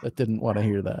that didn't want to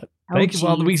hear that. Thank you.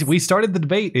 Well, we started the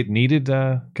debate. It needed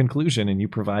a conclusion, and you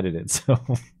provided it. So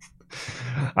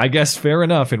I guess fair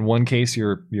enough. In one case,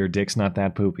 your dick's not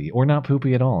that poopy, or not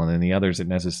poopy at all, and in the other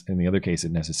case,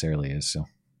 it necessarily is. So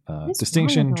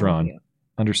distinction drawn.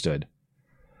 Understood.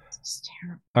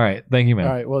 All right. Thank you, man.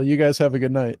 All right. Well, you guys have a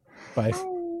good night. Bye.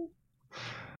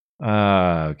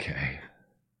 Okay.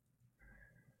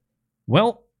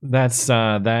 Well, that's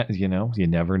that. You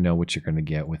never know what you're going to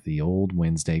get with the old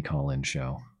Wednesday call-in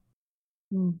show.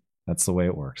 That's the way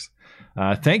it works.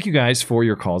 Thank you guys for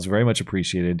your calls. Very much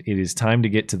appreciated. It is time to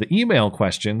get to the email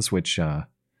questions, which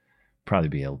probably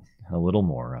be a little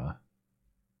more.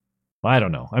 I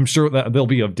don't know. I'm sure that they'll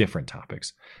be of different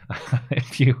topics.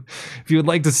 If you would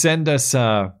like to send us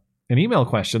an email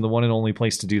question, the one and only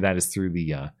place to do that is through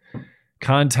the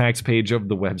contact page of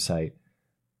the website,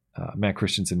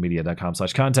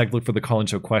 mattchristiansenmedia.com/contact. Look for the call-in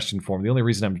show question form. The only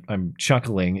reason I'm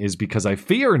chuckling is because I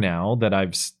fear now that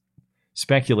I've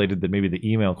speculated that maybe the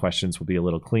email questions will be a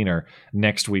little cleaner.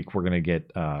 Next week, we're going to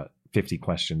get 50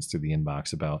 questions through the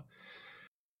inbox about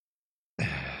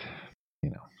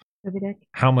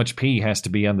how much P has to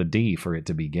be on the D for it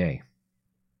to be gay.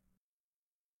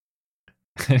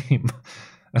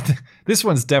 This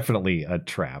one's definitely a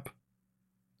trap.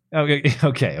 Okay.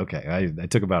 I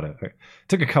took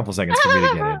a couple seconds for me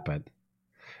to get it, but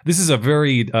this is a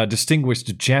very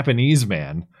distinguished Japanese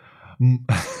man,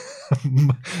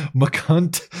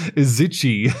 Makunt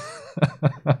Izichi.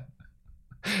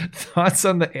 Thoughts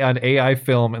on AI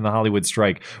film and the Hollywood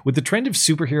strike. With the trend of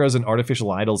superheroes and artificial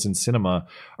idols in cinema,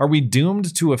 are we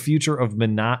doomed to a future of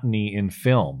monotony in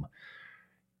film?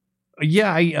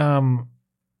 Yeah,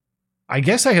 I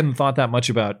guess I hadn't thought that much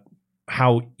about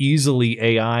how easily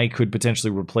AI could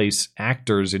potentially replace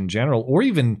actors in general, or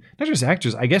even not just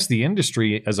actors, I guess the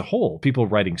industry as a whole. People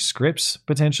writing scripts,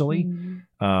 potentially.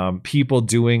 People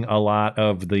doing a lot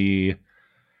of the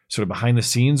sort of behind the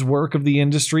scenes work of the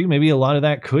industry. Maybe a lot of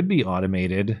that could be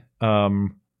automated.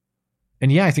 And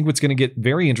yeah, I think what's going to get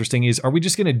very interesting is, are we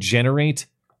just going to generate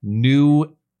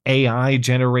new AI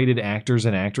generated actors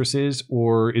and actresses,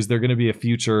 or is there going to be a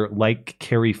future like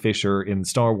Carrie Fisher in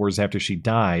Star Wars after she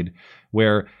died,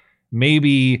 where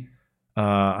maybe,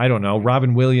 I don't know,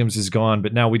 Robin Williams is gone,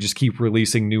 but now we just keep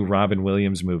releasing new Robin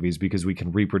Williams movies because we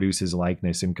can reproduce his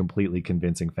likeness in completely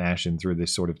convincing fashion through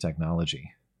this sort of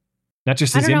technology. Not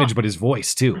just his image, but his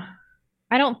voice, too.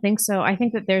 I don't think so. I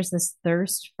think that there's this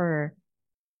thirst for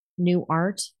new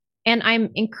art. And I'm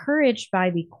encouraged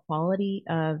by the quality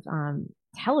of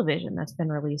television that's been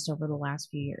released over the last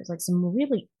few years. Like, some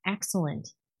really excellent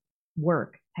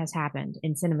work has happened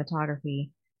in cinematography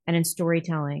and in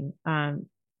storytelling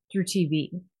through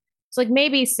TV. So, like,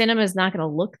 maybe cinema is not going to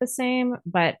look the same,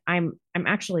 but I'm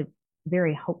actually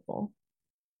very hopeful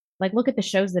Like, look at the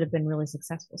shows that have been really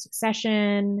successful.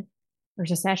 Succession, and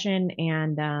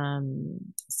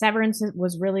Severance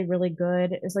was really, really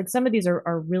good. It's like some of these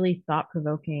are really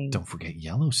thought-provoking. Don't forget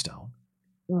Yellowstone.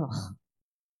 Ugh.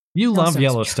 You love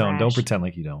Yellowstone. Don't pretend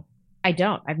like you don't. I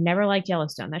don't. I've never liked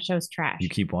Yellowstone. That show's trash. You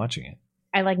keep watching it.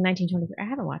 I like 1923. I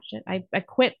haven't watched it. I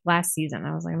quit last season.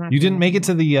 I was like, I'm not. You didn't make it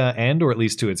to the end, or at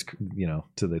least to its,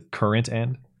 to the current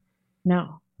end?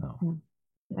 No.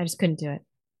 I just couldn't do it.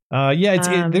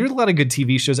 There's a lot of good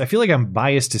TV shows. I feel like I'm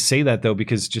biased to say that though,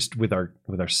 because just with our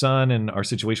son and our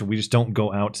situation, we just don't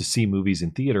go out to see movies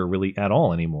in theater really at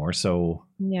all anymore. So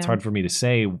it's hard for me to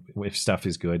say if stuff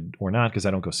is good or not because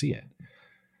I don't go see it.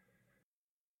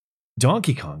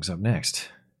 Donkey Kong's up next.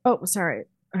 Oh, sorry.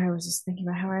 I was just thinking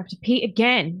about how I have to pee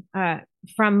again.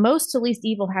 From most to least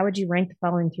evil, how would you rank the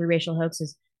following 3 racial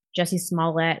hoaxes? Jussie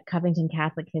Smollett, Covington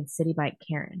Catholic Kids, City Bike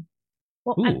Karen.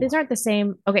 Well, these aren't the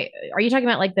same. Okay, are you talking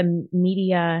about like the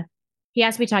media? He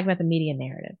has to be talking about the media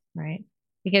narrative, right?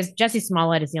 Because Jussie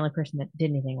Smollett is the only person that did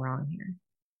anything wrong here.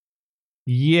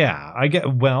 Yeah, I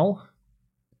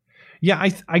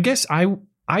guess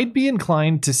I'd be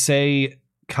inclined to say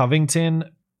Covington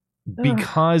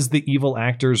because the evil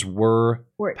actors were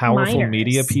powerful minors.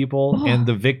 Media people and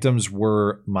the victims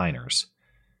were minors.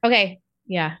 Okay,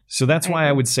 yeah. So that's why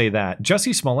I would say that.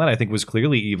 Jussie Smollett, I think, was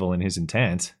clearly evil in his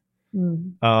intent.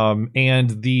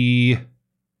 And the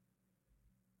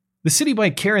City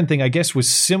Bike Karen thing, I guess, was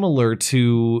similar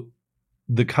to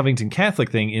the Covington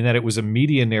Catholic thing in that it was a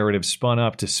media narrative spun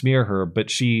up to smear her, but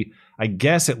she, I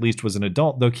guess, at least was an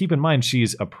adult. Though keep in mind,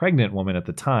 she's a pregnant woman at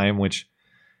the time, which,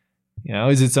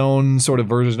 is its own sort of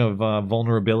version of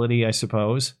vulnerability, I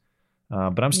suppose.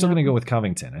 But I'm still going to go with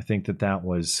Covington. I think that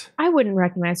was... I wouldn't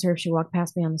recognize her if she walked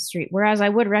past me on the street, whereas I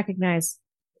would recognize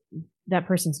that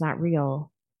person's not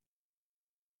real.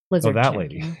 Lizard that chick,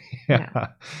 lady.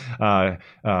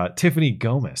 Tiffany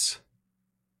Gomez.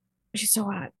 She's so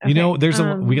hot. Okay. There's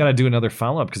we got to do another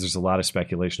follow-up because there's a lot of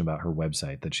speculation about her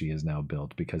website that she has now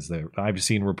built because I've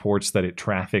seen reports that it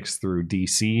traffics through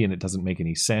DC and it doesn't make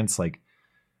any sense. Like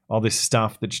all this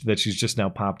stuff that she's just now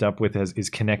popped up with is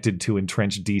connected to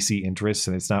entrenched DC interests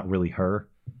and it's not really her.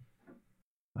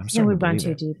 I'm sorry. We've gone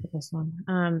too deep with this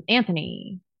one.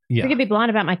 Anthony. Yeah. Forgive me, blunt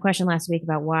about my question last week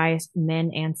about why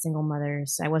men and single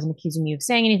mothers. I wasn't accusing you of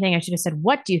saying anything. I should have said,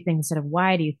 what do you think instead of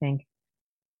why do you think?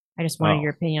 I just wanted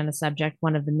your opinion on the subject.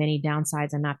 One of the many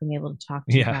downsides of not being able to talk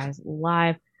to you guys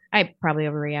live. I probably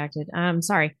overreacted.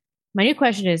 Sorry. My new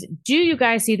question is, do you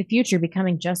guys see the future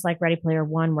becoming just like Ready Player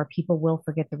One, where people will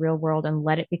forget the real world and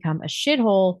let it become a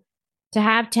shithole to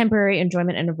have temporary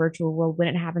enjoyment in a virtual world? When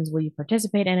it happens, will you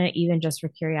participate in it, even just for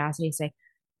curiosity's sake?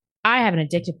 I have an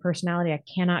addictive personality. I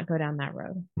cannot go down that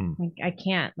road. Like I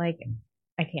can't. But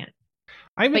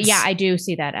I do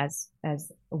see that as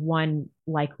one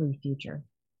likely future.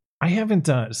 I haven't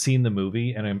seen the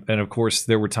movie, and of course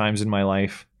there were times in my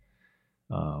life,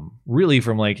 really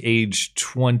from like age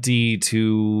 20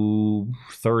 to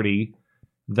 30,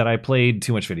 that I played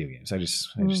too much video games. I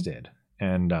just did,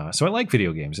 and so I like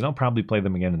video games, and I'll probably play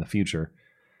them again in the future.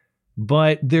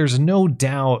 But there's no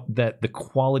doubt that the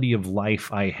quality of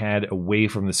life I had away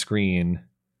from the screen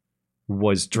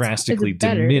was drastically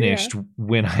diminished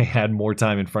when I had more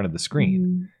time in front of the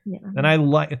screen. And I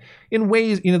like, in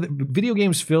ways, the video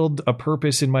games filled a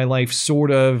purpose in my life, sort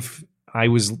of. I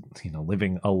was,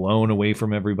 living alone away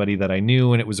from everybody that I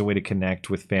knew, and it was a way to connect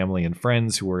with family and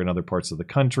friends who were in other parts of the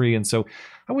country. And so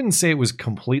I wouldn't say it was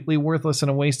completely worthless and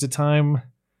a waste of time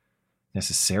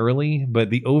necessarily, but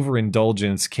the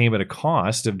overindulgence came at a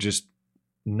cost of just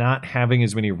not having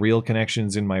as many real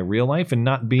connections in my real life and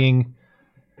not being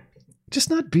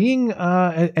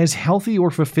as healthy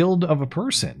or fulfilled of a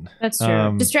person. That's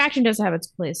true. Distraction does have its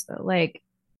place though. Like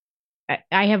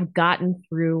I have gotten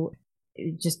through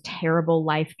just terrible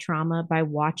life trauma by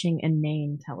watching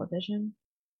inane television.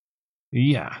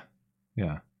 Yeah.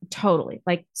 Totally.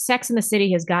 Like Sex and the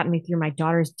City has gotten me through my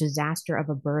daughter's disaster of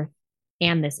a birth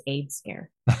and this AIDS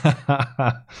scare.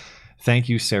 Thank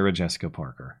you, Sarah Jessica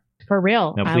Parker. For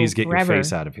real. Now, please get your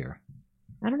face out of here.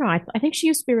 I don't know. I think she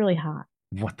used to be really hot.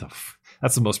 What the?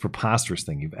 That's the most preposterous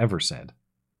thing you've ever said.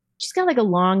 She's got like a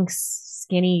long,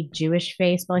 skinny Jewish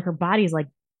face, but like her body's like,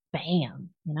 bam,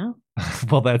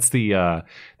 Well, that's the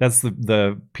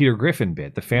Peter Griffin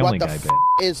bit, the Family Guy bit.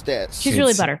 Is this? She's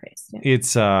really butterfaced. Yeah.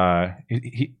 It's the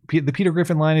Peter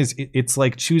Griffin line is it's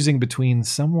like choosing between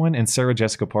someone and Sarah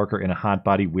Jessica Parker in a hot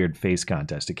body weird face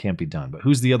contest. It can't be done. But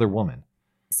who's the other woman?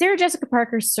 Sarah Jessica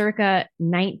Parker, circa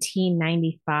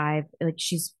 1995. Like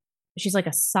she's like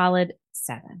a solid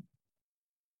 7.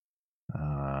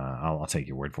 I'll take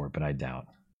your word for it, but I doubt.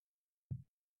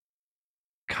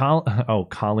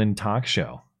 Colin Talk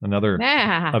Show, another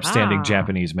upstanding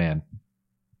Japanese man.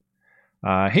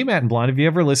 Hey, Matt and Blonde, have you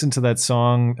ever listened to that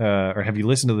song, or have you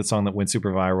listened to the song that went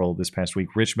super viral this past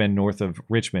week, Rich Men North of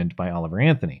Richmond by Oliver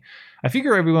Anthony? I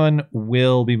figure everyone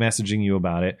will be messaging you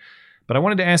about it, but I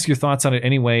wanted to ask your thoughts on it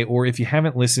anyway, or if you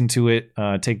haven't listened to it,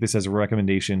 take this as a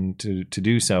recommendation to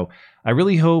do so. I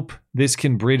really hope this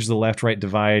can bridge the left-right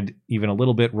divide even a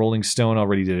little bit. Rolling Stone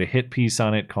already did a hit piece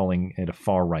on it, calling it a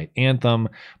far-right anthem,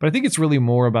 but I think it's really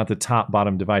more about the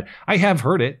top-bottom divide. I have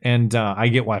heard it, and I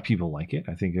get why people like it.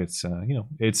 I think it's,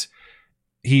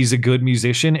 he's a good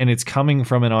musician, and it's coming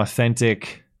from an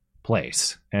authentic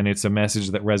place, and it's a message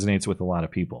that resonates with a lot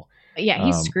of people. Yeah,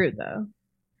 he's screwed, though.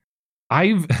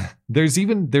 There's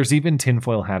even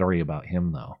tinfoil hattery about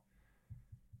him, though.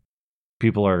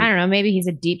 People are, I don't know, maybe he's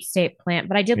a deep state plant,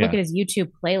 but I did look at his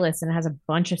YouTube playlist, and it has a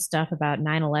bunch of stuff about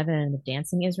 9/11 and the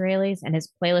dancing Israelis, and his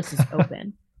playlist is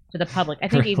open to the public. I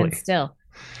think even still,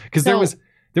 because there was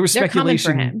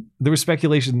speculation. There was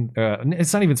speculation.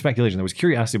 It's not even speculation. There was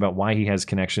curiosity about why he has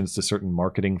connections to certain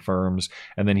marketing firms,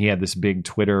 and then he had this big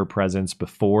Twitter presence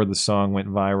before the song went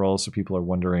viral. So people are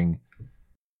wondering,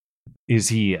 is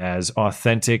he as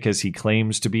authentic as he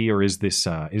claims to be, or is this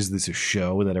a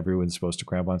show that everyone's supposed to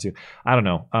grab onto? I don't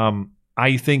know.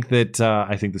 I think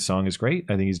the song is great.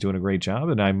 I think he's doing a great job,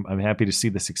 and I'm happy to see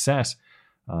the success.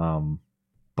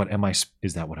 But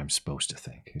is that what I'm supposed to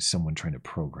think? Is someone trying to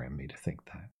program me to think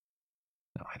that?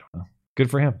 No, I don't know.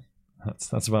 Good for him.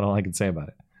 That's about all I can say about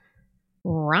it.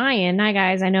 Ryan, hi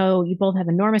guys. I know you both have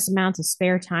enormous amounts of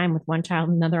spare time with one child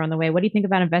and another on the way. What do you think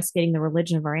about investigating the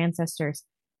religion of our ancestors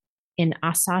in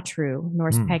Asatru,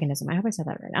 Norse paganism? I hope I said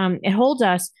that right. It holds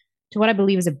us to what I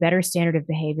believe is a better standard of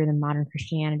behavior than modern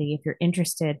Christianity. If you're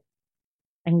interested,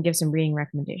 I can give some reading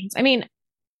recommendations. I mean,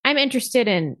 I'm interested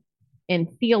in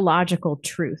theological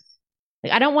truth.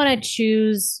 Like, I don't want to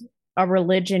choose a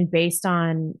religion based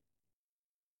on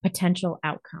potential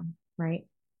outcome, right?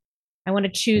 I want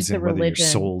to choose the religion. Whether your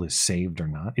soul is saved or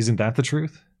not. Isn't that the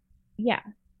truth? Yeah,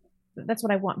 that's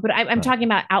what I want. But I'm talking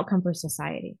about outcome for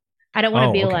society. I don't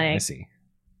want to be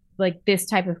like this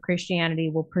type of Christianity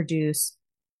will produce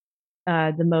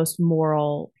the most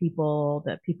moral people,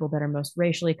 the people that are most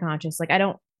racially conscious. Like, I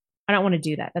don't want to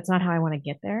do that. That's not how I want to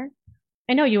get there.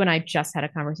 I know you and I just had a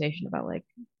conversation about like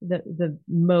the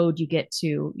mode you get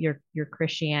to your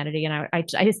Christianity, and I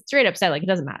straight up said, like, it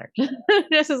doesn't matter,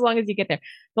 just as long as you get there.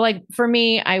 But like for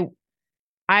me, I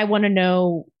want to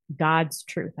know God's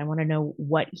truth. I want to know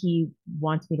what He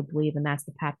wants me to believe, and that's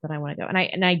the path that I want to go.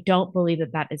 And I don't believe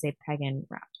that is a pagan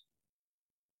route.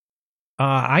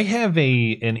 I have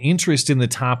an interest in the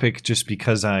topic just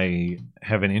because I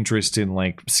have an interest in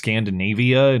like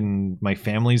Scandinavia and my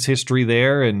family's history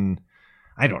there, and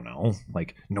I don't know,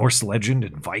 like Norse legend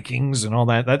and Vikings and all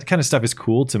that. That kind of stuff is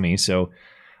cool to me. So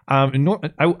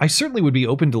I certainly would be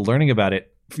open to learning about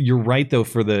it. You're right, though,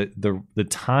 for the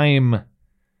time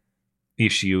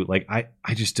issue. Like I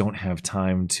just don't have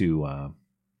time to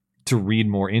read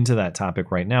more into that topic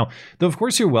right now. Though, of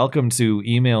course, you're welcome to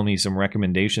email me some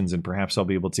recommendations, and perhaps I'll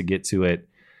be able to get to it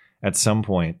at some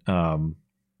point.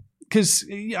 Because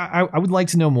I would like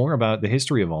to know more about the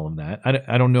history of all of that.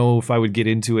 I don't know if I would get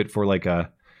into it for like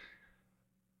a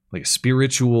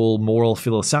spiritual, moral,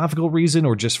 philosophical reason,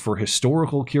 or just for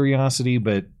historical curiosity.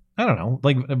 But I don't know.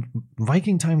 Like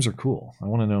Viking times are cool. I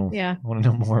want to know. Yeah. I want to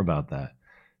know more about that.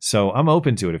 So I'm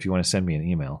open to it if you want to send me an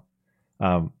email.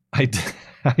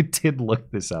 I did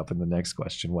look this up in the next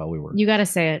question while we were. You got to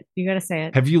say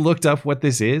it. Have you looked up what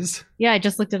this is? Yeah, I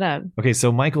just looked it up. Okay,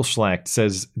 so Michael Schlacht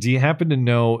says, do you happen to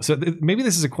know... So maybe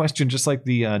this is a question just like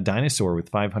the dinosaur with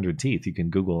 500 teeth. You can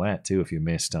Google that, too, if you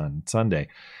missed on Sunday.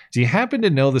 Do you happen to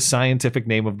know the scientific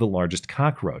name of the largest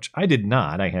cockroach? I did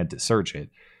not. I had to search it.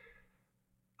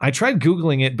 I tried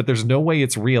Googling it, but there's no way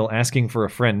it's real, asking for a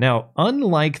friend. Now,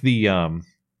 unlike the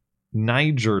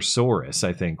Nigersaurus,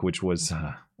 I think, which was...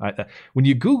 when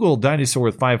you Google dinosaur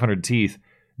with 500 teeth,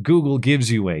 Google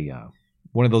gives you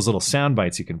one of those little sound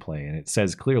bites you can play, and it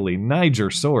says clearly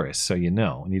Nigersaurus, so you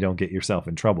know, and you don't get yourself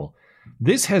in trouble.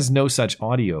 This has no such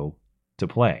audio to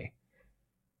play.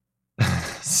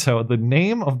 So the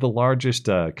name of the largest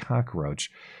cockroach,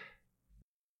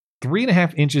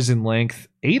 3.5 inches in length,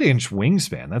 8-inch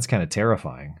wingspan. That's kind of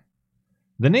terrifying.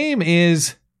 The name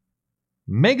is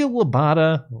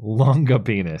Megalobata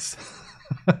longipennis.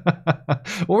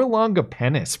 Or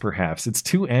longipennis, perhaps. It's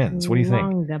 2 N's. What do you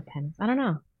think? Longipennis. I don't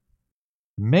know.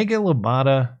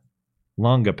 Megalobata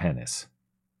longipennis.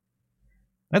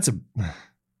 That's a...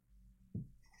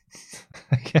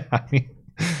 Yeah, I mean...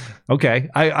 Okay.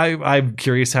 I'm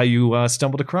curious how you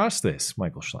stumbled across this,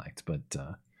 Michael Schlacht, but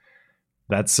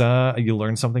that's you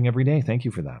learn something every day. Thank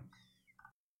you for that.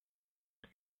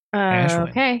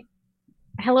 Okay.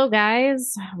 Hello,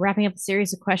 guys. Wrapping up the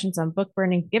series of questions on book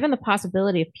burning. Given the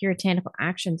possibility of puritanical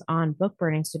actions on book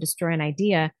burnings to destroy an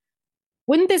idea,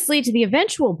 wouldn't this lead to the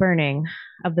eventual burning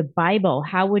of the Bible?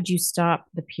 How would you stop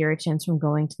the Puritans from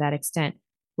going to that extent?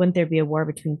 Wouldn't there be a war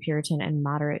between Puritan and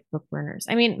moderate book burners?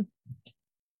 I mean,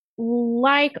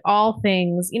 like all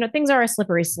things, things are a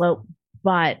slippery slope,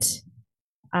 but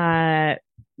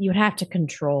you would have to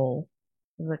control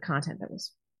the content that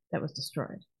was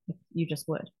destroyed. You just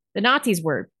would. The Nazis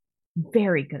were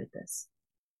very good at this.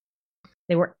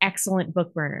 They were excellent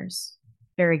book burners.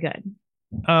 Very good.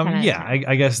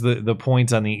 I guess the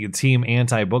point on the team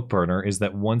anti-book burner is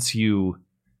that once you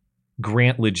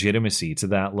grant legitimacy to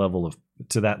that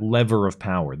lever of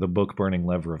power, the book burning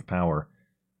lever of power,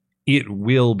 it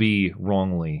will be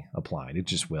wrongly applied. It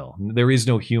just will. There is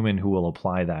no human who will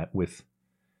apply that with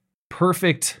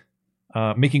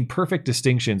making perfect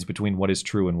distinctions between what is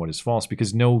true and what is false,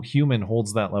 because no human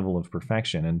holds that level of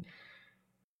perfection. And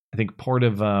I think part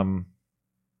of the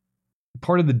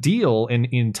deal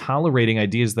in tolerating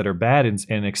ideas that are bad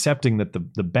and accepting that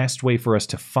the best way for us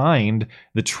to find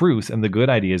the truth and the good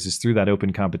ideas is through that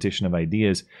open competition of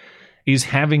ideas is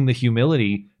having the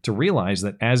humility to realize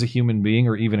that as a human being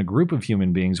or even a group of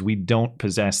human beings, we don't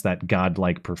possess that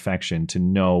godlike perfection to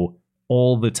know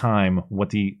all the time what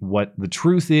the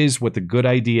truth is, what the good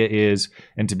idea is,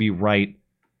 and to be right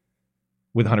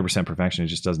with 100% perfection. It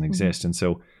just doesn't exist. And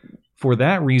so for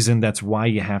that reason, that's why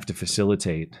you have to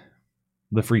facilitate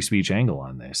the free speech angle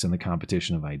on this and the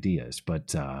competition of ideas.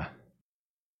 But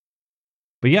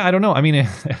yeah, I don't know. I mean,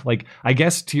 like, I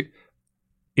guess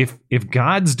if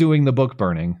God's doing the book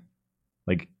burning,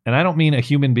 like, and I don't mean a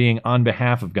human being on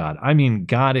behalf of God, I mean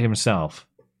God himself,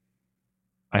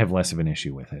 I have less of an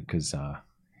issue with it because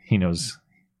he knows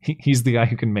he's the guy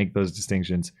who can make those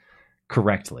distinctions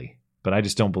correctly. But I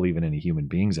just don't believe in any human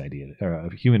being's idea or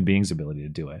a human being's ability to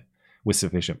do it with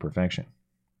sufficient perfection.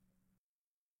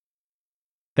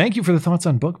 Thank you for the thoughts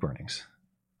on book burnings.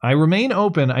 I remain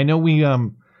open. I know we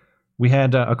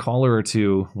had a caller or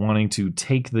two wanting to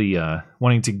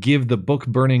give the book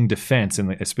burning defense,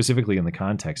 specifically in the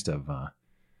context of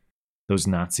those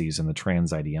Nazis and the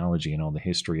trans ideology and all the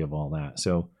history of all that.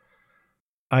 So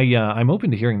I'm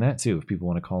open to hearing that too. If people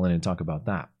want to call in and talk about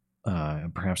that,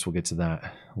 perhaps we'll get to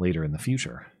that later in the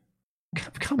future.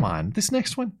 Come on, this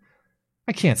next one,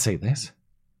 I can't say this.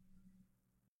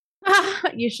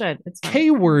 You should. It's fine.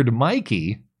 K-word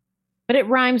Mikey. But it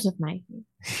rhymes with Mikey.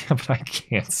 Yeah, but I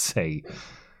can't say.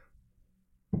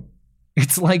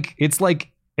 It's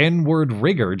like N-word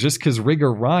rigger. Just because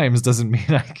rigger rhymes doesn't mean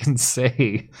I can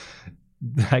say.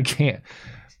 I can't.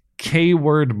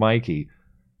 K-word Mikey.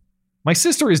 My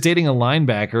sister is dating a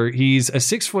linebacker. He's a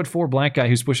 6'4" black guy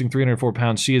who's pushing 304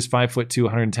 pounds. She is 5'2",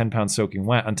 110 pounds soaking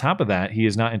wet. On top of that, he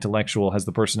is not intellectual, has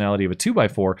the personality of a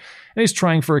 2x4, and is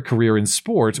trying for a career in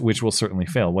sport, which will certainly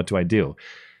fail. What do I do?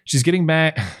 She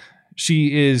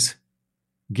is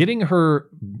getting her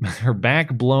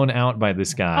back blown out by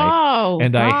this guy,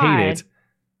 and God. I hate it.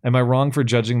 Am I wrong for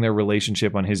judging their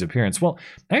relationship on his appearance? Well,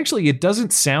 actually, it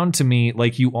doesn't sound to me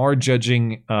like you are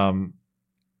judging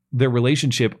their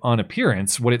relationship on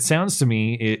appearance. What it sounds to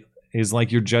me is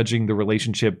like you're judging the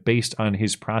relationship based on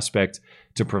his prospect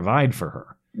to provide for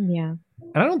her. Yeah.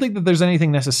 And I don't think that there's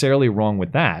anything necessarily wrong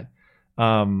with that.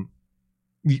 What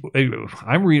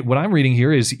I'm reading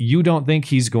here is you don't think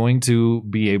he's going to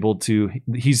be able to,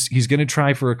 he's going to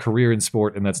try for a career in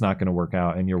sport and that's not going to work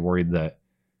out. And you're worried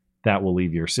that will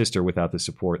leave your sister without the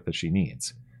support that she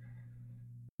needs.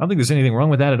 I don't think there's anything wrong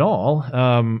with that at all.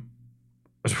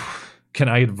 Can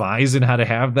I advise in how to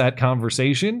have that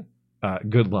conversation?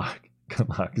 Good luck. Good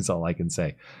luck is all I can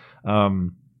say.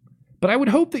 But I would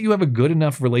hope that you have a good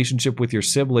enough relationship with your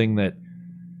sibling that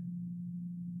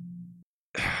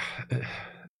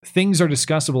things are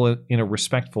discussable in a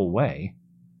respectful way.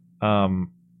 And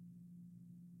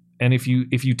if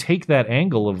you take that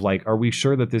angle of like, are we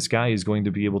sure that this guy is going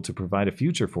to be able to provide a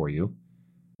future for you?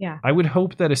 Yeah. I would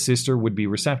hope that a sister would be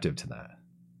receptive to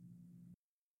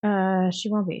that. She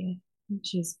won't be.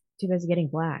 She's too busy getting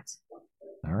blacked.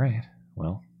 All right.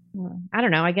 Well, I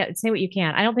don't know. Say what you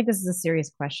can. I don't think this is a serious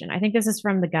question. I think this is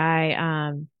from the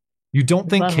guy. You don't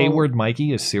think K-word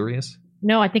Mikey is serious?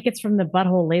 No, I think it's from the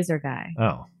butthole laser guy.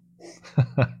 Oh.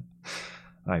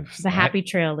 The Happy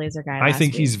Trail laser guy. I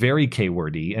think he's very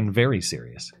K-wordy and very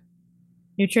serious.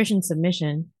 Nutrition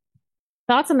submission.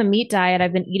 Thoughts on the meat diet.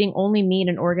 I've been eating only meat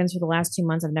and organs for the last 2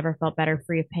 months. I've never felt better,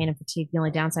 free of pain and fatigue. The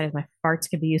only downside is my farts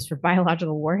could be used for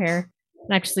biological warfare.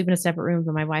 I actually sleep in a separate room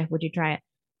from my wife. Would you try it?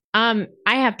 I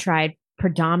have tried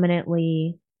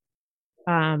predominantly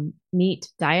meat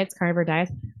diets, carnivore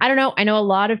diets. I don't know. I know a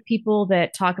lot of people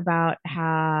that talk about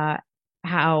how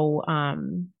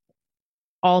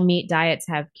all meat diets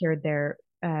have cured their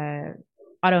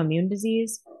autoimmune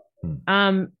disease.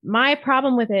 My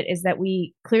problem with it is that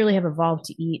we clearly have evolved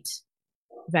to eat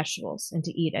vegetables and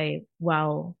to eat a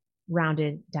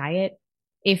well-rounded diet.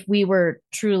 If we were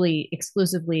truly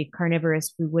exclusively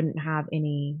carnivorous, we wouldn't have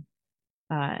any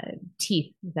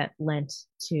teeth that lent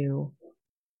to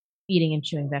eating and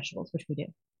chewing vegetables, which we do.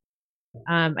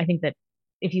 I think that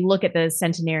if you look at the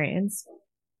centenarians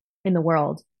in the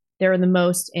world, they're the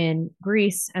most in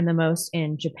Greece and the most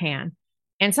in Japan.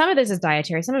 And some of this is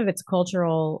dietary, some of it's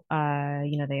cultural.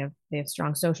 They have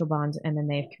strong social bonds, and then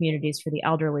they have communities for the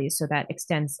elderly, so that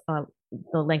extends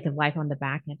the length of life on the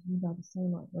back end.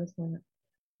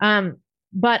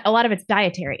 But a lot of it's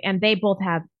dietary, and they both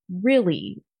have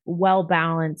really well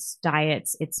balanced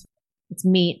diets. It's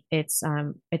meat, it's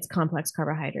complex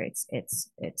carbohydrates, it's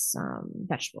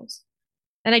vegetables,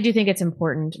 and I do think it's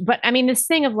important. But I mean, this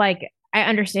thing of like, I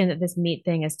understand that this meat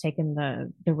thing has taken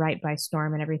the right by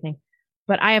storm and everything.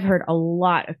 But I have heard a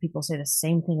lot of people say the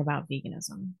same thing about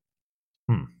veganism.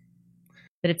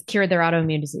 That it's cured their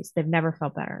autoimmune disease. They've never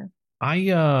felt better.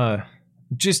 I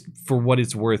just for what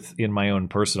it's worth in my own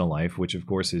personal life, which of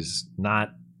course is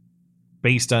not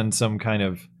based on some kind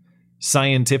of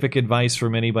scientific advice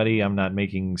from anybody. I'm not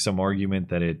making some argument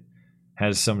that it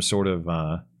has some sort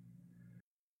of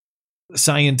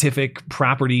scientific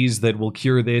properties that will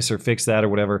cure this or fix that or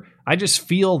whatever. I just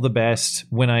feel the best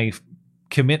when I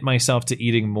commit myself to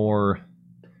eating more.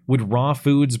 Would raw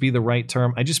foods be the right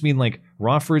term? I just mean like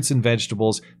raw fruits and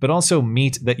vegetables, but also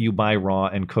meat that you buy raw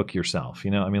and cook yourself.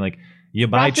 You know, I mean, like you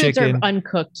buy raw chicken foods are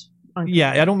uncooked.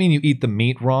 Yeah, I don't mean you eat the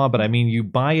meat raw, but I mean you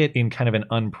buy it in kind of an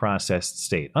unprocessed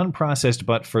state. Unprocessed,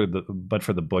 but for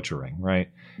the butchering, right?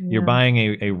 Yeah. You're buying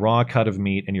a raw cut of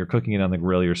meat and you're cooking it on the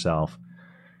grill yourself,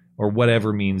 or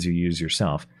whatever means you use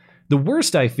yourself. The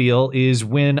worst I feel is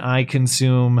when I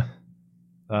consume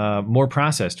more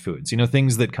processed foods,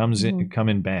 things that come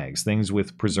in bags, things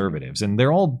with preservatives, and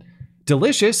they're all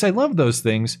delicious. I love those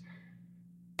things,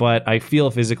 but I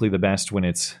feel physically the best when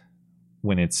it's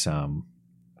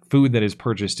food that is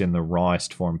purchased in the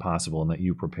rawest form possible and that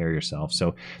you prepare yourself.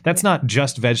 So that's not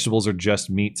just vegetables or just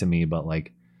meat to me, but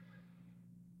like,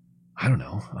 I don't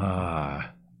know,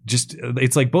 just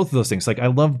it's like both of those things. Like I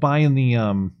love buying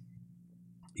the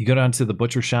you go down to the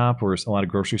butcher shop, or a lot of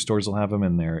grocery stores will have them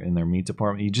in their meat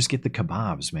department. You just get the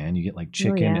kebabs, man. You get like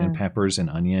chicken and peppers and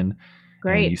onion.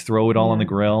 Great. And you throw it all on the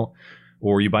grill.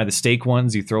 Or you buy the steak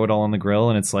ones, you throw it all on the grill,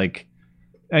 and it's like,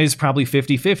 it's probably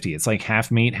 50-50. It's like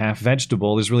half meat, half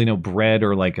vegetable. There's really no bread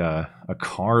or like a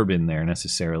carb in there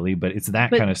necessarily, but it's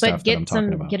that kind of stuff that I'm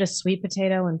talking about. Get a sweet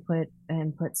potato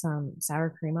and put some sour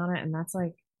cream on it, and that's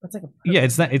a yeah,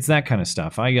 it's that kind of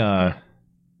stuff.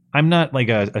 I'm not like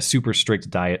a super strict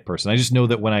diet person. I just know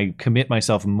that when I commit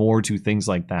myself more to things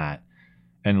like that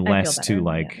and less to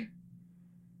like,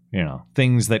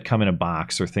 things that come in a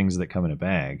box or things that come in a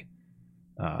bag,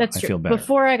 that's true. I feel better.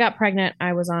 Before I got pregnant,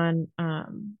 I was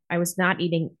I was not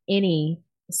eating any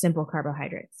simple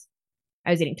carbohydrates.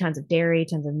 I was eating tons of dairy,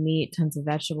 tons of meat, tons of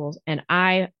vegetables, and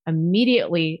I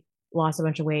immediately lost a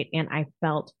bunch of weight and I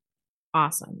felt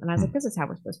awesome. And I was like, this is how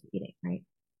we're supposed to be eating, right?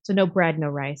 So no bread, no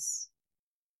rice.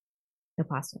 No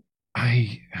pasta.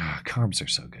 Carbs are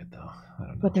so good though. I don't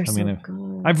know. But they're so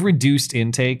good. I've reduced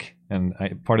intake, and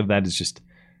part of that is just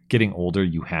getting older.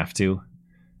 You have to,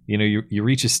 you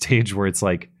reach a stage where it's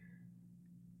like,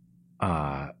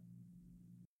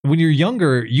 when you're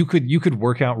younger, you could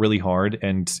work out really hard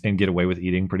and get away with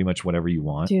eating pretty much whatever you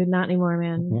want. Dude, not anymore,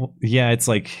 man. Well, yeah, it's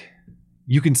like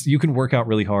you can work out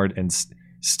really hard, and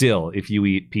still, if you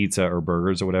eat pizza or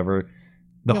burgers or whatever,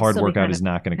 the hard workout is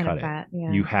not going to cut it.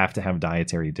 Yeah. You have to have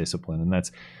dietary discipline. And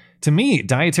that's, to me,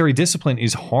 dietary discipline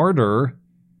is harder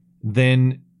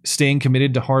than staying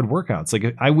committed to hard workouts.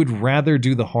 Like I would rather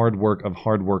do the hard work of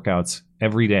hard workouts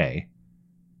every day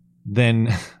and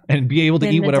be able to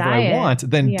eat whatever I want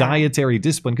than dietary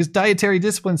discipline, because dietary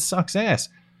discipline sucks ass.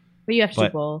 But you have to do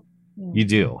both. Yeah. You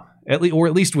do. At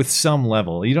least with some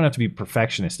level. You don't have to be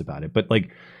perfectionist about it. But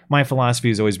like my philosophy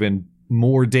has always been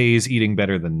more days eating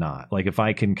better than not. Like if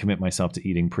I can commit myself to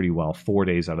eating pretty well 4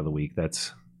 days out of the week,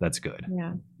 that's good.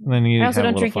 Yeah. And then you I also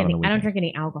have don't drink any. I don't drink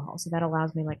any alcohol, so that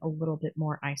allows me like a little bit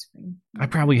more ice cream. I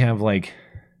probably have like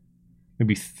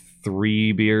maybe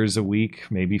 3 beers a week,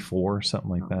 maybe 4, something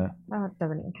like that. That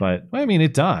doesn't even count. But I mean,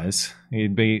 it does.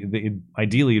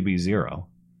 Ideally, it'd be 0.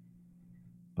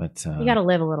 But you got to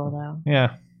live a little though.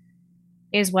 Yeah.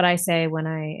 Is what I say when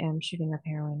I am shooting up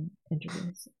heroin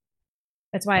interviews.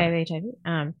 That's why I have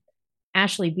HIV.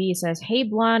 Ashley B says, "Hey,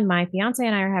 Blonde, my fiance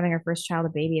and I are having our first child, a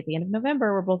baby, at the end of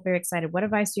November. We're both very excited. What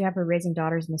advice do you have for raising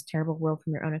daughters in this terrible world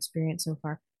from your own experience so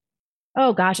far?"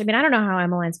 Oh gosh, I mean, I don't know how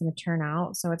Emmeline's going to turn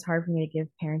out, so it's hard for me to give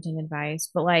parenting advice.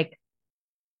 But like,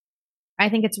 I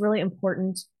think it's really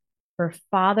important for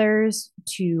fathers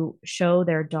to show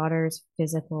their daughters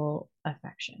physical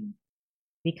affection,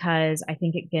 because I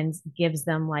think it gives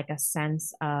them like a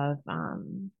sense of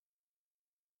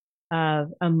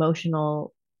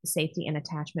emotional safety and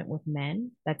attachment with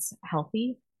men that's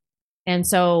healthy. And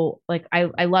so like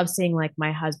I love seeing like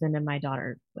my husband and my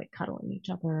daughter like cuddling each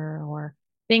other, or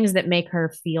things that make her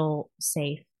feel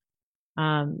safe.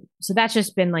 So that's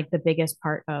just been like the biggest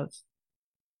part of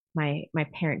my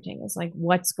parenting, is like,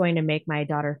 what's going to make my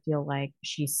daughter feel like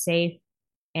she's safe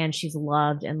and she's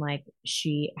loved and like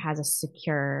she has a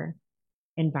secure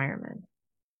environment.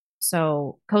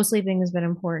 So co-sleeping has been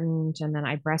important. And then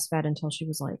I breastfed until she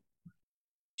was like,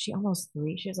 she almost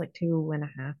 3. She was like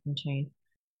 2.5 and change,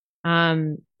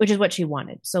 which is what she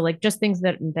wanted. So like just things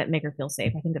that make her feel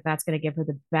safe. I think that's going to give her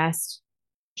the best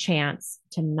chance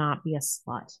to not be a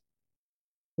slut,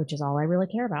 which is all I really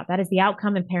care about. That is the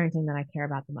outcome in parenting that I care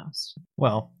about the most.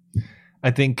 Well,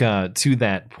 I think to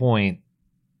that point,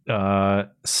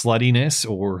 sluttiness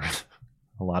or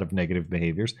a lot of negative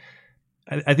behaviors,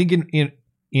 I think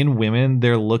in women,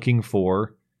 they're looking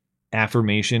for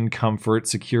affirmation, comfort,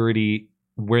 security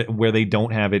where they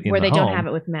don't have it in the home. Where they don't have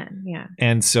it with men, yeah.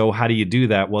 And so how do you do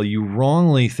that? Well, you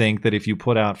wrongly think that if you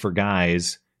put out for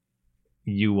guys,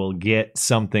 you will get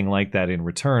something like that in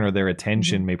return, or their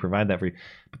attention may provide that for you.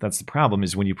 But that's the problem,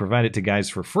 is when you provide it to guys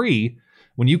for free,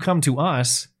 when you come to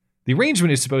us, the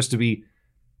arrangement is supposed to be,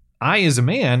 I, as a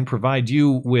man, provide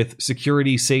you with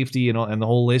security, safety, and the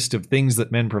whole list of things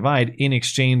that men provide in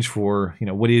exchange for,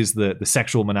 what is the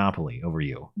sexual monopoly over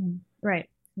you. Right.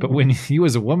 But when you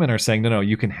as a woman are saying, no,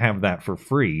 you can have that for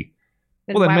free,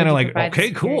 then men are like,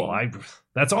 okay, cool.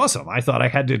 That's awesome. I thought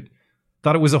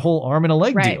thought it was a whole arm and a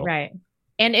leg deal. Right.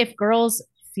 And if girls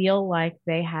feel like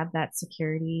they have that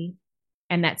security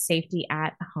and that safety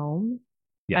at home,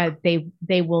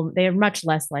 they're much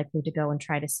less likely to go and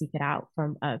try to seek it out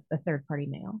from a third party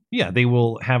male. Yeah, they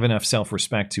will have enough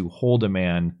self-respect to hold a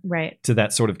man to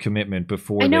that sort of commitment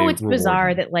before. I know it's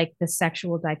bizarre that like the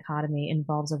sexual dichotomy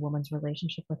involves a woman's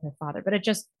relationship with her father, but it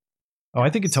just. Oh, I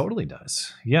think it totally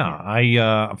does.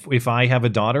 Yeah. If I have a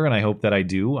daughter, and I hope that I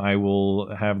do, I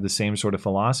will have the same sort of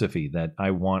philosophy that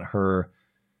I want her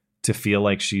to feel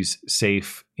like she's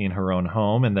safe in her own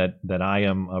home, and that I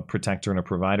am a protector and a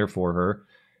provider for her,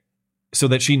 so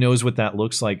that she knows what that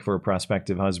looks like for a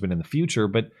prospective husband in the future,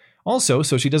 but also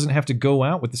so she doesn't have to go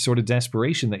out with the sort of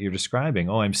desperation that you're describing.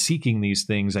 Oh, I'm seeking these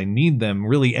things. I need them.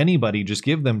 Really, anybody, just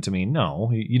give them to me.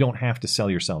 No, you don't have to sell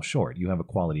yourself short. You have a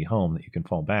quality home that you can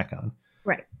fall back on.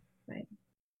 Right.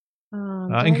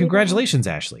 And congratulations,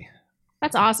 Ashley.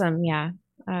 That's awesome. Yeah.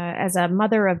 As a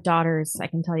mother of daughters, I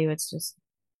can tell you it's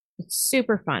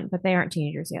super fun, but they aren't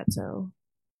teenagers yet. So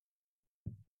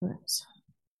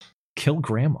kill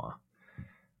grandma.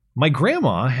 My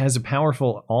grandma has a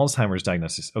powerful Alzheimer's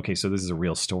diagnosis. Okay, so this is a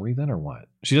real story then, or what?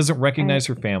 She doesn't recognize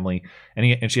her family,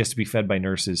 and she has to be fed by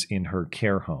nurses in her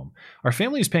care home. Our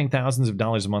family is paying thousands of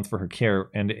dollars a month for her care,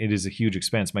 and it is a huge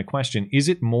expense. My question, is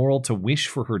it moral to wish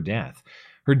for her death?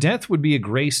 Her death would be a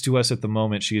grace to us at the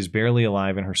moment. She is barely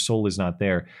alive, and her soul is not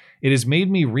there. It has made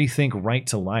me rethink right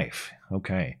to life.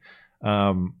 Okay.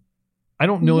 I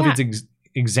don't know if it's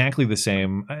exactly the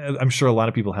same. I'm sure a lot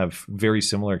of people have very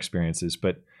similar experiences,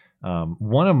 but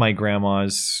one of my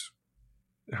grandmas,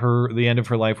 the end of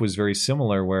her life was very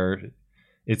similar, where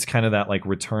it's kind of that like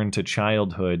return to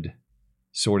childhood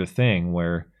sort of thing,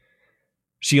 where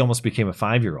she almost became a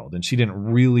 5-year-old and she didn't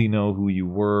really know who you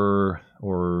were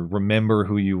or remember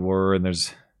who you were. And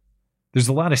there's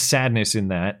a lot of sadness in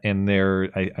that. And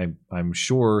I'm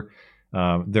sure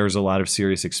there's a lot of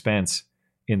serious expense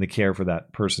in the care for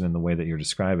that person in the way that you're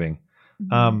describing.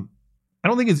 I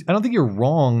don't think you're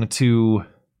wrong to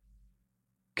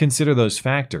consider those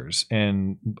factors,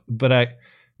 but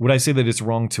would I say that it's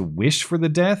wrong to wish for the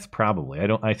death? Probably.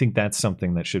 I think that's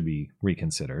something that should be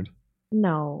reconsidered.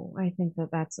 No, I think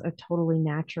that's a totally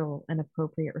natural and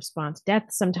appropriate response. Death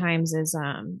sometimes is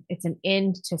it's an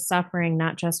end to suffering,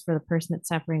 not just for the person that's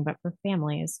suffering, but for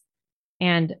families.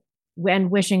 And when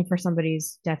wishing for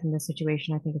somebody's death in this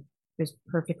situation, I think is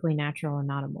perfectly natural and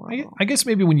not immoral. I guess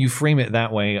maybe when you frame it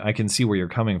that way, I can see where you're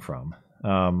coming from.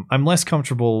 I'm less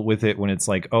comfortable with it when it's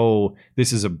like, oh,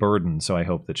 this is a burden, so I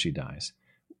hope that she dies.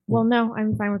 Well, no,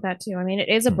 I'm fine with that too. I mean, it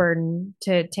is a burden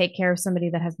to take care of somebody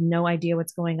that has no idea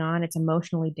what's going on. It's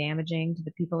emotionally damaging to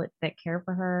the people that care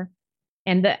for her.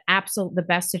 And the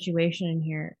best situation in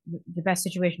here, the best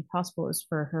situation possible is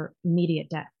for her immediate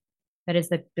death. That is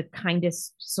the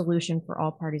kindest solution for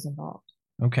all parties involved.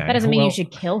 Okay. That doesn't mean you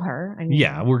should kill her. I mean,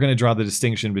 yeah, we're going to draw the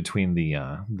distinction between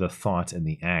the thought and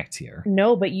the act here.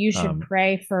 No, but you should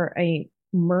pray for a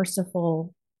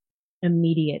merciful,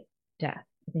 immediate death.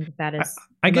 I think that is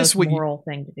the most moral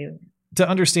thing to do. To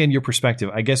understand your perspective,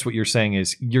 I guess what you're saying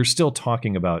is you're still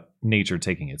talking about nature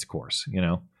taking its course, you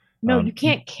know? No, you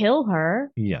can't kill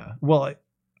her. Yeah. Well,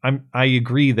 I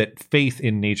agree that faith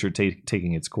in nature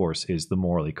taking its course is the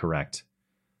morally correct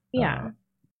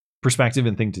perspective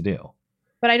and thing to do.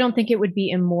 But I don't think it would be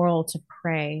immoral to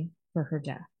pray for her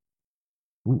death.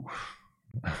 Ooh.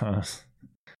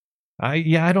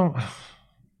 I don't.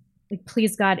 Like,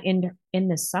 please God, end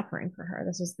this suffering for her.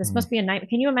 This must be a nightmare.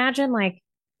 Can you imagine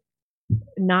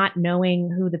not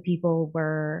knowing who the people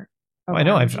were? I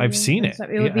know. I've seen it.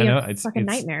 It would be a fucking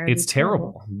nightmare. It's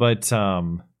terrible. But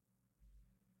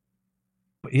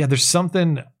yeah, there's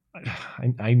something.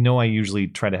 I know I usually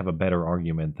try to have a better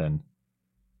argument than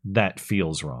that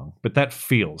feels wrong, but that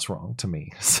feels wrong to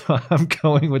me. So I'm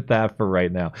going with that for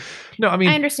right now. No, I mean,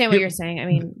 I understand what you're saying. I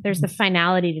mean, there's the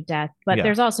finality to death, but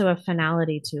there's also a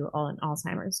finality to an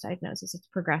Alzheimer's diagnosis. It's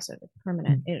progressive. It's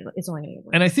permanent. It's only going to get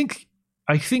worse. And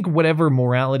I think whatever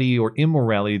morality or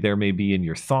immorality there may be in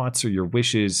your thoughts or your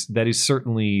wishes, that is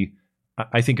certainly,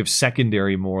 I think, of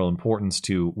secondary moral importance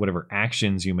to whatever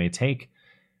actions you may take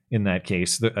in that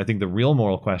case. I think the real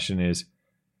moral question is,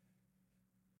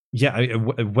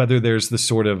 whether there's the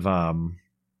sort of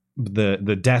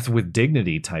the death with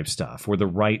dignity type stuff, or the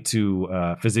right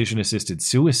to physician-assisted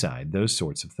suicide, those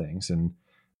sorts of things. And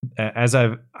as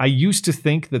I used to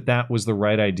think that was the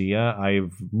right idea,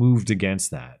 I've moved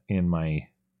against that in my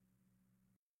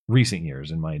recent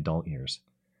years, in my adult years.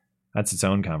 That's its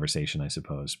own conversation, I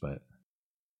suppose. But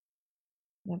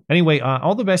anyway,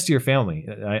 all the best to your family.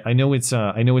 I know it's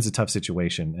a tough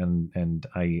situation, and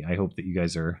I hope that you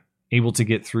guys are able to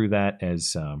get through that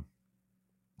as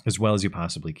well as you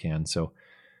possibly can. So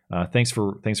thanks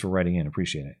for writing in.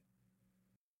 Appreciate it.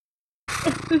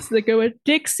 This is go with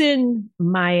Dixon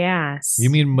my ass. You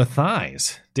mean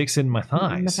Matthias? Dixon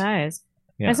Matthias. Matthias.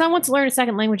 Yeah. My son wants to learn a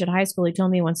second language at high school. He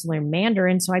told me he wants to learn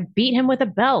Mandarin, so I beat him with a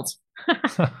belt.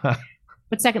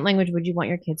 What second language would you want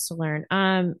your kids to learn?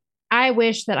 I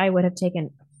wish that I would have taken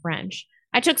French.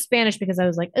 I took Spanish because I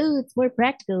was like, oh, it's more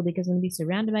practical because I'm going to be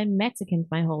surrounded by Mexicans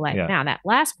my whole life. Yeah. Now, that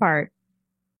last part,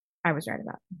 I was right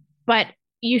about. But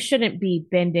you shouldn't be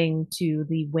bending to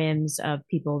the whims of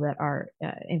people that are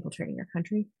infiltrating your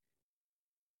country.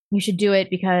 You should do it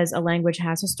because a language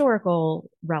has historical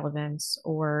relevance,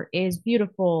 or is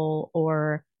beautiful,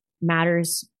 or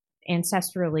matters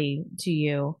ancestrally to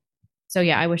you. So,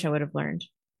 yeah, I wish I would have learned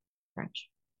French.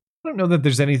 I don't know that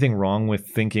there's anything wrong with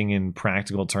thinking in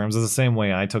practical terms. It's the same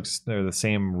way the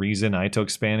same reason I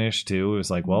took Spanish too. It was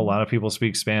like, well, a lot of people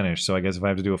speak Spanish, so I guess if I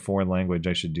have to do a foreign language,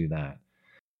 I should do that.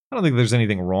 I don't think there's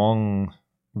anything wrong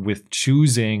with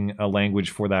choosing a language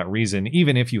for that reason,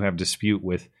 even if you have dispute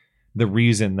with the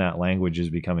reason that language is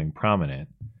becoming prominent.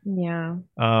 Yeah.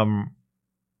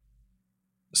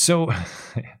 So,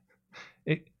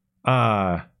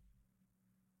 I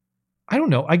don't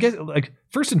know. I guess,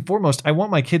 first and foremost, I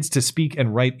want my kids to speak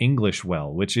and write English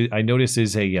well, which I notice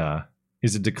is a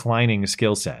declining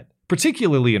skill set,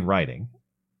 particularly in writing.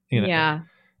 Yeah.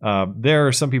 There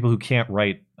are some people who can't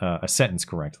write a sentence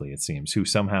correctly, it seems, who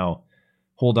somehow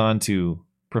hold on to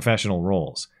professional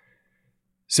roles.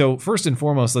 So first and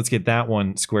foremost, let's get that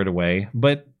one squared away.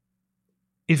 But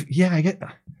I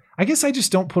guess I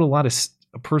just don't put a lot of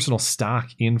personal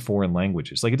stock in foreign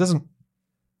languages. Like, it doesn't.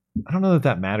 I don't know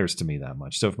that matters to me that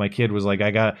much. So if my kid was like,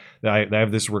 I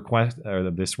have this request or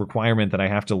this requirement that I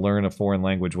have to learn a foreign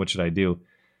language, what should I do?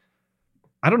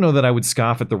 I don't know that I would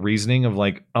scoff at the reasoning of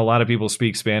like, a lot of people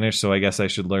speak Spanish, so I guess I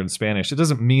should learn Spanish. It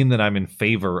doesn't mean that I'm in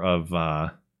favor of,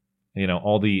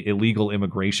 all the illegal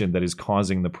immigration that is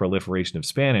causing the proliferation of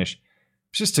Spanish.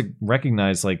 It's just to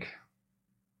recognize, like,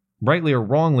 rightly or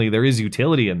wrongly, there is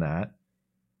utility in that.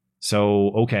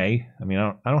 So, okay. I mean,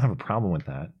 I don't have a problem with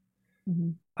that. Mm-hmm.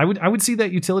 I would see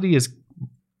that utility as,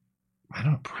 I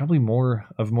don't know, probably more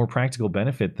practical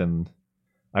benefit than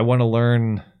I want to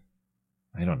learn,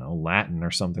 I don't know, Latin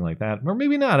or something like that. Or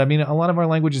maybe not. I mean, a lot of our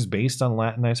language is based on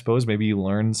Latin, I suppose. Maybe you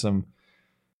learn some,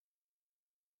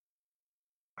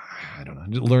 I don't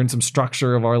know, learn some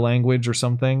structure of our language or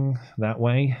something that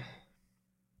way.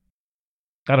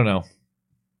 I don't know.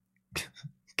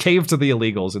 Cave to the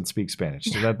illegals and speak Spanish.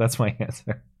 So that's my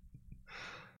answer.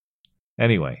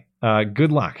 Anyway,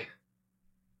 good luck.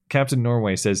 Captain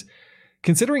Norway says,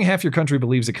 Considering half your country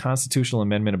believes a constitutional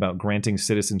amendment about granting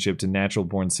citizenship to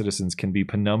natural-born citizens can be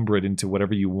penumbrated into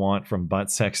whatever you want, from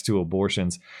butt sex to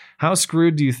abortions, how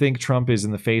screwed do you think Trump is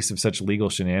in the face of such legal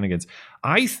shenanigans?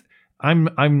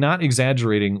 I'm not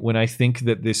exaggerating when I think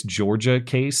that this Georgia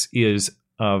case is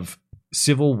of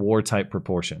Civil War type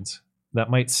proportions. That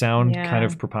might sound kind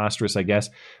of preposterous, I guess,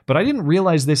 but I didn't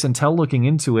realize this until looking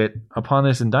into it upon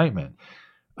this indictment.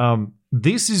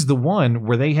 This is the one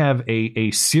where they have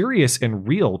a serious and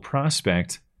real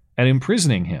prospect at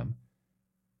imprisoning him.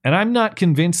 And I'm not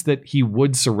convinced that he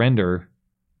would surrender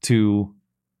to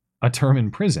a term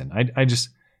in prison.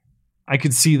 I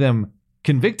could see them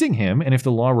convicting him, and if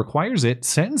the law requires it,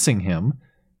 sentencing him.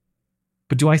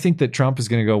 But do I think that Trump is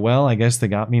going to go, well, I guess they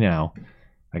got me now.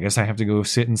 I guess I have to go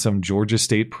sit in some Georgia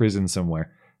state prison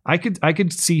somewhere. I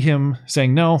could see him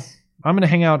saying, no, I'm going to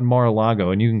hang out in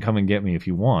Mar-a-Lago and you can come and get me if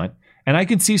you want. And I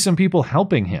could see some people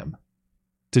helping him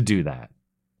to do that.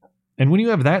 And when you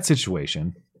have that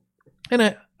situation,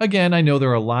 and again, I know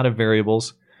there are a lot of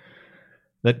variables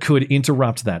that could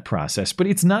interrupt that process, but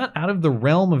it's not out of the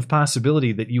realm of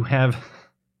possibility that you have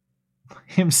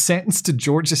him sentenced to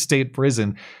Georgia state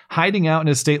prison, hiding out in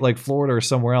a state like Florida or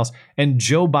somewhere else, and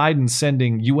Joe Biden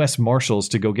sending U.S. Marshals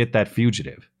to go get that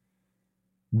fugitive.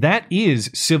 That is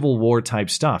Civil War type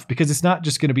stuff, because it's not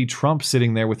just going to be Trump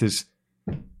sitting there with his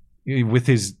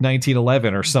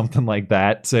 1911 or something like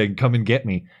that saying, come and get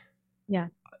me. Yeah.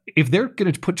 If they're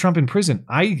going to put Trump in prison,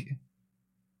 I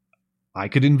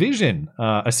could envision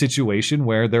a situation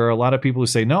where there are a lot of people who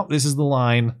say, no, this is the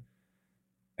line.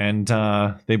 And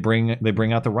they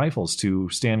bring out the rifles to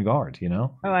stand guard, you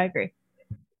know? Oh, I agree.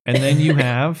 And then you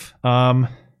have,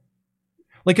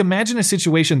 imagine a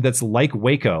situation that's like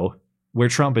Waco, where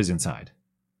Trump is inside.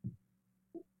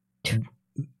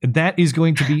 That is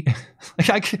going to be,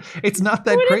 it's not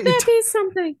that great. Wouldn't that be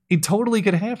something? It totally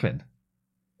could happen.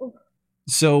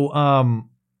 So,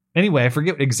 anyway, I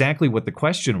forget exactly what the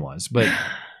question was, but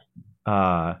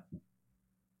I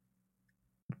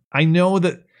know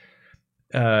that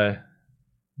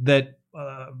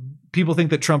people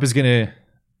think that Trump is going to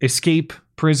escape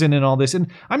prison and all this.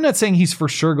 And I'm not saying he's for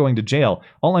sure going to jail.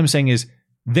 All I'm saying is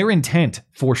their intent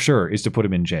for sure is to put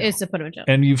him in jail.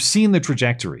 And you've seen the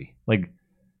trajectory. Like,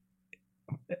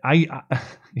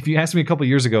 if you asked me a couple of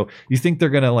years ago, you think they're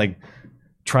going to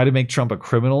try to make Trump a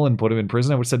criminal and put him in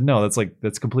prison? I would have said, no,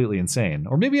 that's completely insane.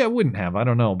 Or maybe I wouldn't have. I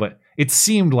don't know. But it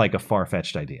seemed like a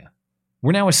far-fetched idea.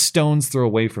 We're now a stone's throw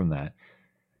away from that.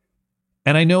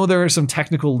 And I know there are some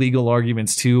technical legal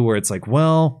arguments too, where it's like,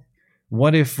 well,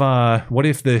 what if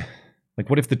the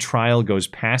trial goes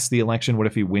past the election? What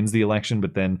if he wins the election,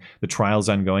 but then the trial's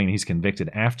ongoing and he's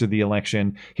convicted after the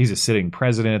election? He's a sitting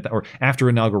president, or after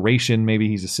inauguration, maybe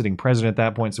he's a sitting president at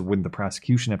that point. So wouldn't the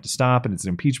prosecution have to stop? And it's an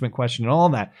impeachment question and all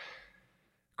that.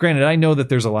 Granted, I know that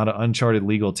there's a lot of uncharted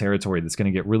legal territory that's going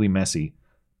to get really messy,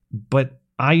 but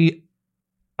I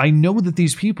know that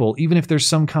these people, even if there's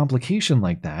some complication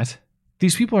like that,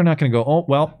 these people are not going to go, oh,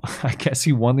 well, I guess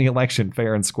he won the election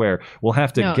fair and square. We'll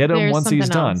have to get him once he's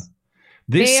done.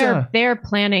 They're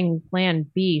planning plan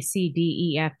B, C, D,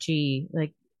 E, F, G.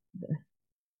 Like,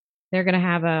 they're going to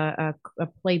have a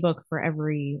playbook for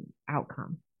every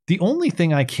outcome. The only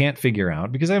thing I can't figure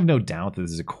out, because I have no doubt that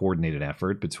this is a coordinated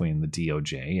effort between the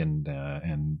DOJ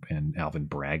and Alvin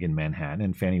Bragg in Manhattan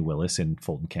and Fani Willis in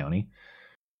Fulton County.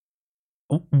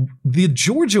 The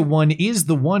Georgia one is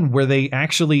the one where they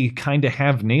actually kind of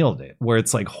have nailed it, where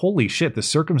it's like, holy shit, the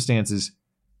circumstances,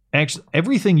 actually,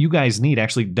 everything you guys need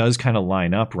actually does kind of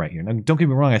line up right here. Now, don't get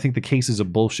me wrong, I think the case is a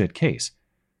bullshit case,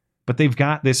 but they've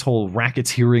got this whole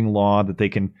racketeering law that they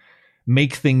can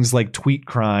make things like tweet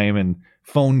crime and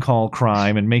phone call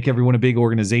crime and make everyone a big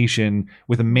organization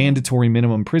with a mandatory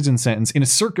minimum prison sentence in a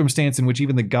circumstance in which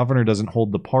even the governor doesn't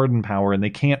hold the pardon power and they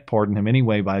can't pardon him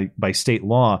anyway by state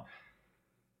law.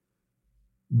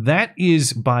 That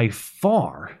is by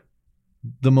far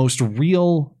the most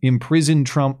real imprisoned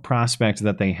Trump prospect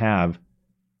that they have.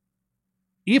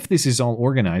 If this is all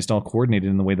organized, all coordinated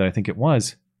in the way that I think it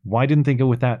was, why didn't they go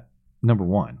with that number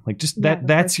one? Like, just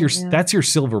that's your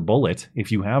silver bullet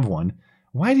if you have one.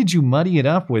 Why did you muddy it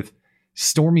up with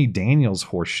Stormy Daniels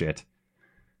horseshit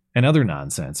and other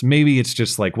nonsense? Maybe it's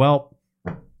just like, well,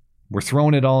 we're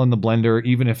throwing it all in the blender.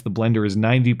 Even if the blender is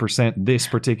 90% this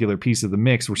particular piece of the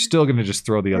mix, we're still going to just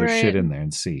throw the other shit in there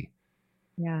and see.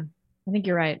 Yeah, I think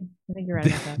you're right. About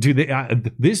that.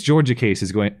 Dude, this Georgia case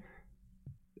is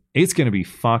it's going to be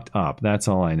fucked up. That's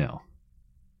all I know.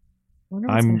 I wonder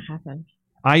what's going to happen.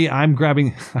 I'm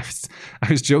grabbing, I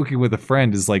was joking with a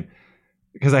friend, is like,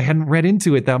 because I hadn't read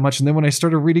into it that much. And then when I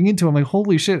started reading into it, I'm like,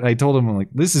 holy shit. I told him, I'm like,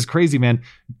 this is crazy, man.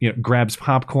 Grabs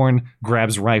popcorn,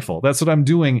 grabs rifle. That's what I'm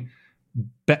doing.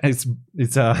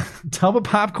 It's a tub of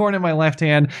popcorn in my left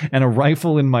hand and a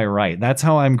rifle in my right. That's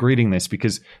how I'm greeting this,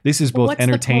 because this is both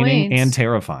entertaining and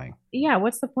terrifying. Yeah,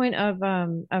 what's the point of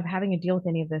having to deal with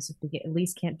any of this if we at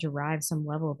least can't derive some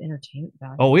level of entertainment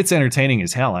value? Oh, it's entertaining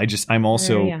as hell. I'm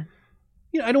also,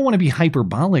 I don't want to be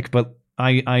hyperbolic, but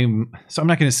I'm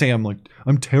not going to say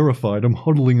I'm terrified. I'm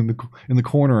huddling in the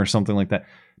corner or something like that.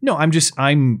 No,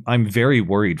 I'm very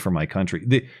worried for my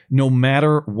country. No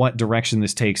matter what direction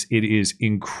this takes, it is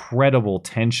incredible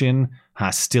tension,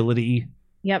 hostility.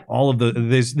 Yep. All of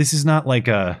this is not like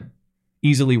a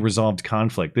easily resolved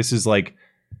conflict. This is like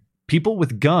people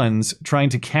with guns trying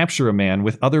to capture a man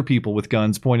with other people with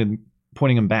guns pointing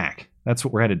him back. That's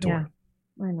what we're headed toward.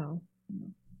 Yeah, I know.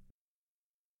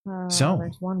 So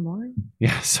there's one more.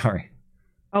 Yeah, sorry.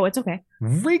 Oh, it's okay.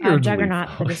 Rigardly Juggernaut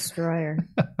folk. the Destroyer.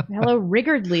 Hello,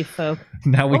 Rigardly folk.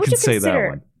 Now we can say that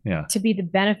one. Yeah. To be the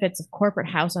benefits of corporate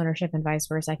house ownership and vice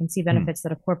versa. I can see benefits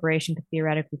that a corporation could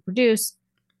theoretically produce,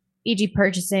 e.g.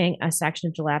 purchasing a section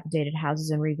of dilapidated houses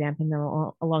and revamping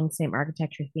them along the same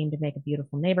architecture theme to make a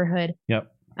beautiful neighborhood.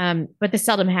 Yep. But this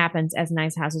seldom happens, as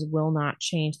nice houses will not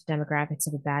change the demographics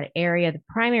of a bad area. The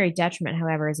primary detriment,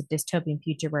 however, is a dystopian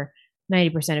future where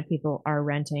 90% of people are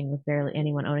renting with barely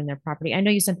anyone owning their property. I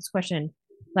know you sent this question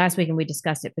last week and we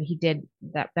discussed it, but he did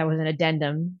that was an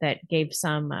addendum that gave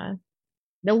some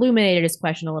illuminated his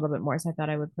question a little bit more, so I thought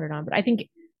I would put it on. But I think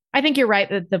you're right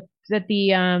that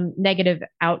the negative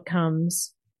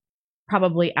outcomes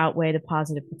probably outweigh the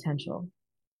positive potential.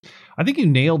 I think you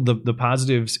nailed the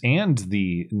positives and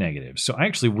the negatives. So I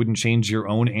actually wouldn't change your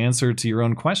own answer to your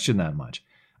own question that much.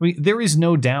 I mean, there is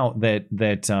no doubt that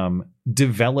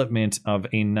development of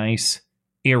a nice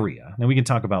area. Now we can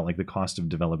talk about like the cost of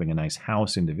developing a nice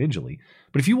house individually,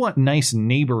 but if you want nice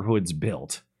neighborhoods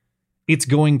built, it's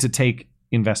going to take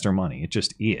investor money. It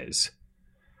just is.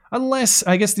 Unless,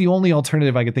 I guess the only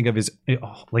alternative I could think of is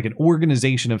like an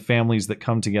organization of families that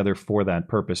come together for that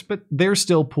purpose, but they're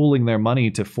still pooling their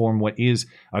money to form what is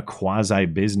a quasi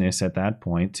business at that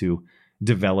point to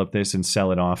develop this and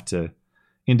sell it off to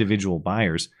individual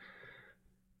buyers.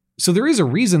 So there is a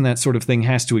reason that sort of thing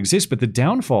has to exist, but the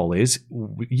downfall is,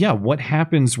 what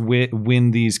happens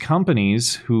when these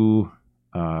companies who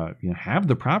have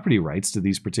the property rights to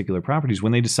these particular properties,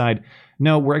 when they decide,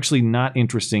 no, we're actually not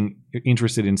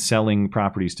interested in selling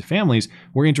properties to families,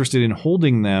 we're interested in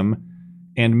holding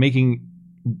them and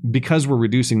because we're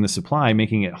reducing the supply,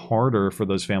 making it harder for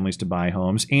those families to buy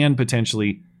homes and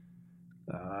potentially,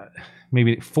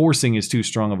 maybe forcing is too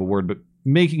strong of a word, but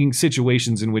making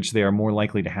situations in which they are more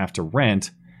likely to have to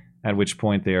rent, at which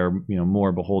point they are,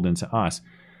 more beholden to us.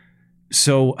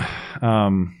 So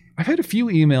I've had a few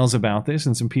emails about this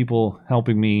and some people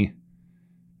helping me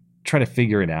try to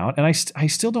figure it out. And I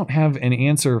still don't have an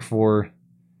answer for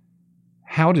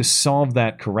how to solve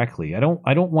that correctly. I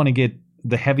don't want to get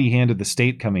the heavy hand of the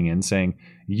state coming in saying,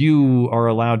 you are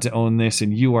allowed to own this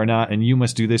and you are not, and you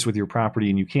must do this with your property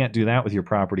and you can't do that with your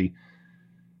property.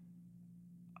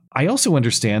 I also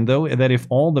understand, though, that if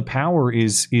all the power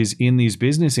is in these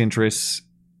business interests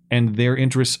and their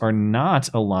interests are not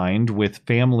aligned with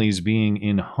families being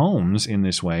in homes in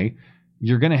this way,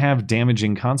 you're going to have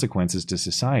damaging consequences to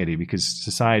society, because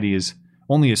society is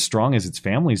only as strong as its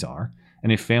families are.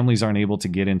 And if families aren't able to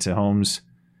get into homes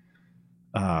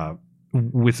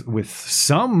with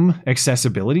some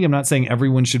accessibility, I'm not saying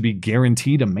everyone should be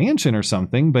guaranteed a mansion or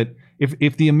something, but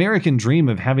if the American dream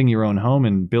of having your own home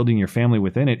and building your family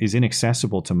within it is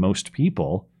inaccessible to most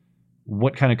people,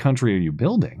 what kind of country are you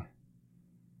building?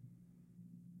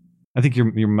 I think your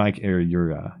mic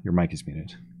is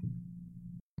muted.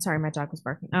 Sorry, my dog was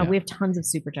barking. We have tons of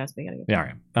super chats we gotta get.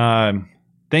 Yeah, all right.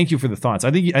 Thank you for the thoughts.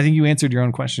 I think you answered your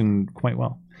own question quite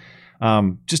well.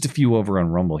 Just a few over on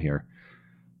Rumble here.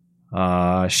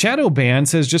 Shadow Band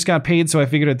says, just got paid, so I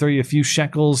figured I'd throw you a few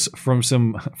shekels for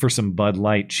some Bud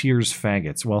Light. Cheers,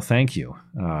 faggots. Well, thank you.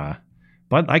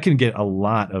 But I can get a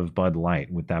lot of Bud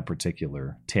Light with that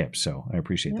particular tip, so I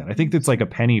appreciate that. I think that's like a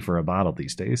penny for a bottle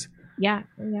these days. Yeah.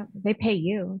 They pay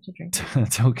you to drink.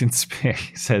 Token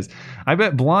Spay says, I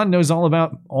bet Blonde knows all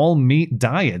about all meat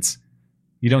diets.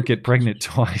 You don't get pregnant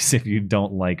twice if you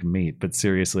don't like meat. But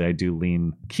seriously, I do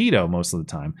lean keto most of the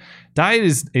time.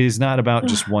 Diet is not about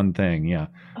just one thing. Yeah.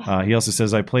 He also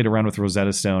says, I played around with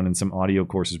Rosetta Stone and some audio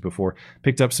courses before.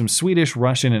 Picked up some Swedish,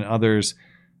 Russian, and others.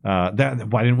 Why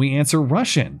didn't we answer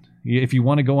Russian? If you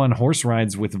want to go on horse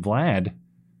rides with Vlad,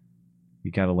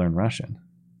 you got to learn Russian.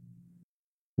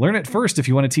 Learn it first if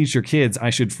you want to teach your kids. I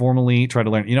should formally try to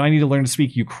learn. I need to learn to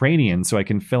speak Ukrainian so I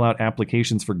can fill out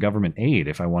applications for government aid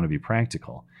if I want to be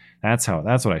practical. That's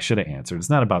what I should have answered. It's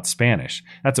not about Spanish.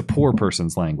 That's a poor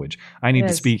person's language. I need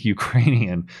to speak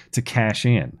Ukrainian to cash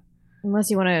in.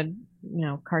 Unless you want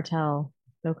to, cartel.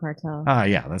 Go cartel.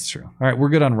 Yeah, that's true. All right, we're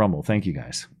good on Rumble. Thank you,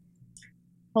 guys.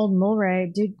 Old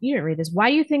Mulray, dude, you didn't read this.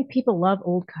 Why do you think people love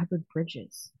old covered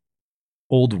bridges?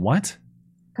 Old what?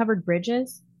 Covered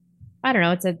bridges? I don't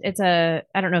know. It's a.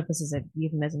 I don't know if this is a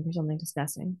euphemism for something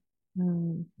disgusting.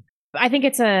 I think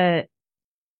it's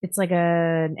like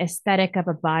an aesthetic of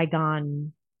a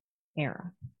bygone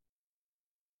era.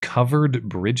 Covered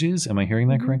bridges? Am I hearing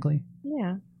that correctly?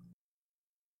 Yeah.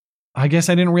 I guess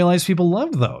I didn't realize people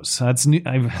loved those. That's new.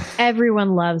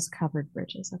 Everyone loves covered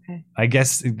bridges. Okay. I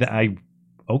guess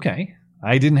okay.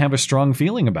 I didn't have a strong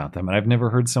feeling about them, and I've never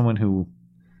heard someone who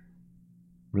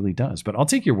really does. But I'll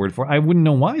take your word for it. I wouldn't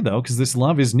know why though, because this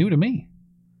love is new to me.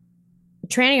 The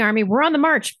tranny army, we're on the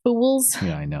march, fools.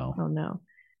 Yeah, I know. Oh no.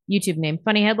 YouTube name.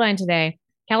 Funny headline today.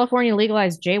 California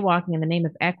legalized jaywalking in the name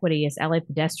of equity as LA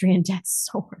pedestrian deaths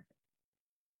soar.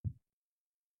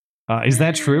 Is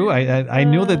that true? I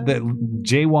know that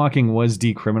jaywalking was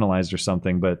decriminalized or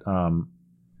something, but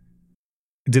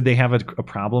did they have a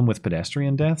problem with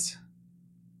pedestrian deaths?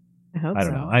 I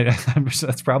don't know.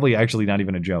 That's probably actually not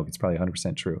even a joke. It's probably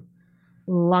 100% true.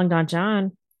 Long Don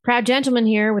John. Proud gentleman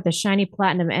here with a shiny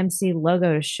platinum MC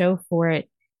logo to show for it.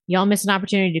 Y'all missed an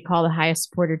opportunity to call the highest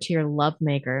supporter tier love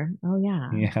maker. Oh, yeah.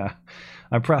 Yeah.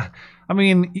 I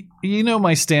mean,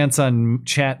 my stance on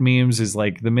chat memes is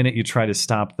like the minute you try to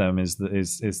stop them is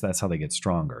that's how they get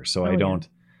stronger. So I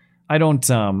don't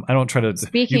try to.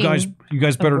 Speaking you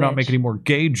guys better not make any more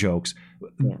gay jokes.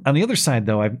 Yeah. On the other side,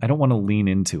 though, I don't want to lean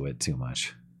into it too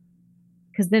much.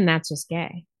 Because then that's just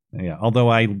gay. Yeah. Although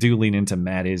I do lean into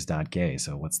matis.gay.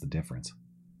 So what's the difference?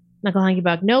 Knuckle Hunky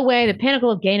Buck. No way. The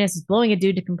pinnacle of gayness is blowing a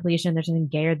dude to completion. There's nothing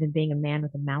gayer than being a man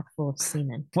with a mouthful of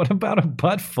semen. What about a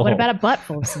buttful? What about a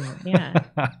buttful of semen?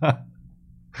 Yeah.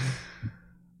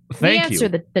 We answer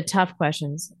the tough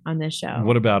questions on this show.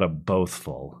 What about a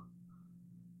bothful?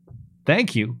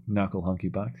 Thank you, Knuckle Hunky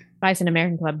Buck. Bison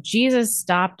American Club. Jesus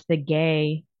stopped the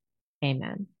gay.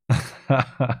 Amen.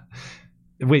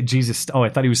 Wait, Jesus. Oh, I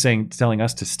thought he was telling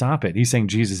us to stop it. He's saying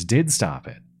Jesus did stop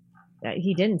it.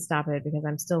 He didn't stop it because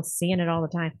I'm still seeing it all the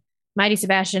time. Mighty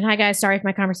Sebastian. Hi, guys. Sorry if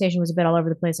my conversation was a bit all over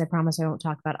the place. I promise I won't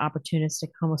talk about opportunistic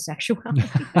homosexuality.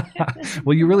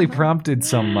 Well, you really prompted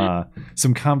some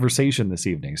conversation this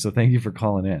evening, so thank you for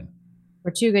calling in.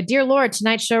 Tortuga. Dear Lord,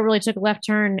 tonight's show really took a left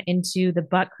turn into the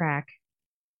butt crack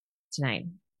tonight.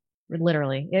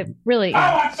 Literally. It really...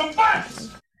 I want some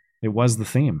butts! It was the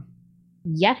theme.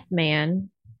 Yes, man.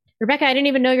 Rebecca, I didn't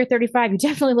even know you're 35. You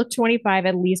definitely look 25,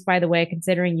 at least, by the way,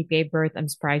 considering you gave birth. I'm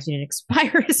surprised you didn't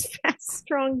expire as fast,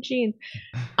 strong genes.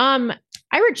 I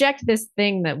reject this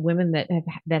thing that women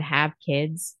that have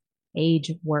kids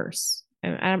age worse.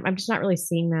 I'm just not really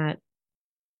seeing that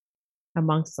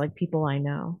amongst like people I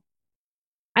know.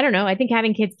 I don't know. I think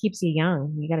having kids keeps you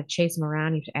young. You got to chase them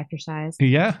around. You have to exercise.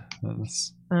 Yeah.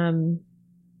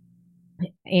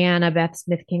 Anna Beth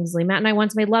Smith Kingsley. Matt and I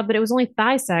once made love, but it was only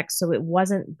thigh sex, so it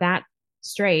wasn't that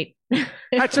straight.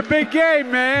 That's a big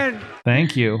game, man.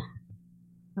 Thank you.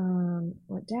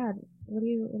 What, Dad? What are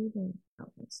you doing? Oh,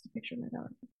 it's the picture of my dog.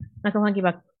 Knuckle Hunky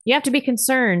Buck. You have to be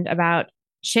concerned about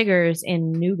chiggers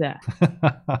in nougat.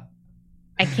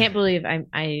 I can't believe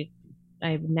I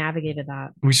navigated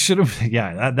that. We should have.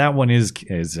 Yeah, that one is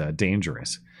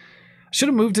dangerous. Should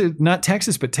have moved to not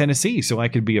Texas, but Tennessee, so I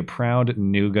could be a proud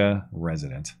Nougat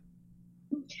resident.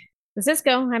 The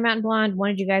Cisco, hi Matt and Blonde.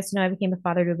 Wanted you guys to know I became a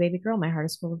father to a baby girl. My heart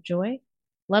is full of joy.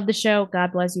 Love the show.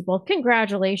 God bless you both.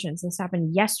 Congratulations. This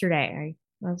happened yesterday.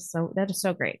 That is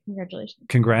so great. Congratulations.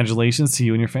 Congratulations to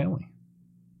you and your family.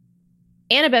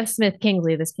 Annabeth Smith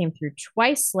Kingsley. This came through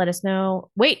twice. Let us know.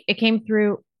 Wait, it came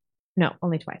through. No,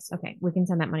 only twice. Okay, we can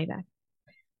send that money back.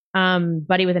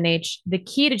 Buddy with an H. The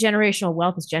key to generational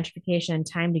wealth is gentrification.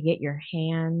 Time to get your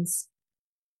hands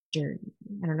dirty.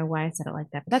 I don't know why I said it like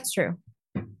that, but that's true.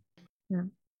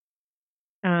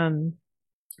 Yeah.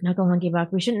 Knuckle Hunky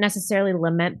Buck. We shouldn't necessarily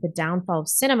lament the downfall of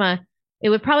cinema. It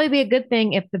would probably be a good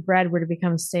thing if the bread were to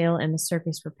become stale and the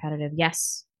circus repetitive.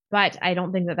 Yes, but I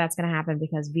don't think that that's going to happen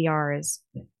because VR is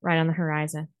right on the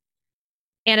horizon.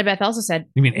 Annabeth also said,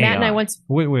 "You mean Matt AR? And I once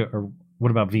wait, or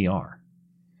what about VR?"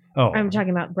 Oh, I'm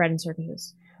talking about bread and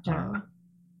circuses. What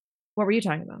were you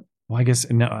talking about? Well, I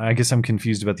guess I'm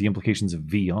confused about the implications of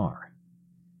VR.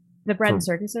 The bread and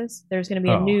circuses. There's going to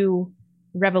be a new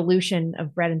revolution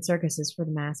of bread and circuses for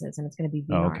the masses, and it's going to be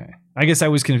VR. Okay. I guess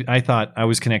I thought I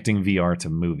was connecting VR to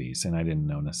movies, and I didn't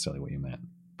know necessarily what you meant.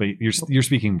 But you're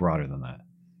speaking broader than that.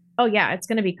 Oh yeah, it's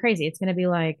going to be crazy. It's going to be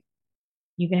like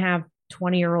you can have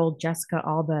 20-year-old Jessica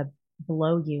Alba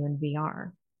blow you in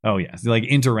VR. Oh yeah, like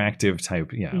interactive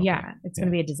type. Yeah. Okay. Yeah, it's going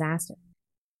to be a disaster.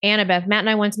 Annabeth, Matt and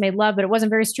I once made love, but it wasn't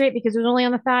very straight because it was only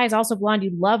on the thighs. Also, Blonde,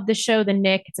 you love the show The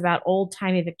Nick. It's about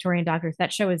old-timey Victorian doctors.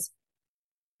 That show is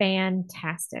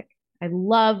fantastic. I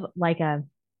love like a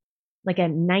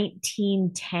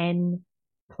 1910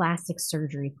 plastic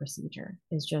surgery procedure.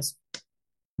 Is just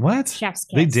what? Chef's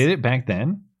kiss. They did it back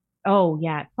then? Oh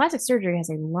yeah, plastic surgery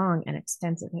has a long and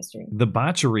extensive history. The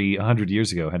botchery 100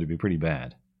 years ago had to be pretty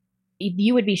bad.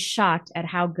 You would be shocked at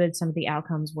how good some of the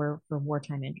outcomes were for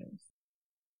wartime injuries.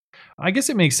 I guess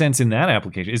it makes sense in that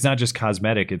application. It's not just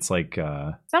cosmetic. It's like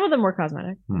some of them were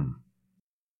cosmetic.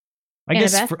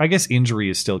 I guess injury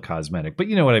is still cosmetic, but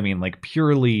you know what I mean, like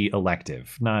purely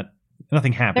elective.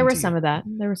 Nothing happened. There was some of that.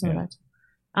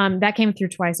 That came through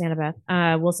twice,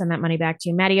 Annabeth. We'll send that money back to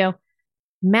you, Mattio.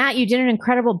 Matt, you did an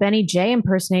incredible Benny J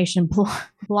impersonation.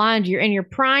 Blonde, you're in your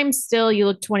prime still. You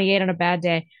look 28 on a bad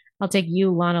day. I'll take you,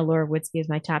 Lana Lorowitzki, as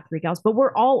my top 3 gals. But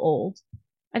we're all old.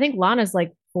 I think Lana's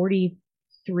like 43.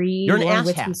 You're an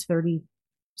Lorowitzki's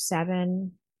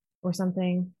 37 or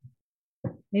something.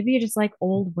 Maybe you just like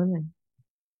old women.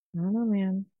 I don't know,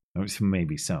 man.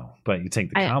 Maybe so. But you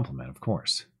take the compliment, of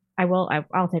course. I will.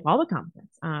 I'll take all the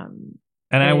compliments. And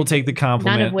I will take the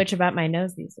compliment. None of which about my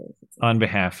nose these days. On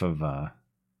behalf of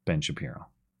Ben Shapiro.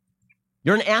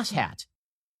 You're an asshat.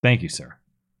 Thank you, sir.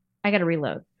 I got to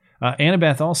reload.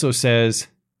 Annabeth also says,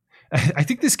 I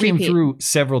think this came through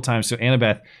several times. So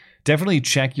Annabeth, definitely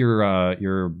check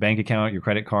your bank account, your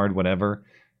credit card, whatever.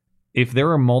 If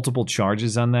there are multiple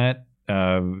charges on that,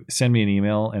 send me an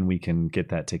email and we can get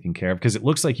that taken care of. Because it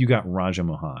looks like you got Raja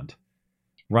Mohand.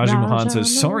 Raja Mohan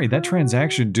says, sorry, that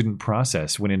transaction didn't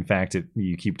process, when in fact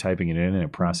you keep typing it in and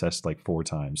it processed like 4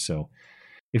 times. So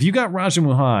if you got Raja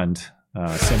Mohan,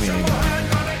 send me an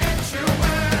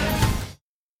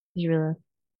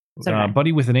email.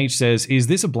 Buddy with an H says, is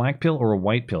this a black pill or a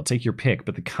white pill? Take your pick.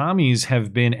 But the commies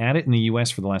have been at it in the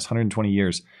U.S. for the last 120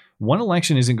 years. One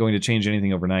election isn't going to change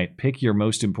anything overnight. Pick your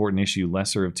most important issue,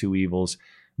 lesser of two evils.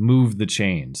 Move the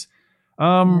chains.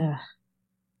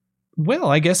 Well,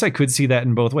 I guess I could see that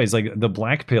in both ways. Like the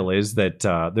black pill is that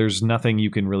there's nothing you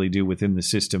can really do within the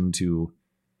system to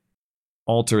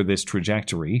alter this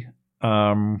trajectory.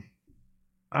 I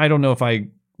don't know if I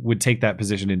would take that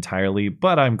position entirely,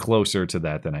 but I'm closer to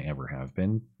that than I ever have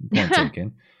been. Point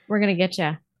taken. We're going to get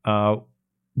you.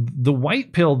 The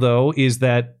white pill, though, is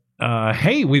that,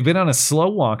 hey, we've been on a slow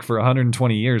walk for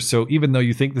 120 years. So even though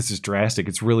you think this is drastic,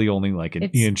 it's really only like an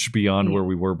inch beyond where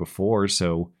we were before.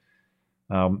 So,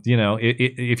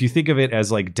 if you think of it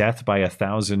as like death by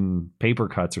 1,000 paper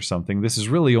cuts or something, this is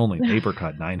really only paper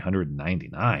cut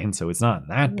 999. So it's not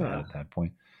that bad at that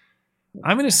point.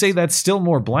 I'm going to say that's still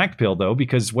more black pill, though,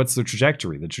 because what's the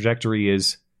trajectory? The trajectory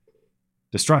is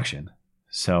destruction.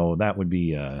 So that would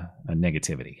be a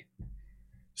negativity.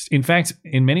 In fact,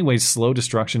 in many ways, slow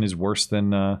destruction is worse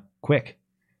than quick.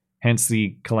 Hence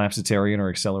the collapsitarian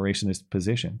or accelerationist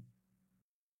position.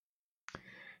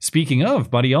 Speaking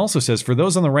of, Buddy also says, for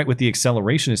those on the right with the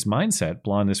accelerationist mindset,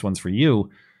 Blonde, this one's for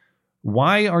you.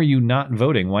 Why are you not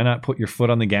voting? Why not put your foot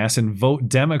on the gas and vote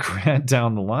Democrat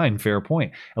down the line? Fair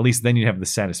point. At least then you'd have the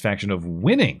satisfaction of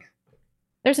winning.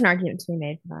 There's an argument to be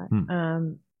made for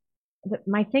that.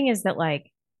 My thing is that,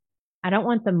 like, I don't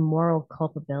want the moral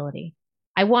culpability.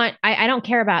 I don't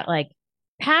care about like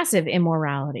passive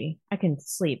immorality. I can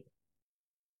sleep,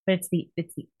 but it's the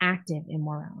active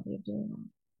immorality of doing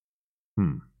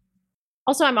that.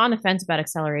 Also, I'm on the fence about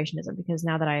accelerationism because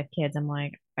now that I have kids, I'm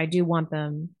like, I do want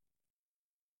them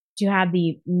to have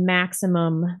the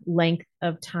maximum length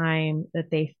of time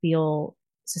that they feel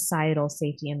societal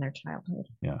safety in their childhood.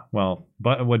 Yeah. Well,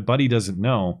 but what Buddy doesn't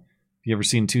know, if you ever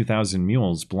seen 2,000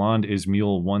 Mules, Blonde is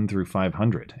Mule 1 through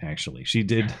 500, actually. She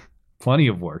did plenty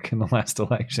of work in the last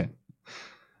election.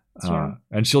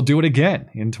 And she'll do it again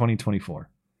in 2024.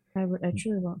 I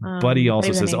truly will. Buddy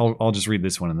also says, I'll just read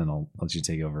this one and then I'll let you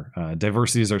take over.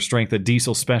 Diversity is our strength. A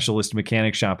diesel specialist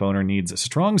mechanic shop owner needs a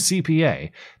strong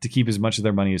CPA to keep as much of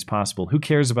their money as possible. Who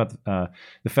cares about the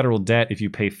federal debt if you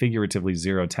pay figuratively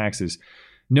zero taxes?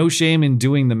 No shame in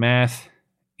doing the math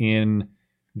in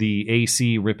the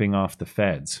AC ripping off the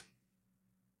feds.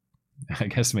 I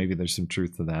guess maybe there's some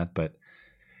truth to that, but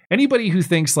anybody who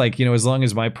thinks like, as long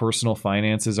as my personal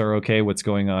finances are okay, what's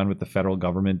going on with the federal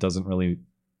government doesn't really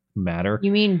matter.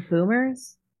 You mean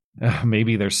boomers?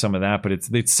 Maybe there's some of that, but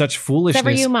it's such foolishness.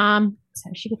 Except for you, Mom.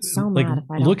 She gets so mad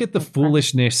if I don't look at the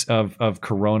foolishness of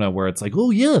Corona, where it's like, oh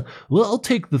yeah, well, I'll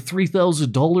take the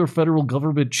 $3,000 federal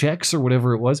government checks or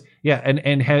whatever it was. Yeah,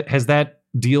 and has that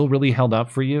deal really held up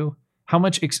for you? How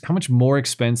much more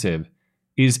expensive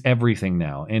is everything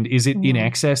now? And is it in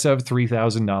excess of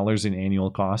 $3,000 in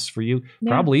annual costs for you?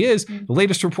 Yeah. Probably is. The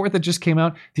latest report that just came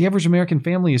out, the average American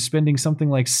family is spending something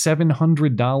like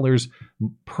 $700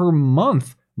 per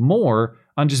month more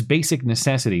on just basic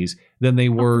necessities than they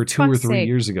were 2 or 3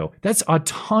 years ago. That's a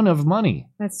ton of money.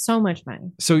 That's so much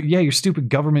money. So yeah, your stupid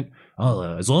government,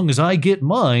 as long as I get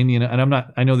mine, and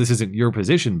I know this isn't your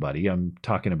position, buddy. I'm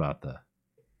talking about the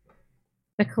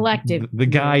collective, the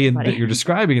guy that you're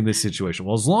describing in this situation.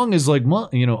 Well, as long as I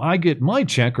get my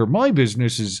check or my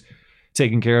business is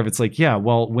taken care of, it's like, yeah,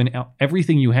 well, when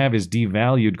everything you have is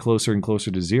devalued closer and closer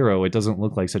to zero, it doesn't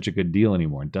look like such a good deal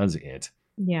anymore, does it?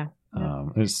 Yeah.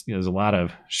 There's a lot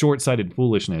of short-sighted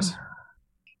foolishness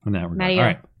in that regard. Maddie, all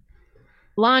right.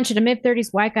 Launch at a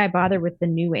mid-30s white guy bother with the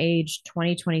new age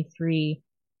 2023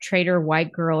 trader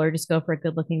white girl, or just go for a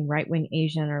good-looking right-wing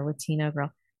Asian or Latino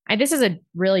girl? This is a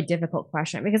really difficult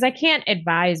question because I can't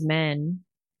advise men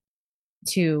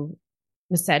to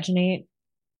miscegenate.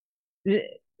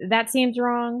 That seems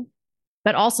wrong.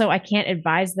 But also I can't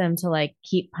advise them to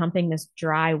keep pumping this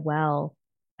dry well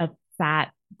of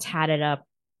fat, tatted up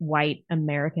white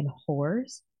American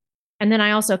whores. And then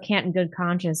I also can't in good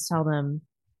conscience tell them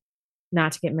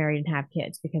not to get married and have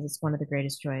kids because it's one of the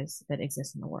greatest joys that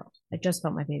exists in the world. I just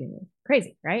felt my baby move.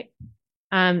 Crazy, right?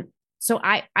 So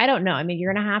I don't know. I mean,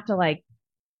 you're going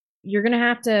to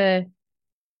have to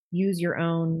use your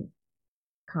own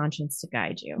conscience to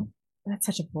guide you. That's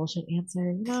such a bullshit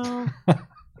answer. No.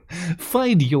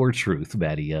 Find your truth,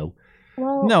 Mattio.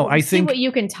 Well, no, I think what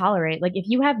you can tolerate. Like if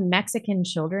you have Mexican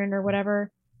children or whatever,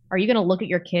 are you going to look at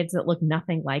your kids that look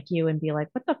nothing like you and be like,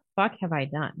 what the fuck have I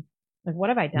done? Like, what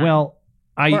have I done? Well,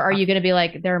 or are you going to be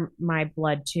like, they're my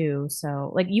blood too?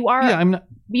 So you are,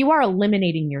 you are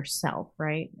eliminating yourself,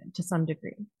 right? To some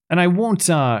degree. And I won't,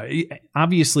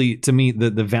 obviously to me,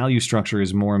 the value structure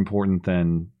is more important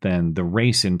than the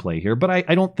race in play here. But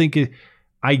I don't think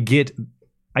I get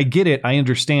it. I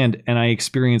understand. And I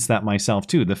experience that myself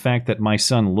too. The fact that my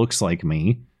son looks like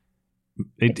me,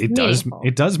 it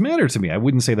does matter to me. I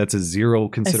wouldn't say that's a zero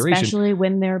consideration. Especially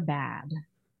when they're bad.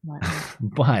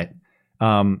 But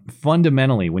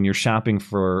fundamentally, when you're shopping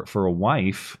for a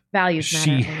wife, values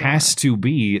she has to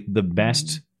be the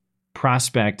best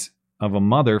prospect of a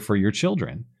mother for your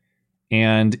children.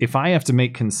 And if I have to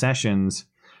make concessions,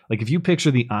 like if you picture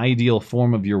the ideal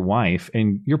form of your wife,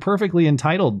 and you're perfectly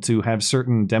entitled to have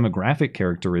certain demographic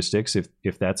characteristics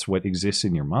if that's what exists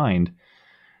in your mind,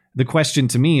 the question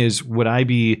to me is, would I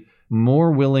be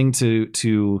more willing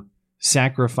to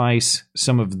sacrifice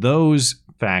some of those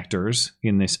factors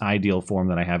in this ideal form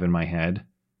that I have in my head?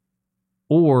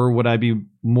 Or would I be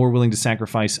more willing to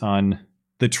sacrifice on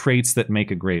the traits that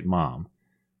make a great mom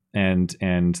and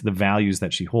the values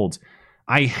that she holds?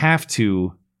 I have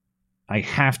to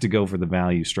go for the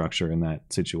value structure in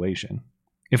that situation.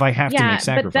 If I have to make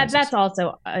sacrifices. But that's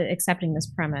also accepting this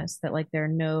premise that there are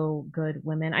no good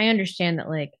women. I understand that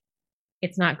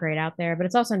it's not great out there, but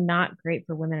it's also not great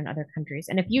for women in other countries.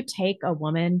 And if you take a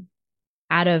woman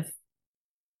out of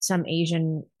some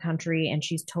Asian country and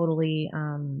she's totally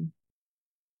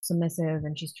submissive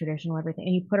and she's traditional, everything,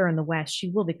 and you put her in the West, she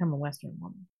will become a Western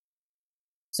woman.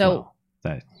 So,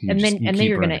 then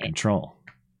you're going to control.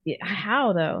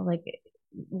 How though?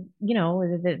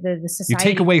 The society. You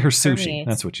take away her sushi.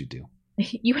 That's what you do.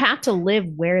 You have to live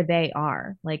where they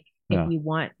are. If you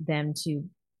want them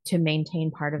to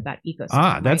maintain part of that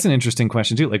ecosystem. That's an interesting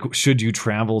question too. Should you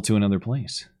travel to another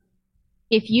place?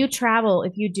 If you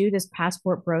do this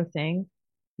passport bro thing,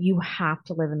 you have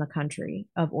to live in the country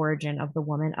of origin of the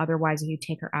woman. Otherwise, if you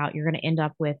take her out, you're going to end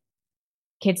up with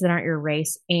kids that aren't your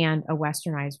race and a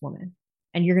westernized woman.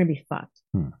 And you're going to be fucked.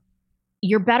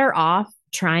 You're better off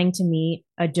trying to meet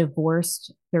a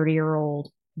divorced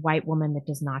 30-year-old white woman that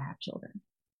does not have children.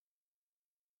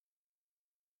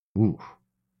 Ooh.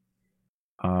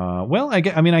 Well, I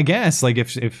guess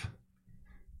if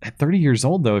at 30 years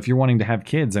old though, if you're wanting to have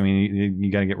kids,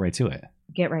 you got to get right to it.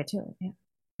 Get right to it. Yeah.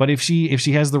 But if she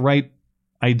has the right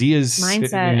ideas,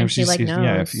 mindset, and she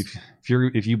knows.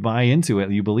 If you buy into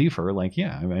it, you believe her. I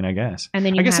guess. And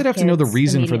then I guess I'd have to know the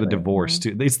reason for the divorce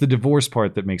too. It's the divorce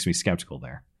part that makes me skeptical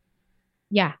there.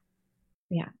 Yeah,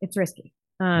 it's risky.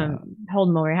 Holden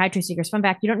Mulray, hi, Truth Seekers. Fun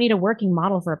fact: you don't need a working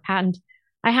model for a patent.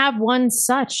 I have one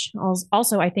such.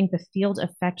 Also, I think the field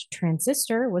effect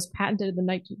transistor was patented in the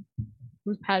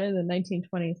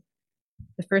 1920s.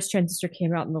 The first transistor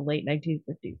came out in the late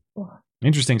 1950s. Oh,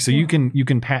 Interesting. So you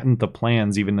can patent the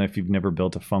plans even if you've never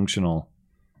built a functional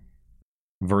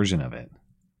version of it.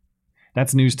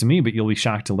 That's news to me, but you'll be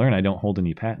shocked to learn I don't hold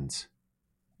any patents.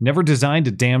 Never designed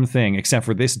a damn thing except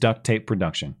for this duct tape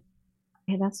production.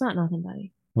 Hey, that's not nothing,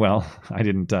 buddy. Well, I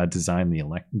didn't design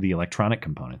the electronic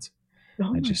components.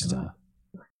 Oh I just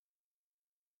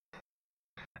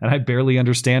and I barely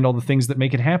understand all the things that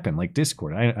make it happen, like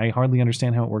Discord. I hardly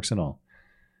understand how it works at all.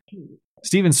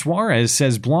 Steven Suarez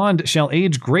says, blonde shall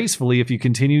age gracefully if you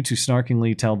continue to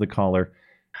snarkingly tell the caller,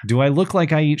 do I look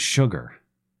like I eat sugar?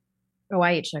 Oh,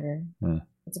 I eat sugar.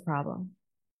 That's a problem.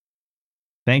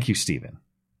 Thank you, Steven.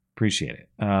 Appreciate it.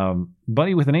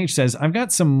 Buddy with an H says, I've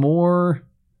got some more,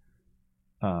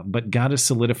 but gotta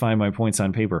solidify my points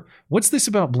on paper. What's this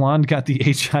about blonde got the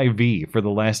HIV? For the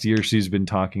last year, she's been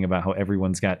talking about how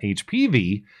everyone's got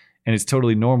HPV and it's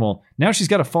totally normal. Now she's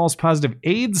got a false positive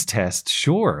AIDS test.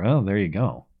 Sure. Oh, there you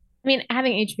go. I mean,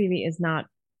 having HPV is not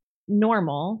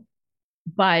normal,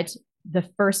 but the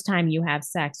first time you have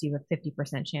sex, you have a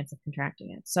 50% chance of contracting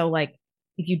it. So, like,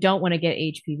 if you don't want to get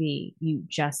HPV, you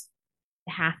just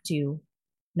have to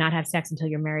not have sex until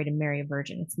you're married and marry a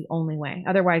virgin. It's the only way.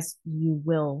 Otherwise, you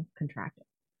will contract it.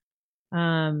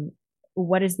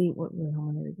 What is the... Hold on,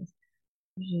 let me read this.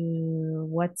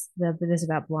 What's this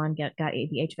about blonde got the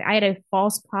HIV? I had a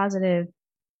false positive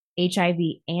HIV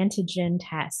antigen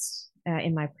test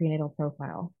in my prenatal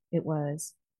profile. It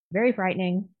was very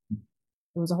frightening.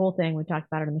 It was a whole thing. We talked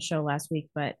about it on the show last week,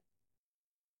 but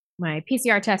my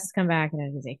PCR test has come back and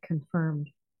it is a confirmed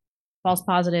false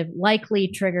positive, likely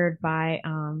triggered by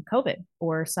COVID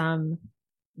or some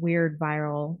weird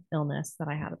viral illness that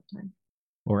I had at the time.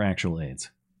 Or actual AIDS.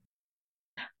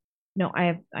 No,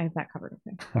 I have that covered.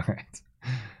 Okay. All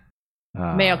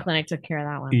right. Mayo Clinic took care of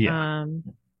that one. Yeah.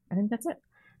 I think that's it.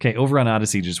 Okay, over on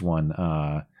Odyssey, just one.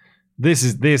 This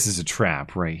is a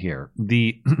trap right here.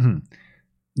 The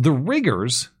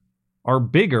riggers are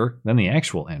bigger than the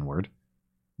actual N-word.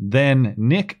 Then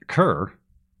Nick Kerr.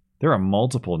 There are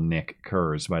multiple Nick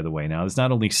Kerrs, by the way. Now, it's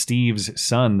not only Steve's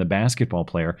son, the basketball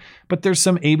player, but there's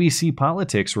some ABC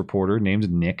Politics reporter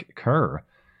named Nick Kerr.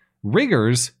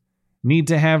 Riggers need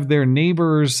to have their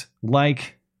neighbors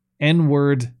like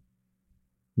N-word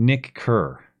Nick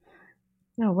Kerr.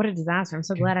 No, what a disaster. I'm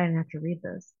so glad I didn't have to read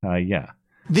this. Yeah.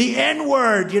 The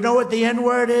N-word. You know what the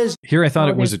N-word is? Here I thought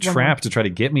it was a trap to try to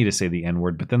get me to say the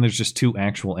N-word, but then there's just two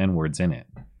actual N-words in it.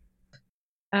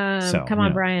 Come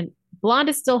on, Brian. Blonde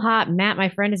is still hot. Matt, my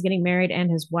friend, is getting married,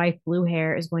 and his wife, blue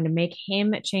hair, is going to make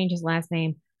him change his last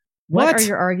name. What are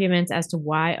your arguments as to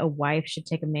why a wife should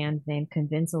take a man's name?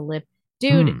 Convince a lip.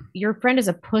 Dude, your friend is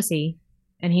a pussy,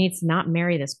 and he needs to not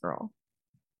marry this girl.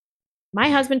 My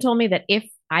husband told me that if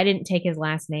I didn't take his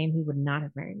last name, he would not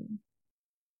have married me.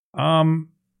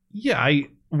 Yeah,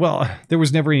 well, there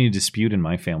was never any dispute in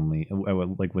my family,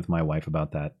 like with my wife,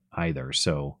 about that either.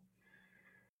 So,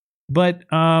 but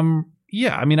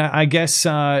yeah, I mean, I guess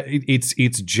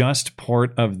it's just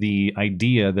part of the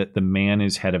idea that the man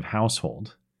is head of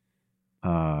household,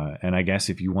 and I guess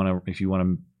if you want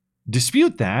to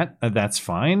dispute that, that's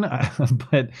fine.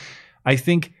 But I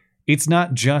think it's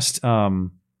not just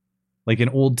like an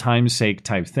old time's sake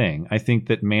type thing. I think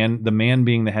that the man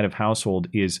being the head of household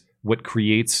is what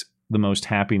creates the most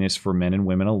happiness for men and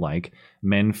women alike.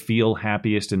 Men feel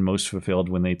happiest and most fulfilled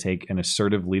when they take an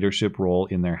assertive leadership role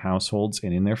in their households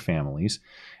and in their families.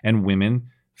 And women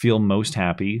feel most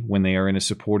happy when they are in a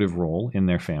supportive role in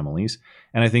their families.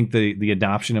 And I think the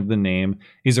adoption of the name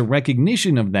is a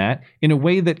recognition of that in a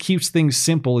way that keeps things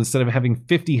simple instead of having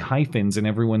 50 hyphens in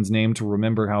everyone's name to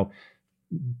remember how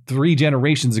 3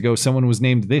 generations ago someone was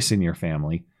named this in your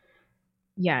family.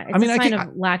 Yeah, it's a sign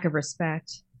of lack of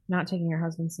respect, not taking your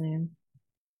husband's name.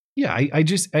 Yeah, I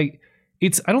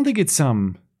don't think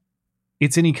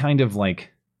it's any kind of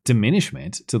like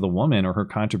diminishment to the woman or her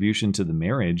contribution to the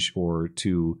marriage or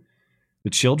to the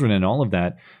children and all of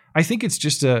that. I think it's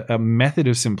just a method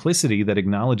of simplicity that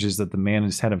acknowledges that the man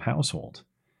is head of household.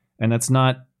 And that's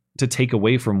not to take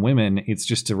away from women. It's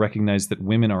just to recognize that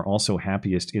women are also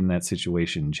happiest in that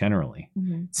situation generally.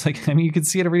 Mm-hmm. It's like, I mean, you can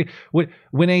see it every day.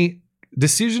 When a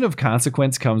decision of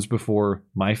consequence comes before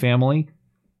my family,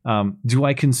 do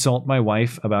I consult my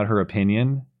wife about her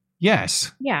opinion?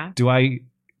 Yes. Yeah. Do I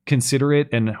consider it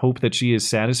and hope that she is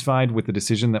satisfied with the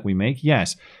decision that we make?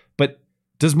 Yes. But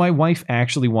does my wife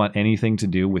actually want anything to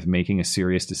do with making a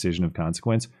serious decision of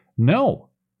consequence? No.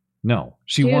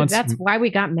 She wants... That's why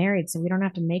we got married, so we don't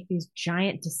have to make these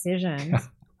giant decisions.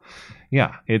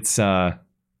 Yeah. It's, like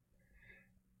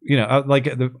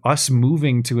us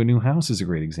moving to a new house is a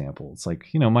great example. It's like,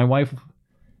 my wife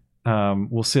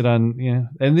will sit on,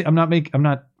 and I'm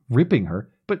not ripping her,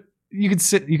 but you could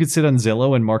sit on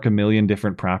Zillow and mark a million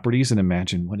different properties and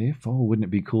imagine, what if, wouldn't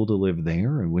it be cool to live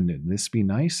there? And wouldn't this be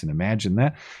nice? And imagine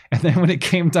that. And then when it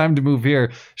came time to move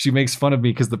here, she makes fun of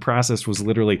me because the process was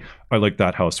literally, I like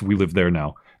that house. We live there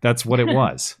now. That's what it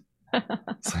was.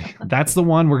 It's like, that's the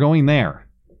one, we're going there.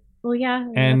 Well, yeah.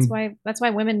 And that's why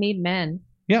women need men.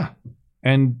 Yeah.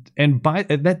 And by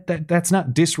that's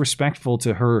not disrespectful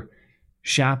to her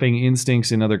shopping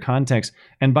instincts in other contexts.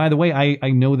 And by the way,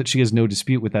 I know that she has no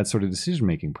dispute with that sort of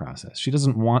decision-making process. She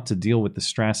doesn't want to deal with the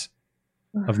stress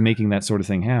of making that sort of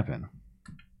thing happen.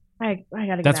 I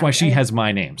gotta. That's why she has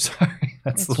my name. Sorry,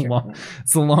 it's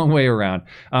the long way around.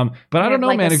 But I don't know,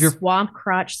 like man. If you're swamp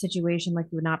crotch situation, like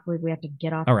you would not believe, we have to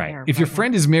get off. All right. If your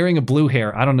friend is marrying a blue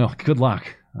hair, I don't know. Good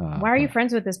luck. Why are you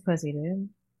friends with this pussy, dude?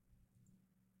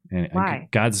 And why?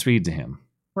 Godspeed to him.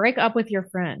 Break up with your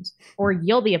friend, or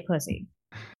you'll be a pussy.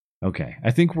 Okay,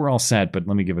 I think we're all set, but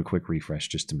let me give a quick refresh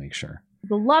just to make sure.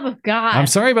 The love of God. I'm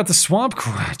sorry about the swamp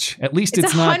crotch. At least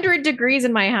it's not 100 degrees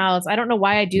in my house. I don't know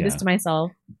why I do this to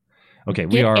myself. Okay,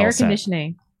 we are air all set.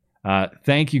 Conditioning.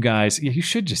 Thank you guys. Yeah, you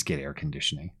should just get air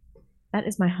conditioning. That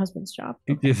is my husband's job.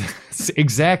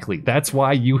 Exactly. That's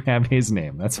why you have his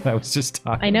name. That's what I was just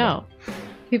talking about. I know.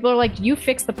 People are like, you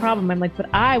fix the problem. I'm like, but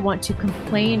I want to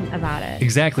complain about it.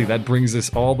 Exactly. That brings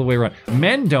us all the way around.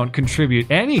 Men don't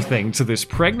contribute anything to this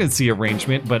pregnancy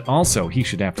arrangement, but also he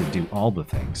should have to do all the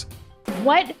things.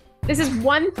 What? This is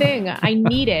one thing. I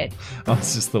need it. Oh,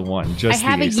 it's just the one. I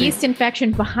have a yeast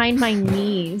infection behind my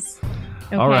knees.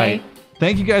 Okay? All right.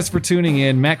 Thank you guys for tuning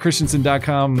in.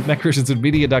 MattChristiansen.com,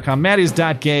 MattChristiansenmedia.com,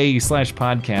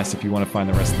 mattis.gay/podcast if you want to find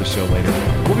the rest of the show later.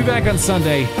 We'll be back on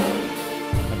Sunday.